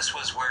fresh. This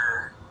was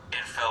where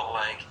it felt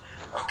like,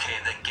 okay,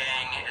 the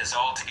gang is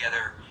all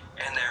together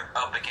and they're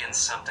up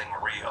against something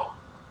real.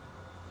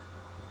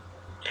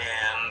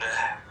 And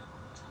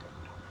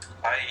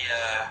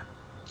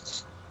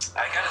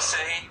I gotta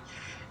say,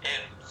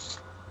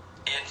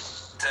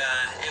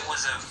 it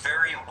was a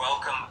very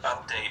welcome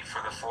update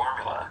for the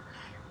formula.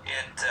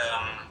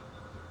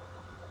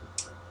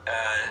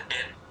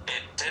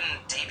 It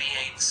didn't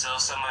deviate so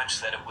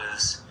much that it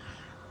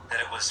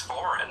was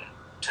foreign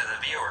to the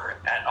viewer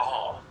at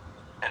all,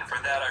 and for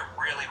that I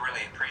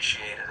really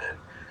appreciated it,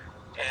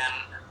 and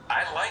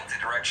I liked the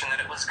direction that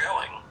it was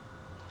going.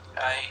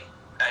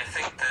 I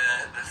think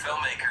the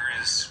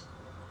filmmakers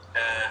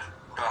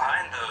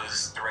behind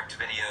those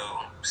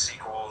direct-to-video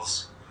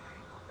sequels,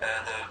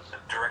 the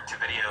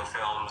direct-to-video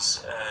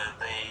films,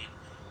 they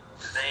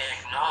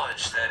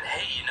acknowledge that,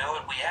 hey, you know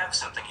what, we have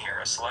something here,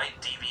 a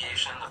slight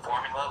deviation in the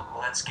formula.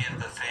 Let's give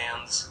the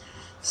fans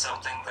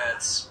something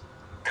that's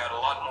got a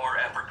lot more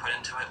effort put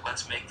into it.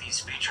 Let's make these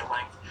feature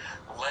length.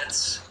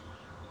 Let's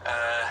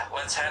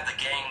have the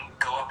gang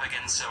go up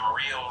against some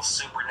real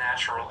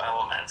supernatural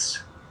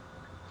elements.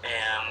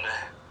 And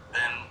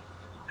then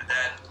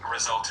that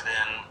resulted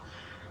in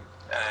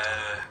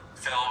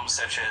films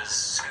such as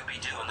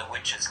Scooby-Doo and the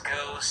Witch's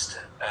Ghost,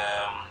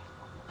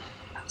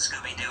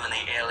 Scooby-Doo and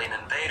the Alien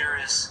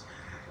Invaders,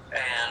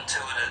 and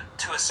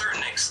to a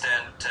certain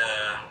extent,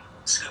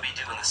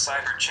 Scooby-Doo and the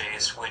Cyber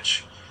Chase,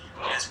 which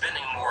is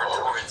bending more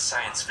towards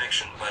science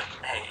fiction, but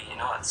hey, you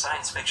know what?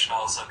 Science fiction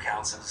also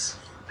counts as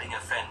being a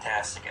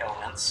fantastic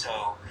element,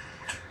 so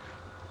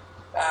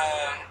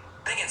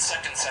they get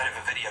sucked inside of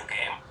a video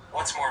game.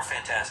 What's more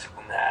fantastic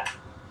than that?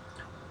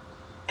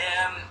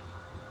 And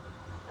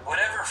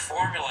whatever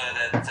formula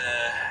that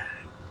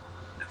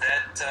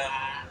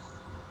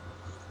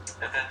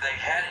they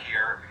had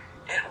here,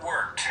 it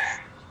worked.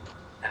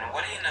 And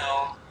what do you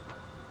know?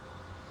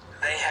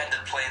 They had to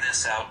play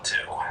this out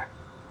too.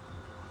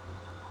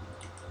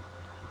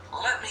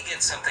 Let me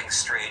get something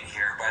straight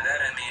here. By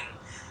that I mean,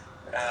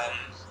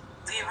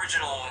 the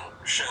original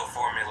show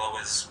formula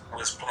was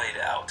played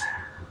out.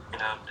 You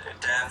know,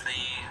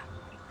 Daphne,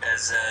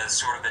 as a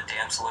sort of a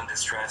damsel in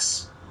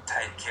distress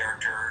type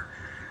character,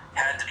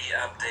 had to be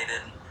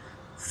updated.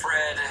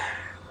 Fred,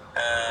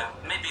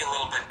 maybe a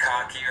little bit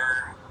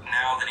cockier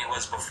now than he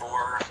was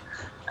before.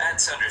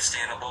 That's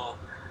understandable.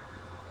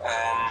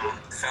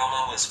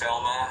 Velma was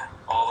Velma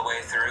all the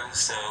way through,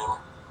 so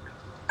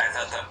I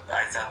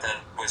thought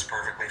that was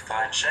perfectly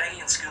fine. Shaggy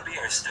and Scooby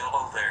are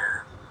still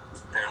their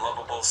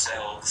lovable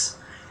selves.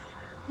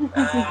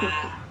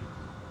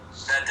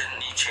 That didn't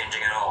need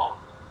changing at all.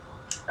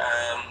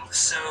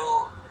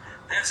 So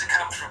there's a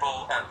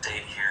comfortable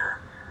update here.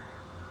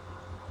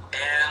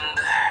 And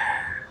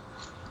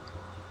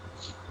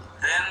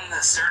then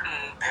a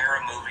certain pair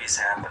of movies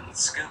happened.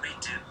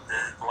 Scooby-Doo,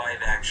 the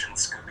live-action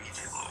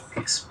Scooby-Doo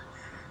movies.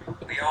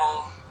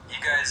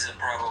 You guys have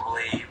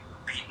probably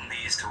beaten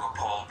these to a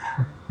pulp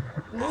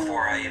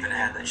before I even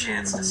had the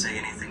chance to say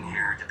anything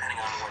here, depending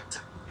on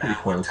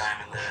what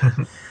time in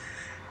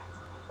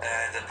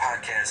the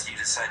podcast you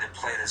decide to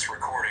play this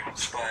recording.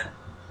 But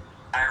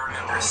I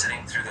remember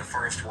sitting through the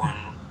first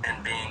one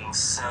and being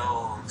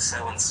so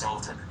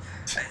insulted.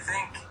 I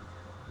think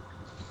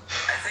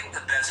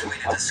the best way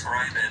to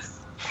describe it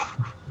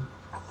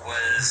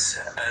was,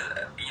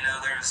 there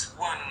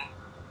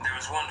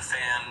was one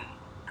fan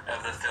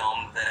of the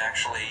film that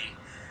actually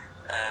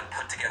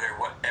put together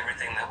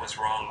everything that was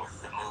wrong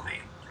with the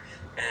movie,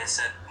 and it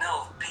said,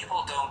 no,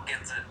 people don't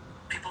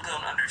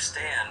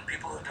understand.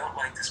 People who don't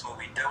like this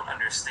movie don't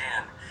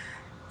understand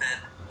that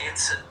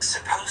it's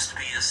supposed to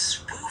be a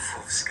spoof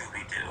of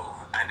Scooby-Doo.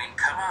 I mean,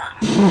 come on,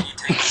 can you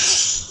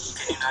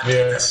not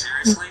take this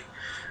seriously?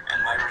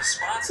 And my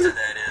response to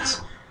that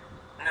is,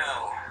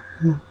 no.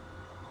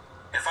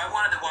 If I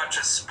wanted to watch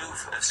a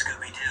spoof of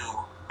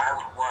Scooby-Doo, I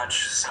would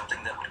watch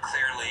something that would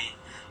clearly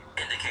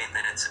indicate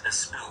that it's a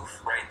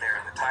spoof right there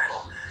in the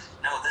title.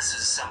 No, this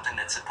is something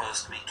that's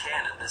supposed to be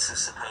canon. This is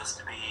supposed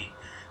to be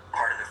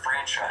part of the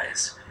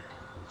franchise.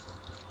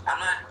 I'm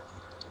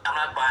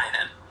not buying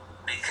it,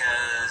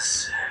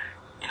 because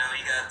you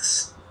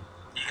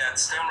got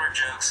stoner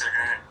jokes that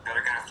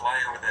are gonna fly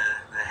over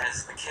the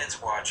heads of the kids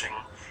watching,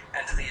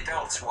 and to the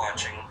adults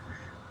watching,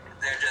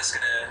 they're just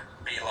gonna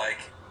be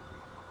like,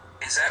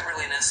 is that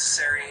really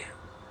necessary?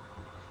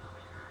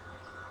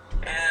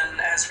 And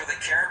as for the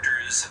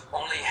characters,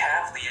 only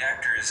half the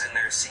actors in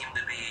there seem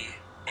to be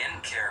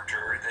in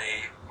character,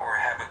 or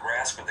have a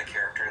grasp of the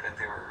character that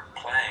they were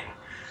playing.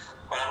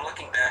 But I'm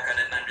looking back on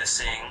it and I'm just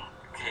seeing,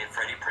 okay,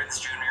 Freddie Prinze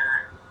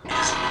Jr.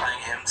 is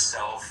playing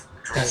himself,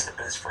 dressed up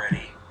as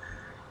Freddy.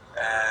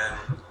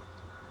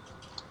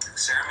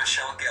 Sarah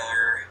Michelle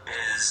Gellar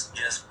is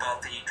just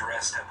Buffy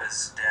dressed up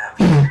as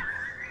Daphne.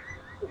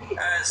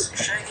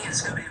 Shaggy and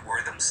Scooby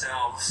were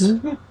themselves.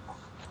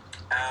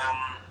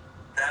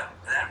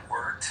 That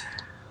worked.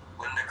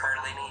 Linda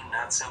Cardellini,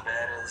 not so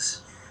bad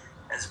as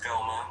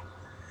Velma.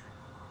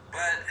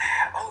 But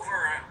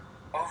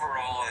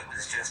overall, it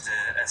was just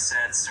a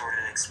sad,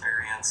 sordid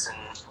experience, and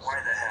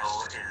why the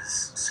hell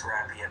is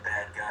Scrappy a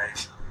bad guy?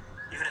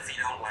 Even if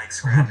you don't like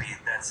Scrappy,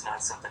 that's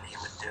not something he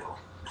would do.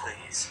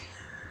 Please.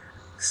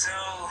 So,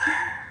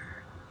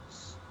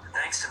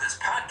 thanks to this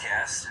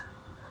podcast,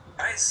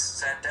 I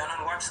sat down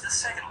and watched the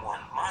second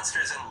one,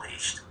 Monsters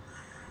Unleashed.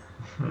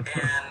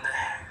 And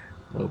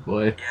oh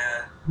boy.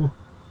 Yeah.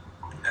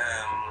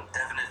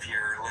 Devin, if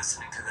you're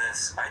listening to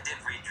this, I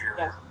did read your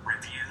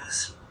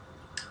reviews.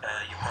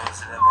 You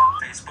posted up on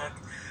Facebook.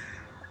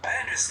 I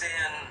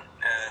understand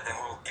the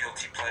whole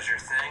guilty pleasure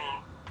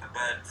thing,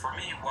 but for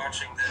me,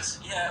 watching this,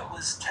 it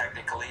was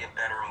technically a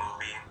better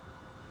movie.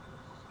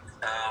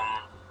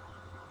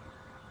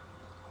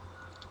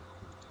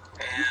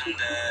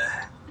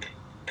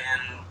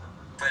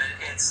 But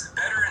it's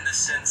better in the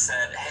sense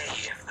that,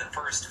 hey, if the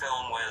first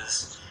film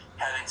was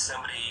having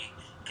somebody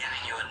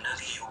giving you a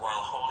noogie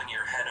while holding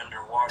your head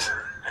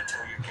underwater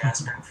until you're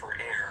gasping for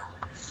air,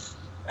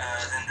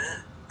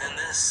 then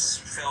this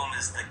film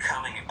is the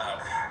coming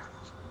up,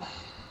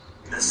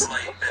 the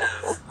slight bit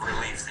of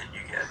relief that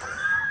you get,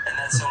 and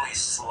that's only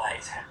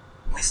slight.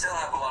 We still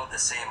have a lot of the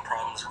same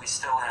problems. We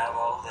still have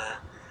all the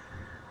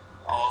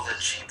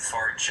cheap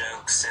fart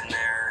jokes in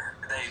there.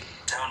 They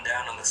toned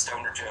down on the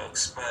stoner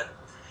jokes, but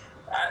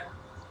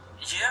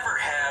you ever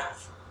have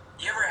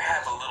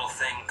a little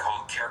thing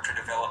called character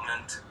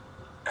development?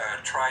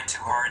 Try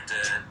too hard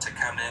to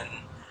come in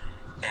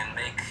and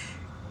make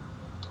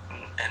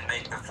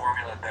the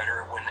formula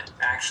better when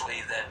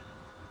actually that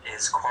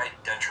is quite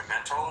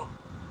detrimental.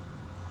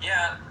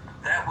 Yeah,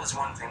 that was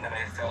one thing that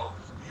I felt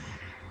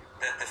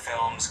that the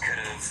films could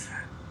have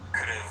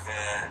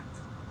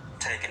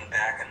taken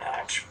back a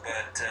notch.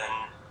 But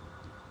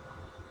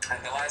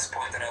and the last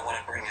point that I want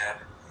to bring up,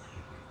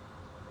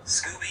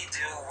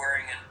 Scooby-Doo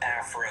wearing an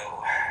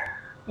afro.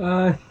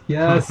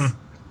 Yes.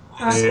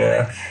 Looks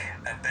Yeah. like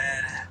a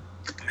bad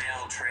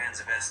male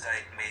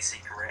transvestite Macy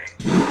Gray.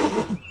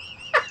 It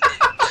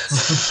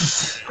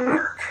just didn't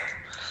work.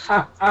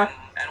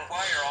 And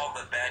why are all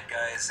the bad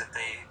guys that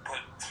they put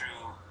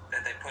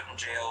in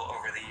jail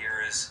over the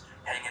years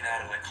hanging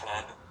out at a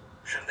club?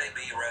 Shouldn't they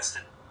be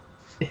arrested?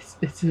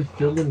 It's a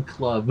villain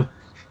club.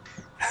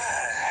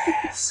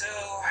 So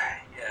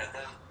yeah,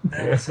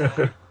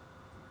 that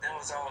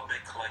was all a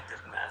big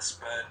collective mess.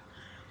 But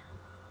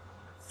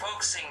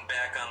focusing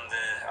back on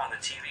the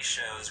TV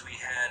shows, we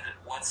had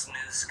What's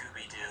New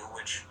Scooby-Doo,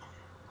 which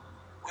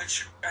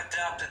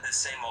adopted the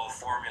same old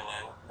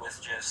formula with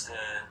just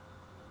a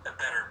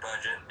better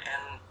budget,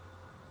 and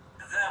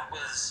that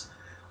was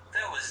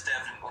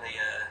definitely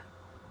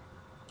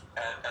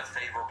a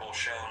favorable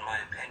show in my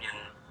opinion.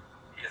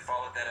 You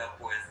followed that up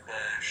with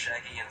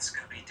Shaggy and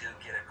Scooby-Doo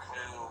Get a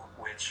Clue,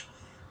 which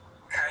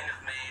kind of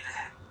made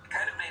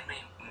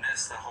me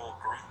miss the whole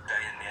group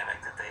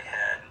dynamic that they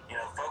had. You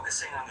know,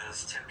 focusing on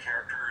those two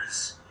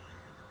characters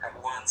at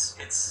once,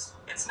 it's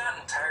not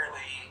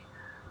entirely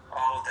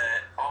all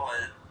that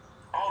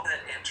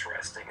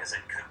interesting as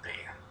it could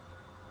be.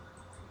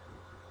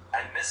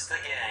 I missed the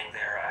gang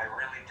there, I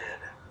really did.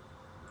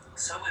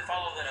 So we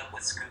followed that up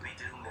with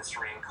Scooby-Doo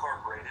Mystery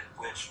Incorporated,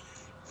 which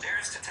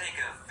dares to take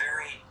a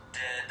very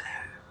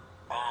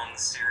dead-on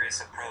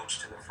serious approach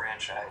to the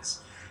franchise.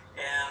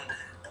 And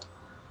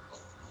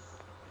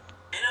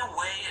in a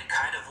way, it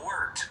kind of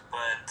worked,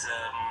 but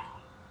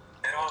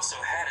it also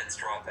had its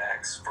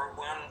drawbacks. For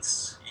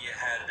once, you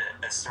had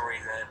a story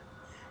that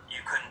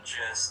you couldn't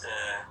just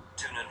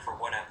tune in for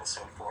one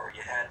episode for.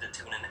 You had to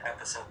tune in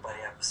episode by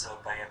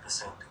episode by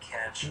episode to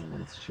catch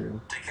That's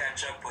true. to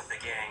catch up with the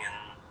gang and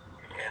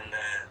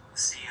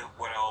see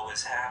what all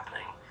was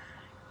happening.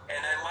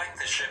 And I like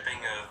the shipping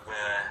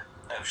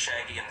of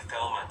Shaggy and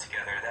Thelma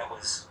together. That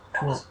was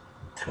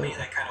to me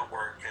that kind of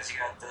worked because you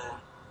got the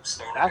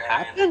stoner That guy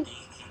happened? and the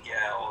geeky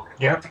gal who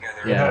Yeah. worked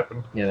together. It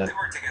happened. Yeah. They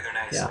work together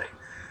nicely.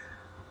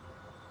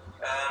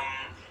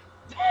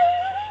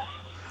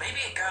 Maybe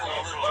it got a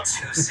little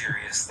too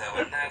serious though,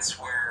 and that's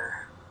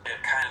where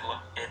it kind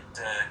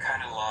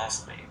of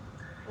lost me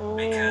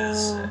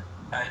because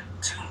I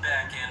tuned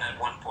back in at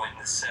one point in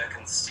the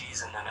second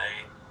season, and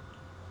I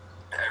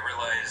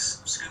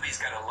realized Scooby's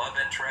got a love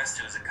interest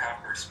who's a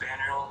Cocker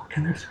Spaniel,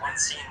 and there's one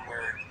scene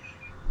where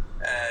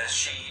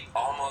she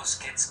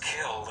almost gets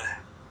killed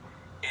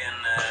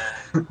in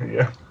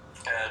Yeah.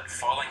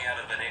 falling out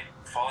of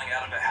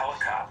a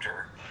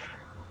helicopter,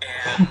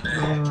 and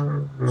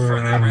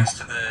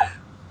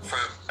for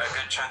a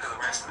good chunk of the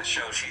rest of the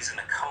show, she's in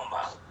a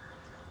coma.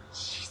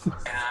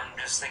 And I'm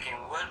just thinking,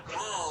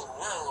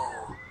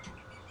 whoa,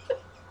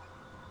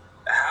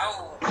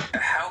 how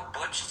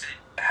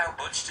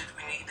butch did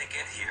we need to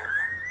get here?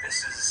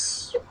 This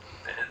is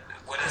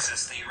what is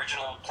this? The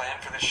original plan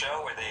for the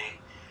show,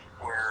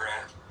 where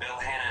Bill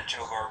Hanna and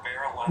Joe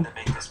Barbera wanted to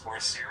make this more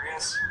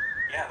serious?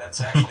 Yeah, that's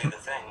actually the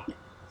thing.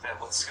 That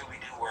with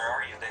Scooby-Doo, Where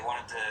Are You? They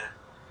wanted to.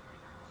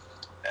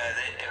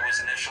 It was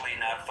initially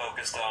not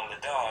focused on the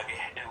dog.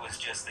 It was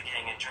just the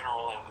gang in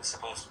general. It was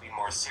supposed to be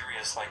more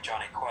serious, like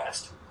Johnny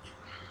Quest.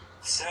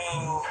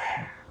 So,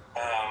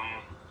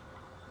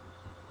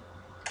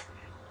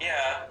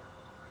 yeah.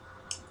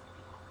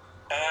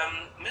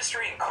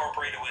 Mystery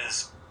Incorporated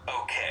was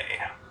okay.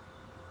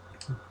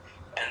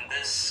 And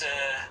this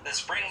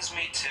brings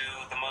me to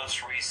the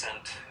most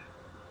recent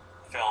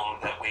film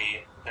that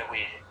we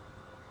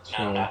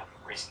no, not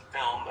recent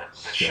film, but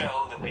the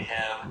show that we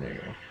have. There you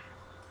go.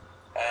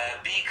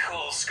 Be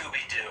Cool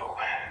Scooby-Doo,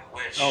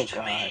 which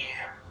to me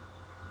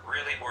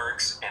really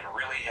works and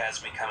really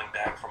has me coming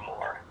back for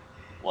more.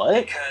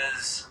 What?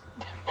 Because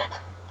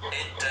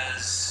it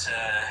does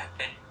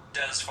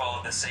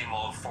follow the same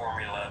old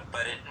formula,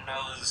 but it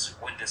knows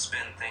when to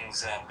spin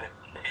things up.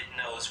 It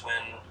knows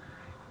when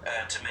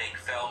to make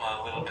Velma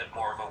a little bit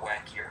more of a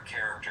wackier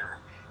character.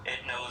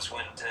 It knows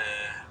when to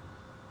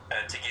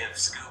give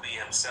Scooby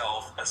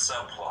himself a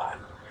subplot.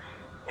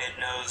 It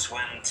knows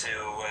when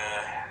to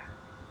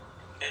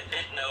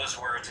it knows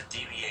where to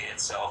deviate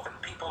itself,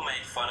 and people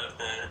made fun of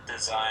the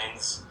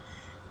designs.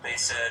 They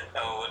said,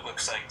 "Oh, it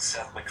looks like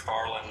Seth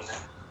MacFarlane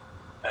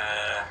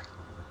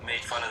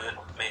made fun of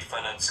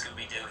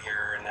Scooby-Doo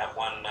here in that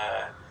one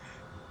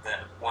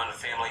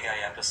Family Guy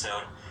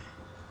episode."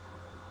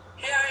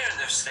 Yeah, I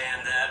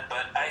understand that,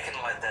 but I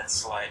can let that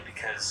slide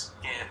because,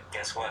 yeah,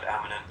 guess what?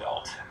 I'm an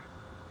adult.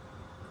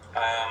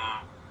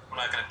 I'm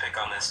not gonna pick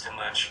on this too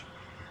much.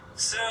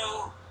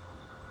 So,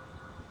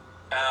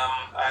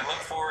 I look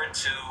forward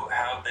to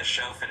how this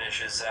show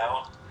finishes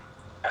out.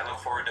 I look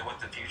forward to what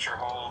the future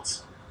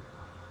holds.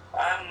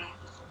 I'm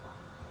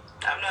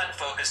not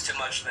focused too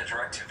much on the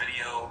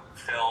direct-to-video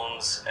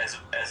films as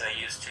I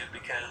used to,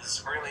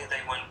 because really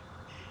they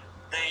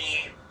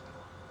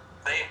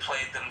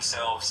played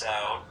themselves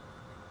out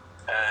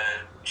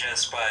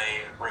just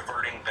by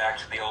reverting back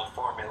to the old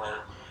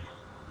formula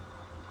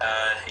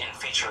in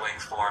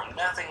feature-length form.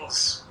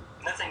 Nothing's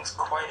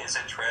quite as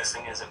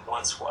interesting as it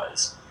once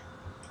was.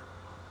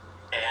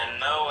 And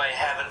no, I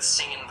haven't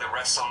seen the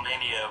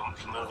WrestleMania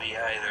movie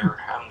either.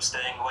 I'm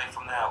staying away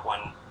from that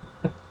one.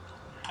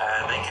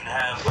 They can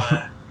have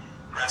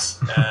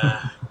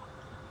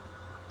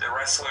the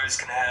wrestlers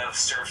can have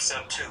Surf's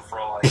Up 2 for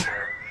all I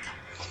care.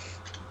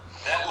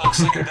 That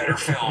looks like a better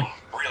film,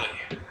 really.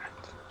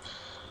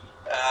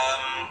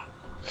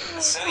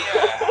 So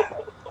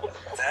yeah,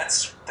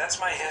 that's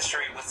my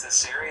history with the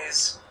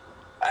series.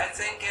 I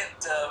think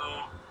it.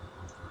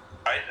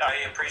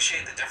 I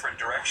appreciate the different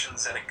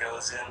directions that it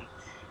goes in,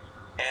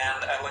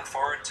 and I look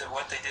forward to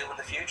what they do in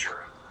the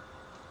future.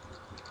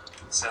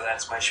 So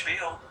that's my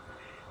spiel.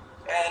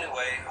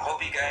 Anyway,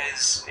 hope you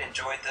guys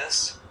enjoyed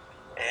this,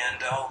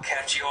 and I'll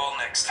catch you all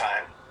next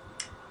time.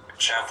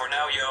 Ciao for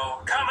now,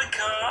 yo.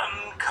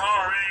 Comic-Con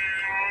calling!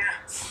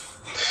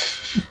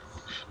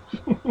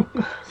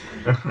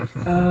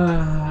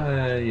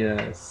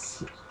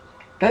 Yes.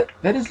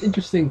 That is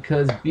interesting,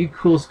 because Be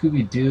Cool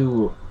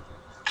Scooby-Doo...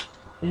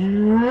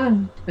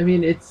 I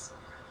mean, it's...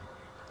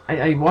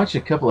 I watched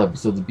a couple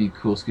episodes of Be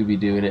Cool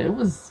Scooby-Doo, and it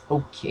was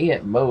okay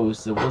at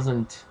most. It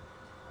wasn't...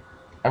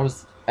 I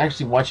was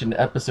actually watching an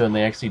episode, and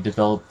they actually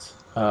developed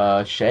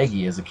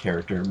Shaggy as a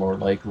character, more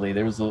likely.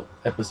 There was an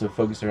episode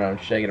focused around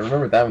Shaggy, and I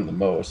remember that one the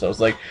most. I was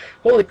like,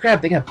 holy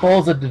crap, they got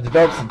balls up to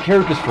develop some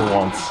characters for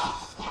once.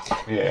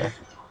 Yeah.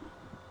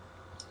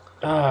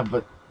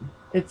 But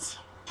it's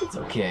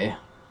okay.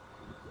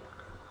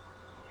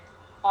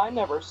 I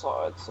never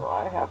saw it, so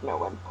I have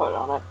no input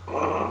on it.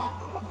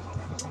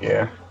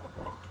 Yeah.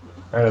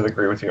 I would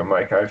agree with you,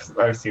 Mike.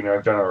 I've seen it,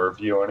 I've done a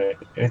review on it,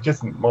 and it's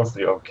just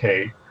mostly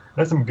okay.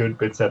 There's some good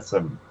bits, that's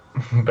some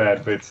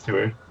bad bits to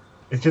it.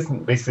 It's just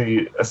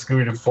basically a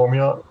Scooby-Doo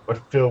formula, but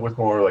filled with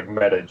more like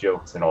meta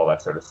jokes and all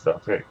that sort of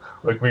stuff.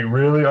 Like we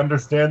really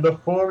understand the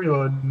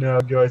formula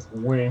now, guys.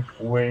 Wink,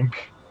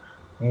 wink,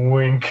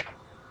 wink.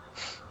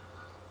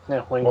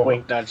 Yeah, wink,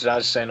 wink, nudge,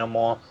 nudge, say no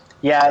more.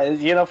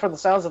 Yeah, for the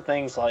sounds of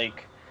things,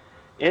 like,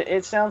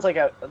 it sounds like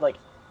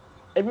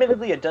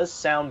admittedly, it does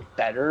sound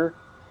better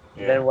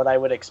than what I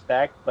would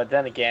expect, but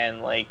then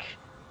again, like,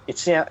 it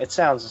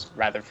sounds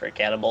rather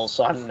forgettable,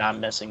 so I'm not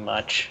missing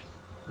much.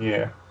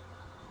 Yeah.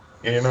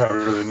 You're not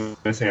really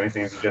missing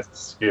anything if you just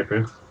skip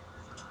it.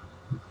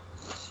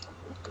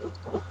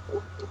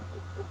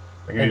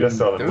 Like, you just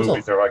saw the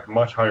movies are like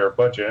much higher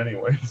budget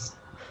anyways.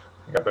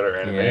 You got better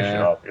animation,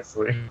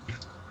 obviously.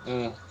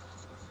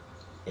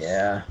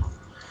 Yeah.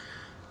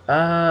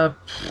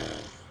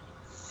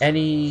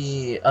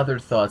 Any other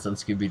thoughts on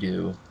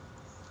Scooby-Doo?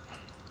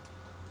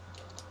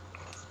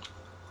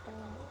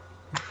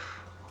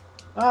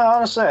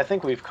 Honestly, I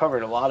think we've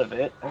covered a lot of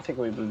it. I think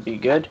we would be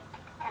good.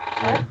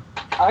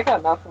 I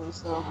got nothing,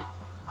 so...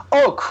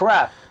 Oh,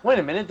 crap! Wait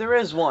a minute, there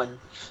is one.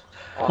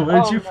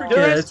 What did you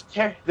forget?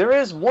 There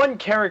is one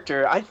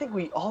character I think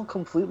we all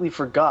completely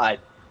forgot,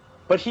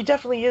 but he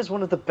definitely is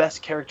one of the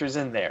best characters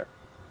in there.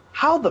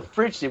 How the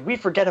fridge did we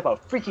forget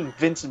about freaking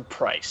Vincent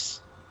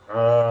Price?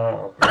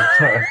 Oh,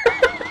 I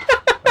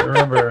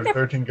remember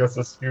 13 Ghosts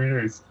of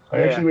Scooby-Doo.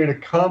 I actually made a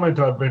comment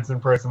on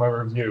Vincent Price in my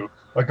review.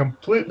 A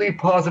completely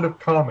positive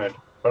comment,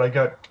 but I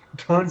got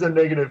tons of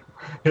negative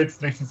hit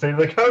stations saying,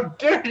 like, how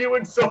dare you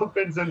insult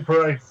Vincent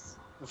Price?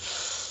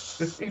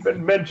 Just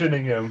even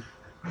mentioning him.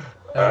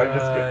 I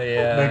just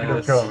get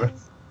negative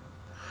comments.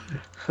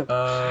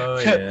 Oh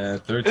yeah,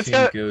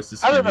 13 Ghosts of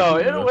Scooby-Doo. I don't know.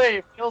 In a way,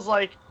 it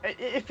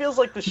feels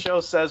like the show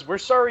says, "We're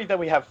sorry that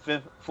we have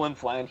Flim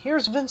Flam.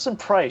 Here's Vincent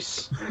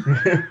Price."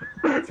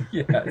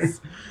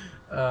 Yes.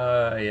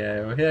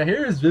 Yeah.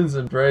 Here's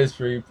Vincent Price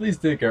for you. Please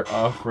take our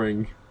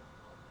offering.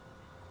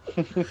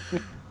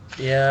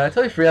 Yeah, I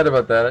totally forgot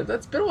about that.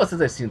 It's been a while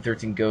since I've seen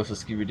 13 Ghosts of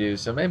Scooby-Doo,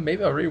 so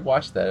maybe I'll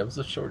rewatch that. It was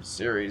a short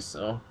series,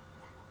 so.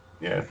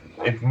 Yeah,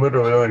 it's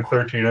literally only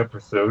 13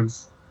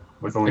 episodes,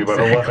 with only about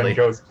 11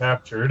 ghosts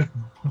captured.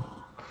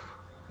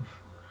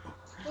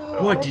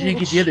 What, did you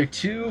get the other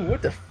 2?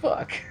 What the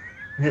fuck?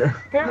 Yeah.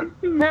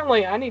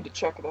 Apparently, I need to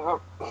check it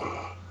out.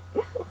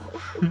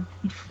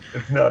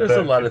 It's not There's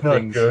a lot of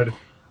things. Good.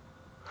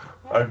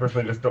 I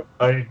personally just don't.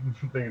 I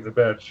think it's a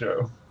bad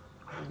show.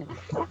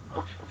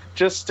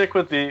 Just stick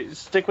with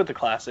the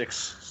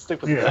classics.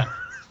 Stick with that.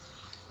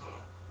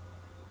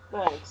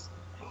 Thanks.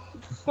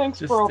 Thanks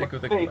for all the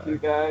faith, you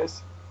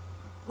guys.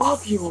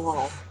 Love you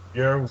all.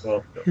 You're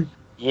welcome.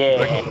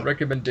 Yeah.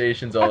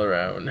 Recommendations all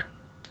around.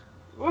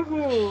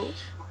 Woohoo!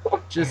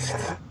 Just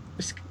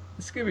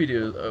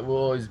Scooby-Doo will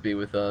always be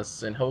with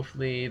us, and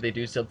hopefully they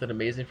do something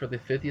amazing for the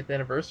 50th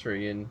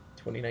anniversary in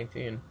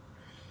 2019.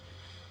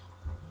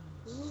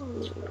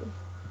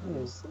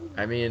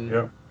 I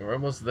mean, we're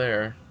almost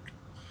there.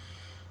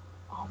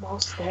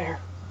 almost there.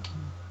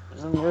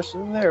 We're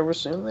soon there. We're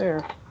soon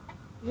there.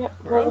 Yeah,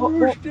 We're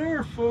almost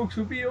there, folks.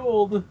 We'll be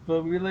old,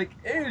 but we're like,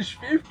 it's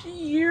 50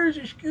 years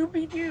of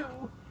Scooby-Doo.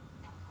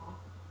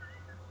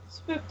 It's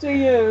 50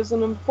 years,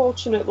 and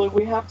unfortunately,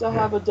 we have to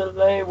have a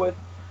delay with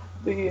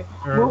the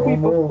movie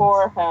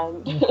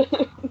beforehand.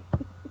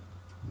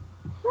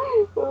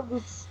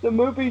 The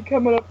movie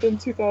coming up in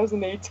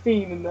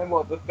 2018, and then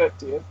what, the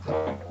 50th?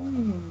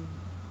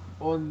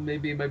 Or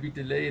maybe it might be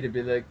delayed. It'd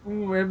be like,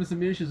 we're having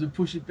some issues and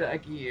push it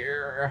back a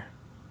year.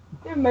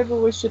 Yeah, maybe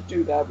we should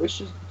do that. We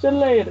should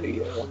delay it a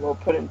year, and we'll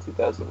put it in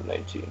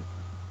 2018.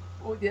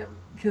 Well, yeah,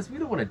 because we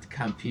don't want to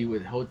compete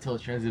with Hotel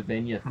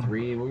Transylvania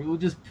 3. We'll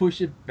just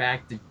push it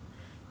back to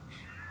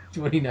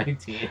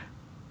 2019.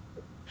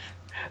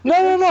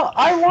 No.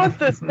 I want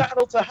this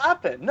battle to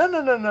happen.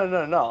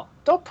 No.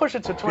 Don't push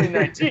it to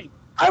 2019.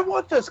 I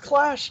want this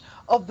clash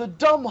of the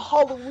dumb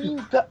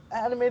Halloween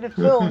animated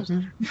films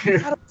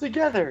battle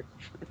together.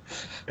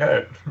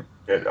 Yeah,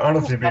 it'd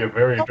honestly be a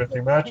very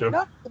interesting matchup.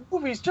 Not the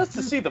movies just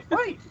to see the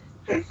fight.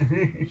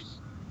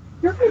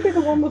 You're gonna be the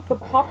one with the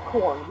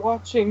popcorn,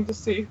 watching to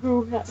see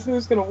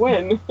who's gonna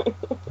win.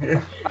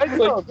 I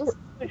know.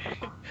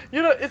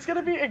 You know, it's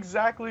gonna be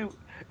exactly.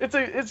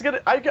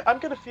 I'm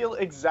gonna feel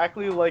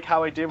exactly like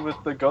how I did with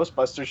the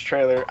Ghostbusters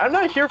trailer. I'm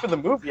not here for the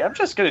movie. I'm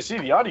just gonna see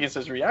the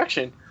audience's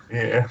reaction.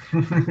 Yeah.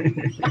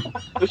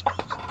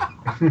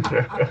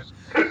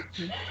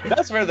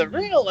 That's where the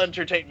real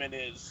entertainment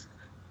is.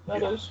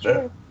 That is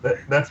true.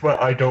 That's why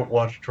I don't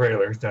watch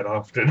trailers that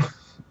often.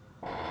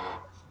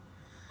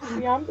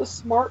 See, I'm the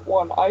smart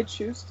one. I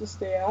choose to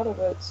stay out of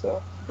it,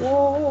 so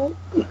what?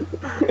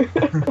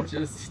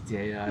 Just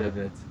stay out of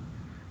it.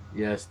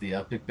 Yes, the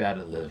epic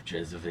battle of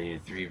Transylvania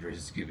 3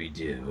 versus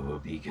Scooby-Doo will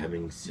be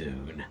coming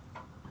soon.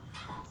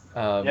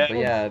 But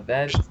yeah,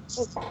 that...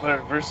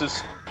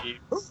 Versus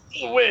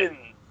Scooby win!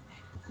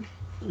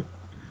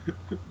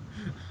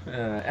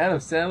 Adam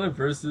Sandler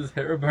versus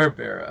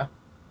Hanna-Barbera.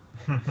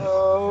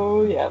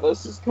 Oh, yeah,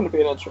 this is going to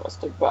be an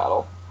interesting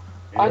battle.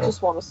 Yeah. I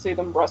just want to see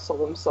them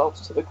wrestle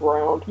themselves to the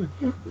ground.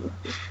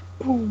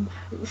 Boom.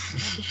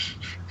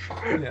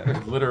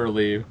 Yeah,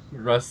 literally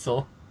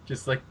wrestle.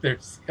 Just like their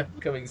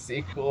upcoming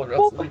sequel,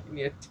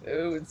 WrestleMania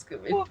 2 and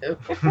Scooby-Doo.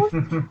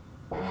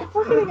 If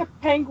we're getting a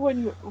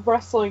penguin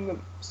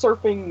wrestling,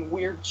 surfing,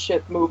 weird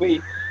shit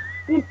movie,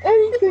 then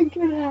anything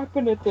can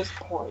happen at this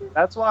point.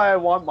 That's why I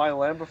want my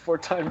Land Before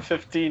Time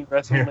 15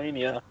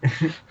 WrestleMania.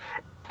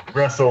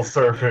 Wrestle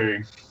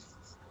surfing.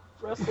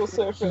 Wrestle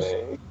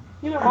surfing.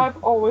 You know,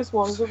 I've always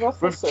wanted to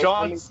wrestle with surfing.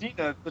 John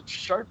Cena, the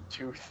sharp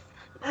tooth.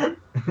 You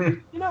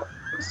know,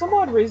 for some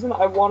odd reason,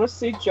 I want to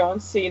see John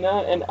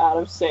Cena and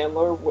Adam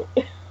Sandler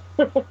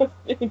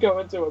go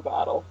into a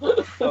battle.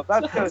 So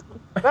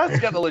that's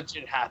gonna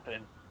legit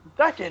happen.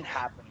 That can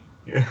happen.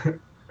 Yeah.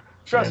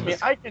 Trust me,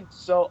 I can.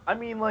 I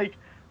mean, like,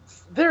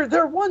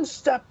 they're one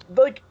step.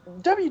 Like,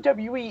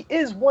 WWE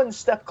is one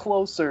step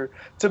closer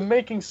to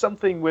making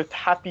something with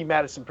Happy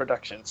Madison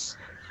Productions.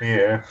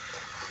 Yeah.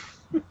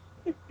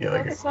 Yeah,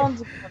 like that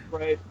sounds about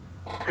right.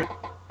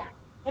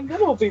 And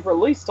then it'll be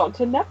released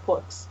onto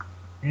Netflix.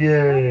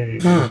 Yay!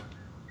 Oh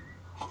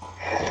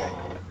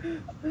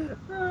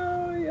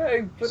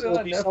yeah, put it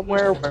on Netflix.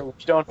 Somewhere where we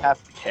don't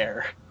have to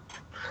care.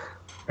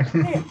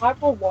 Hey, I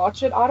will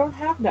watch it. I don't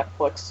have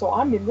Netflix, so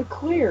I'm in the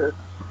clear.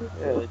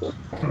 Good.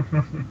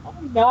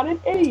 I'm not an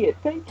idiot.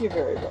 Thank you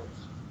very much.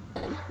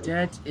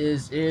 That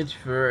is it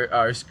for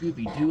our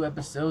Scooby-Doo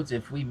episodes.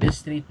 If we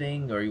missed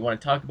anything or you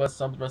want to talk about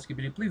something about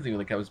Scooby-Doo, please leave in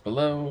the comments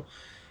below.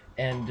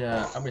 And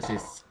I'm going to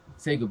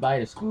say goodbye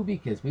to Scooby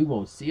because we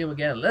won't see him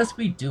again unless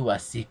we do a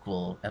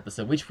sequel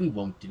episode, which we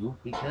won't do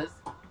because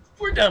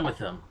we're done with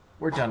him.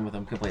 We're done with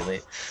him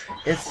completely.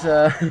 It's,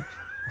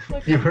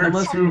 You heard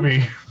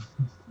Scooby.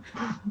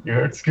 You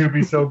hurt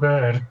Scooby so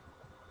bad.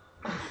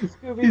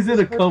 He's in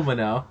a coma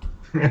now.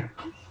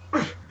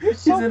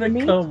 He's in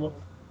a coma.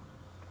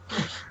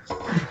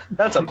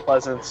 That's a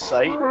pleasant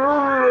sight.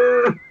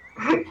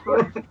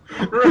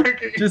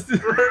 Ranky, Just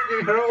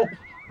help.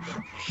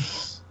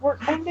 We're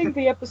ending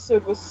the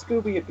episode with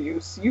Scooby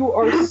abuse. You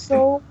are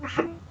so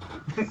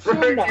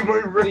Ranky, nice. my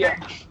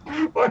rage.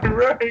 My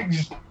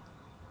rage.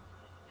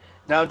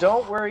 Now,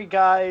 don't worry,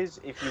 guys.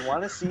 If you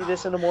want to see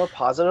this in a more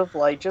positive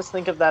light, just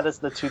think of that as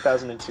the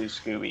 2002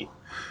 Scooby.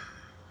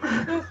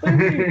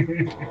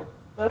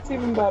 That's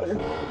even better.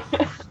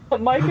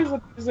 Mike is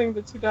abusing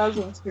the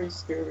 2002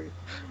 Scooby.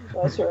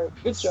 That's right.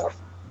 Good job.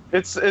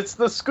 It's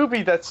the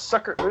Scooby that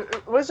sucker.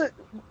 Was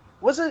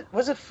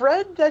it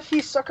Fred that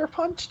he sucker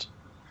punched?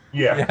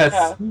 Yeah.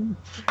 Yes.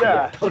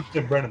 Yeah. Punched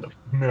him right in the...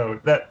 No,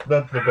 that's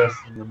the best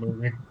in the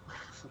movie.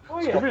 Oh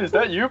yeah. Scooby, is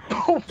that you?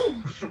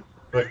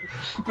 Like,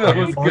 That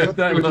was all you good. have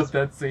to I do is love just-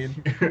 that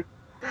scene.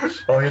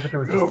 All you have to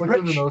do is just look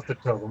in the nose to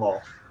tell them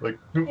all. Like,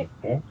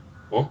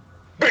 oh,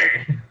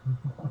 bang!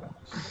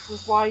 This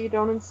is why you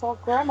don't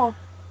insult Grandma.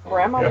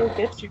 Grandma will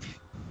get you.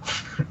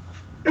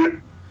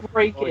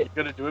 Break Oh, you it.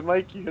 gonna do it,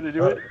 Mike? You gonna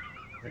do it?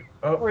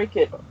 Oh, Break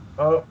it.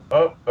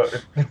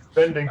 it's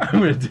bending. I'm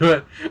gonna do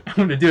it. I'm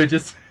gonna do it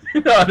just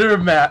under a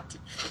mat.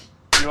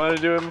 You wanna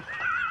do him?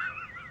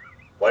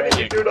 Why did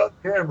you do it on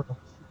camera?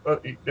 Well,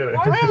 you did it.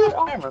 Why did you do it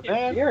on Camera, camera?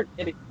 man. You're an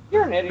idiot.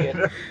 You're an idiot.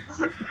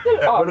 You did it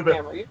What off about-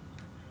 camera.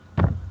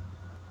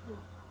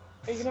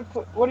 Are you gonna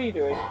put? What are you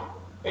doing? Are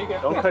you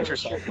gonna Don't put cut it-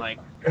 yourself, Mike.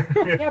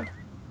 Yeah,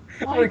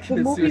 Mike, the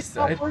commit movie's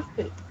suicide. not worth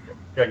it.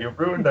 Yeah, you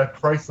ruined that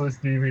priceless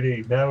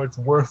DVD. Now it's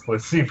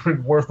worthless,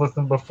 even worthless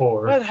than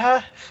before. What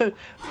happened?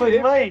 But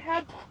It Mike,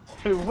 had-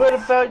 what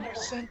about your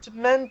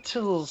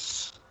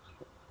sentimentals?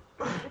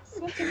 It's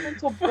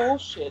sentimental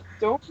bullshit.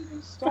 Don't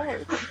even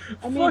start.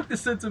 I mean, Fuck the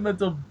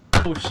sentimental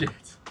bullshit.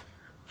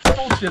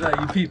 Bullshit at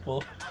you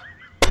people.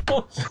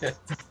 Bullshit.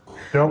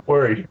 Don't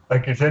worry, I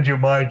can send you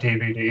my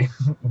DVD.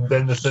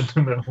 Then the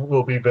sentiment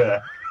will be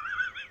back.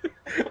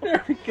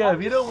 There we go.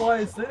 If you don't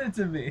want it, send it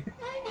to me.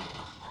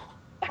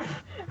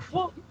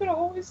 well, you can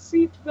always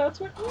see that's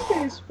what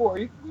eBay's for.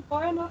 You can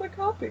buy another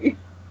copy.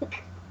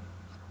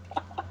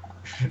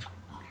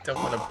 Don't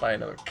want to buy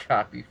another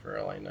copy for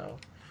all I know.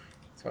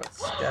 Just want to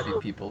stab you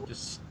people.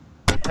 Just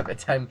have a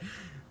time.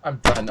 I'm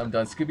done.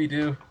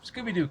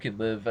 Scooby-Doo can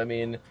live. I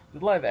mean,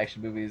 the live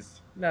action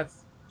movies,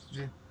 that's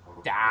just...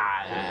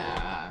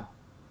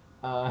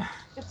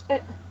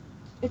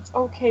 It's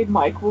okay,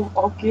 Mike.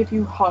 I'll give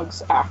you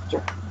hugs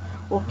after.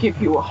 We'll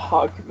give you a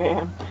hug,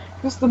 man.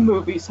 Because the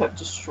movies have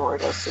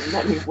destroyed us in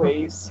many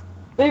ways.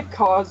 They've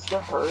caused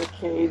the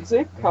hurricanes.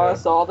 They've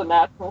caused all the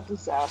natural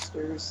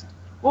disasters.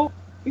 Well,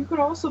 you could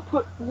also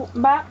put...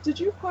 Matt, did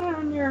you put it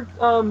on your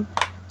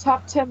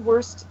top 10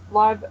 worst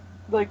live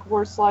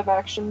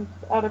action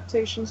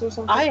adaptations or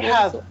something? I What was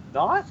have it?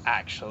 not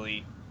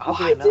actually.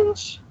 Why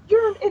didn't you?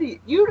 You're an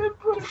idiot. You didn't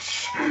put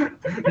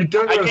it. You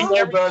don't I go can so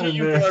bad guarantee in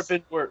you there have this.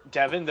 been worse.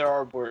 Devin, there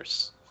are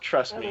worse.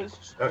 Trust That me.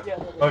 is, yeah, that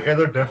is. Okay,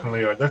 there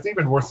definitely are. There's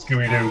even worse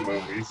Scooby-Doo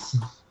movies.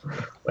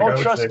 I Oh, would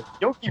trust say- me,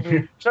 Yogi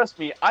Bear. Trust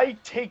me, I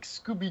take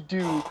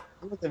Scooby-Doo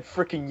more than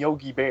freaking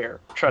Yogi Bear.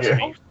 Trust Yeah.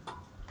 me.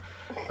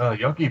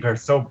 Yogi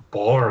Bear's so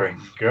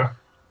boring. Yeah.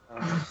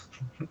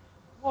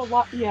 Well, the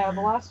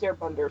last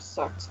Airbender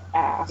sucked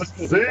ass. Let's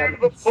Hated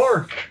save that. the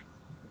park.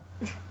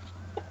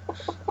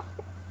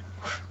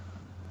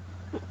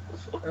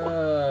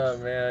 Oh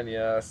man,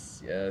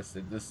 yes. This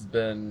has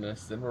been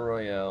Cinema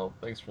Royale.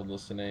 Thanks for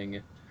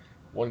listening.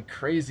 One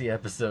crazy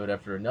episode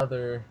after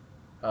another.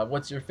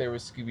 What's your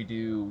favorite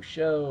Scooby-Doo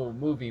show,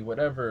 movie,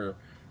 whatever?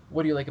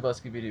 What do you like about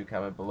Scooby-Doo?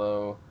 Comment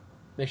below.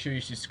 Make sure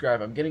you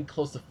subscribe. I'm getting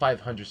close to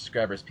 500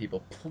 subscribers,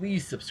 people.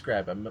 Please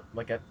subscribe. I'm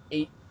like at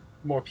 8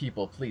 more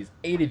people. Please,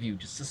 8 of you,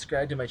 just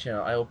subscribe to my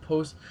channel. I will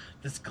post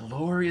this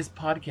glorious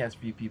podcast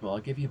for you people. I'll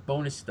give you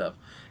bonus stuff.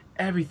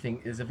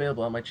 Everything is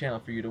available on my channel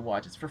for you to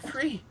watch. It's for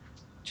free.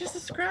 Just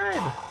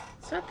subscribe.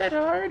 It's not that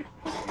hard.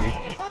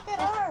 It's not that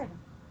hard.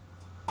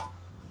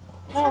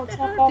 No, it's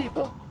not that.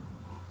 people.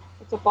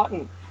 It's a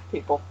button,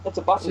 people. It's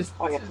a button. Just-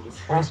 All you have to do is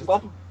press the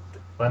button.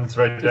 Button's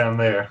right down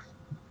there.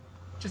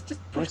 Just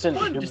push Listen the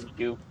to button. Just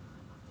Scooby-Doo.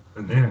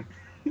 And then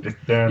just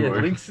Yeah,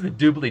 downward. links to the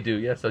doobly-doo.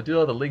 Yes, I'll do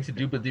all the links to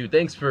doobly-doo.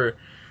 Thanks for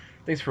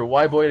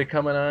Whyboy to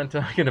coming on,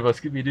 talking about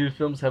Scooby-Doo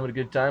films, having a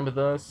good time with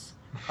us.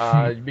 Make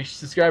sure you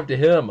subscribe to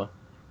him.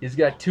 He's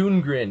got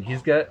Toon Grin.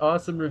 He's got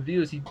awesome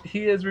reviews.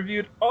 He has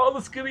reviewed all the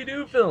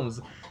Scooby-Doo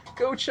films.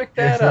 Go check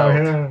that Yes, I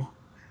out. have.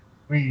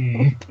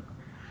 We.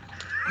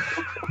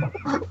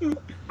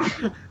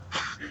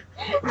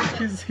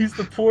 He's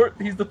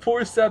the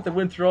poor sap that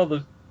went through all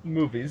the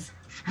movies.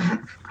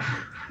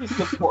 He's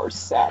the poor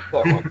sap,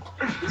 that one.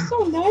 Be so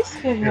nice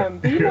to him.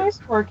 Be nice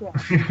to our guy.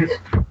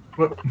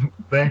 But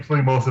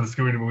thankfully, most of the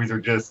Scooby-Doo movies are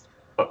just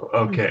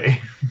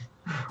okay.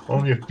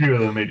 Only a few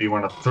of them made you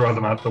want to throw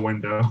them out the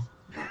window.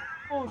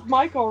 Well,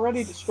 Mike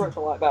already destroyed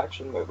the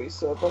live-action movie,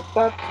 so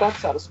that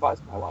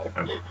satisfies my life.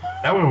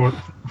 That one was,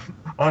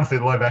 honestly,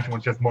 the live action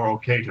was just more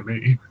okay to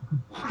me.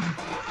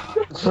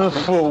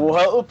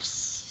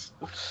 Whoops.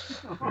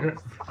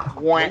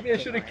 Maybe I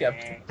should have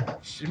kept it.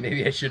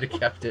 Maybe I should have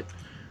kept it.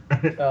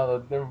 Maybe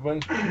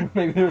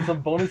there were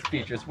some bonus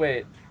features.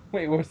 Wait,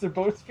 was there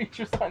bonus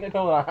features on it?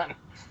 Hold on.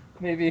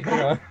 Maybe, hold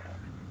on.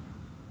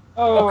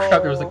 Oh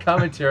crap, there was a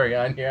commentary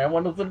on here. I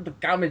want to listen to the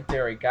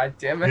commentary, god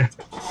damn it.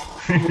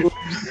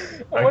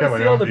 I want to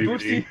see all the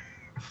boosty.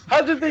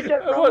 How did they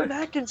get Rowan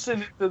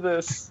Atkinson into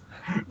this?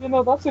 You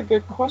know, that's a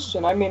good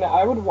question. I mean,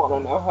 I would want to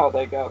know how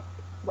they got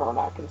Ron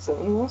Atkinson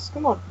in this.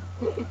 Come on.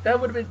 That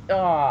would have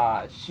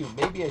been... shoot,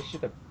 maybe I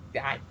should have...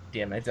 God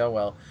damn it, oh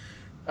well.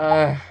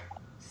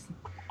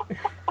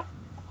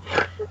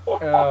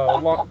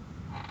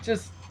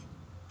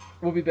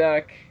 We'll be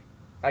back.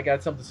 I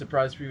got something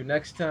surprise for you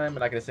next time. I'm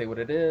not going to say what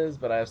it is,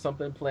 but I have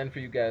something planned for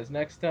you guys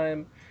next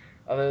time.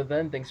 Other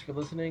than, thanks for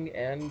listening,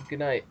 and good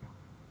night.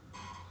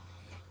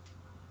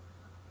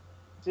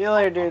 See you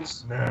later,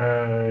 dudes.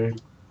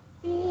 Night.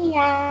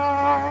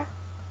 Yeah.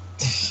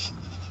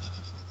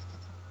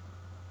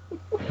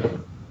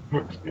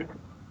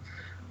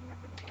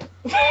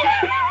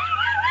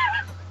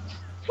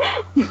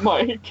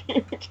 Mike.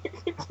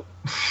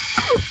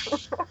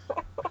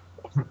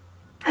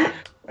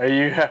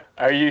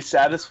 Are you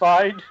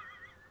satisfied?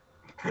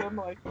 Yeah,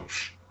 Mike.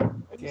 Are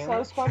you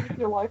satisfied with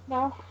your life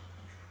now?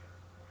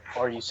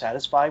 Are you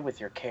satisfied with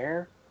your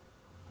care?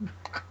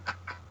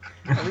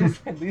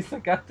 At least I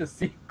got the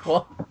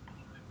sequel.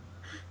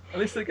 At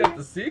least I got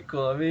the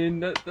sequel. I mean,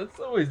 that's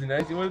always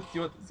nice. You want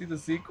to see the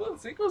sequel? The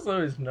sequel's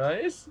always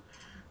nice.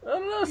 I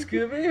don't know,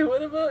 Scooby.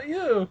 What about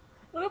you?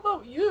 What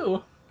about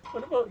you?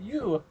 What about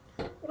you?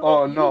 What about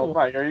Oh you? no,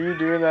 Mike, are you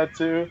doing that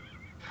too?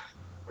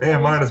 Yeah,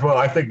 might as well.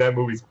 I think that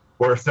movie's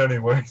worse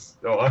anyways,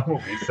 so I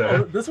won't be Oh,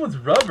 sad. this one's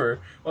rubber.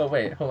 Oh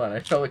wait, hold on. I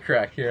felt a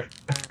crack here.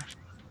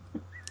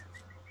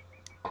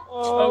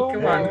 Oh,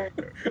 come on.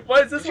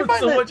 Why is this one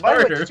so much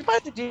harder? Did you buy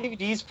the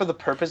DVDs for the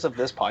purpose of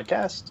this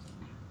podcast?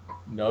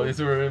 No, these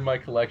were in my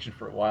collection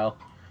for a while.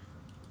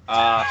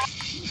 And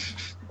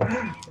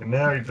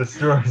now he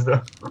destroys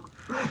them.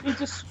 He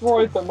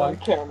destroyed them on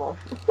camera.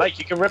 Mike,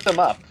 you can rip them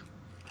up.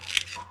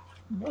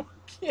 No,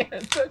 I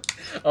can't.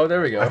 Oh,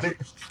 there we go. I think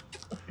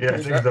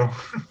so.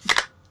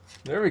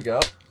 There we go.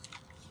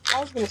 I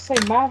was gonna say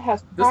Matt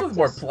has. This was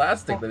more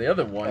plastic than the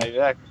other one.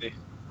 Exactly.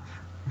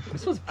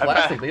 This was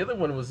plastic. The other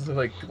one was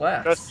like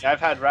glass. Trust me, I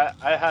had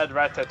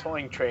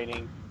ratatouille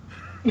training.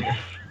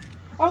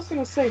 I was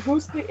gonna say,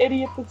 who's the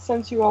idiot that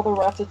sent you all the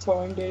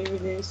Ratatouille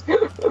DVDs?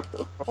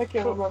 I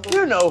can't remember.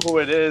 You know who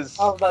it is.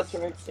 Oh, that's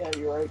right. Yeah,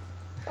 you're right.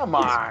 Come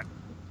on.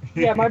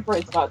 Yeah, my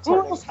brain's not Who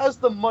turning. else has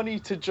the money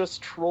to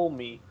just troll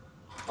me?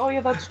 Oh yeah,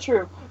 that's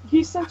true.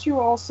 He sent you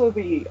also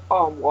the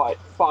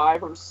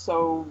 5 or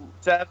so.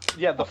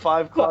 The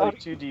 5 Cloudy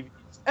 2 DVDs.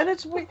 And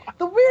it's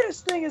the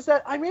weirdest thing is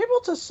that I'm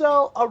able to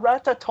sell a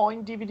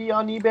Ratatouille DVD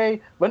on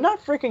eBay, but not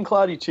freaking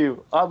Cloudy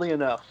 2, oddly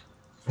enough.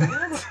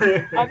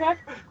 I've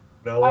actually,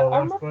 No one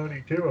wants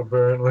funny too,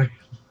 apparently.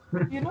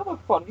 you know the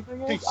funny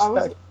thing is,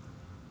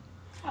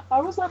 I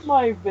was at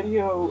my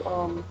video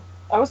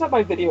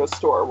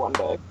store one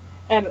day,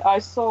 and I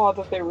saw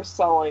that they were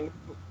selling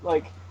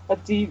like a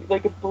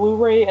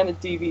Blu-ray and a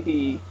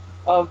DVD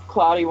of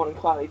Cloudy 1 and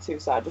Cloudy 2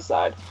 side to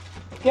side.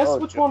 Guess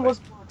which one was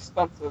more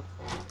expensive?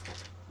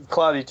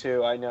 Cloudy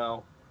 2, I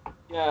know.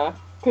 Yeah,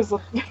 because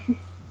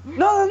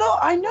No,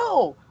 I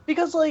know!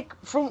 Because,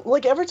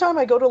 every time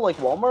I go to,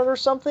 Walmart or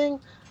something,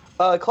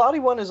 Cloudy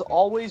 1 is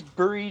always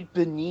buried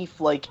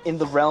beneath, in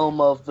the realm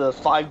of the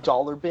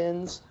 $5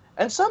 bins.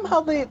 And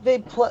somehow they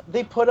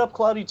put up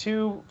Cloudy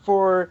 2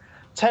 for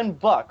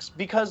 $10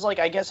 because,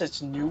 I guess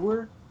it's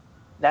newer.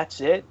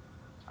 That's it.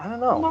 I don't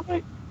know.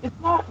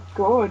 It's not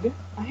good.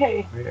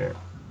 Hey,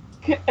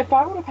 if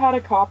I would have had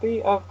a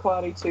copy of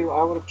Cloudy 2,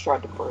 I would have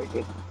tried to break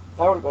it.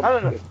 That would have been I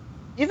don't know.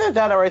 Either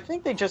that or I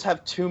think they just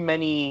have too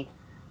many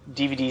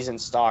DVDs in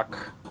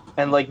stock.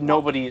 And,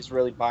 nobody is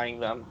really buying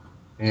them.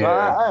 Yeah. So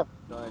I have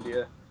no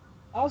idea.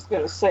 I was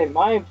going to say,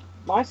 my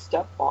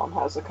stepmom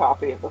has a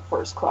copy of the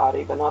first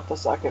Cloudy, but not the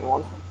second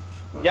one.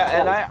 Yeah,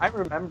 and I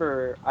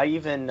remember I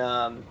even,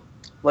 I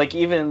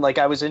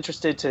was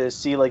interested to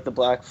see, the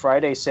Black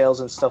Friday sales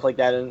and stuff like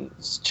that and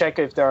check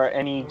if there are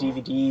any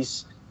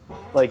DVDs,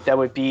 that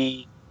would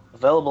be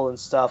available and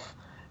stuff.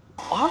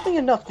 Oddly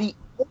enough, the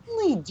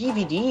only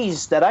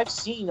DVDs that I've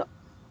seen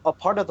a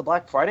part of the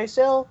Black Friday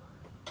sale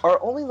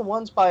are only the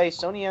ones by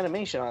Sony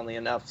Animation, oddly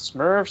enough.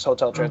 Smurfs,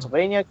 Hotel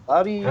Transylvania,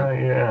 Cloudy,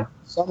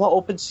 some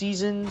open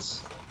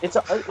seasons. It's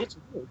weird.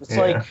 It's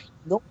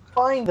no one's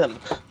buying them.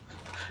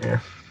 Yeah.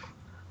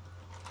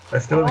 I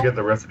still need to get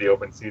the rest of the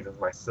open seasons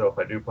myself.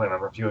 I do plan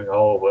on reviewing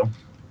all of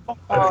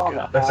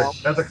them.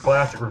 That's a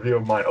classic review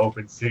of mine,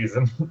 open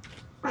season.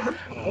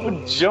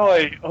 Oh,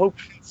 joy,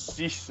 open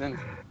season.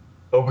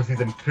 Open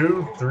season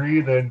 2,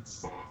 3, then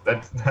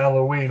that's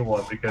Halloween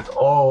one, because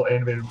all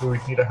animated movies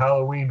need a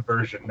Halloween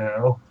version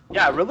now.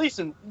 Yeah, release,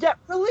 a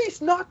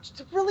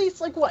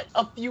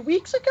few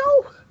weeks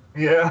ago?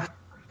 Yeah.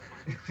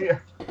 Yeah,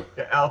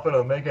 Alpha and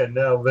Omega, and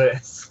now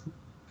this.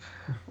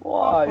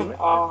 Why?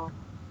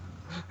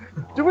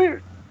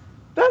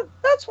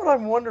 That's what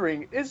I'm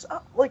wondering, is,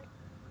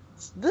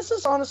 this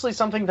is honestly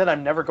something that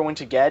I'm never going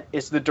to get,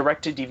 is the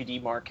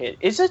direct-to-DVD market.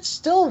 Is it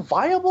still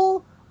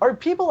viable? Are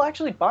people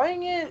actually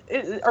buying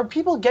it? Are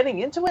people getting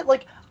into it?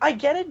 I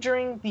get it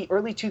during the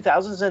early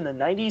 2000s and the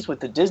 90s with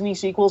the Disney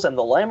sequels and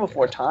The Land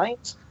Before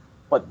Times,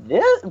 but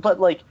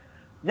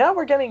now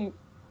we're getting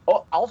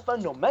Alpha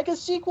and Omega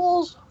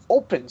sequels,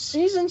 open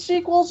season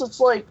sequels.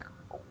 It's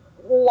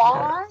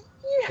why?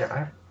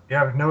 Yeah, I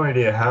have no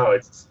idea how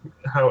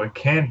it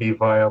can be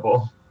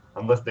viable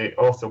unless they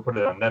also put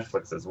it on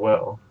Netflix as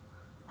well.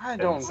 I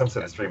don't. And some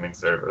sort of streaming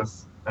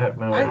service. I have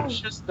no idea. I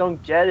just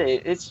don't get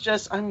it. It's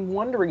just I'm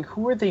wondering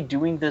who are they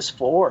doing this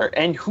for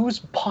and who's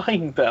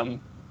buying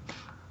them.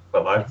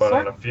 Well, I've bought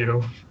on a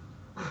few.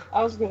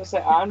 I was gonna say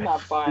I'm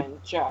not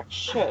buying jack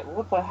shit.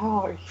 What the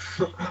hell are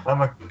you?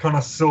 I'm a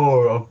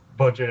connoisseur of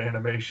budget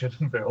animation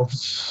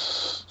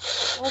films.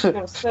 I was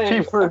gonna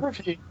say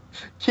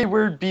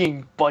keyword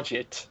being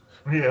budget.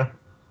 Yeah.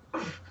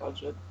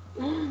 Budget.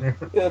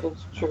 Yeah,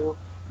 that's true.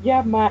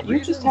 Yeah, Matt, you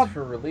just have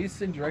for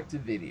releasing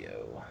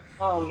direct-to-video.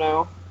 Oh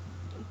no.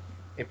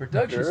 A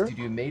production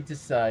studio may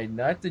decide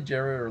not to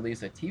generally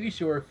release a TV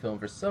show or film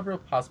for several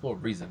possible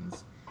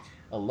reasons.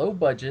 A low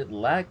budget,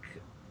 lack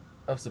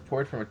of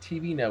support from a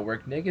TV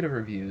network, negative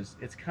reviews,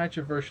 its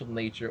controversial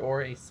nature,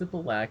 or a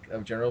simple lack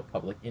of general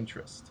public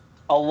interest.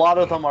 A lot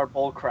of them are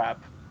bullcrap.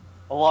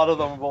 A lot of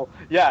them will.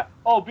 Yeah.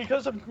 Oh,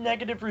 because of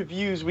negative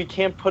reviews, we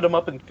can't put them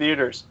up in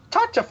theaters.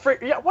 Talk to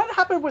Yeah. What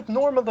happened with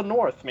Norm of the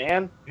North,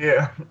 man?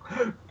 Yeah.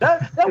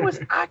 That was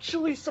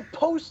actually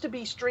supposed to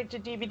be straight to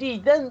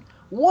DVD. Then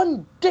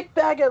one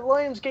dickbag at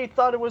Lionsgate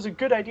thought it was a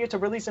good idea to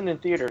release it in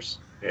theaters.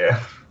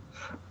 Yeah.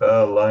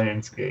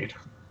 Lionsgate.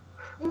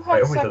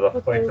 I always have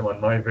to fight them on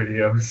my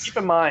videos. Keep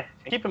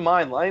in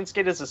mind,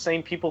 Lionsgate is the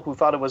same people who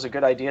thought it was a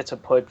good idea to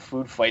put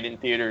Food Fight in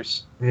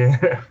theaters.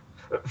 Yeah.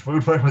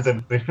 Food Fight was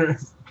in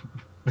theaters.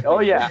 Oh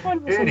yeah.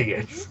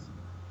 Idiots.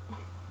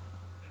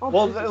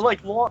 Well,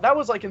 that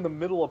was like in the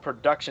middle of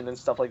production and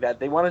stuff like that.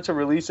 They wanted to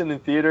release it in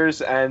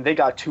theaters, and they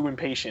got too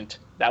impatient.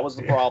 That was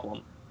the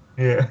problem.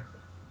 Yeah.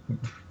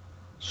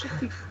 Should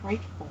be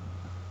grateful.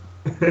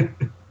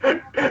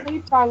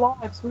 Saved our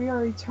lives. We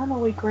are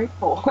eternally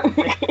grateful.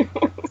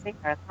 Save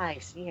our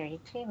lives. We are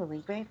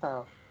eternally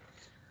grateful.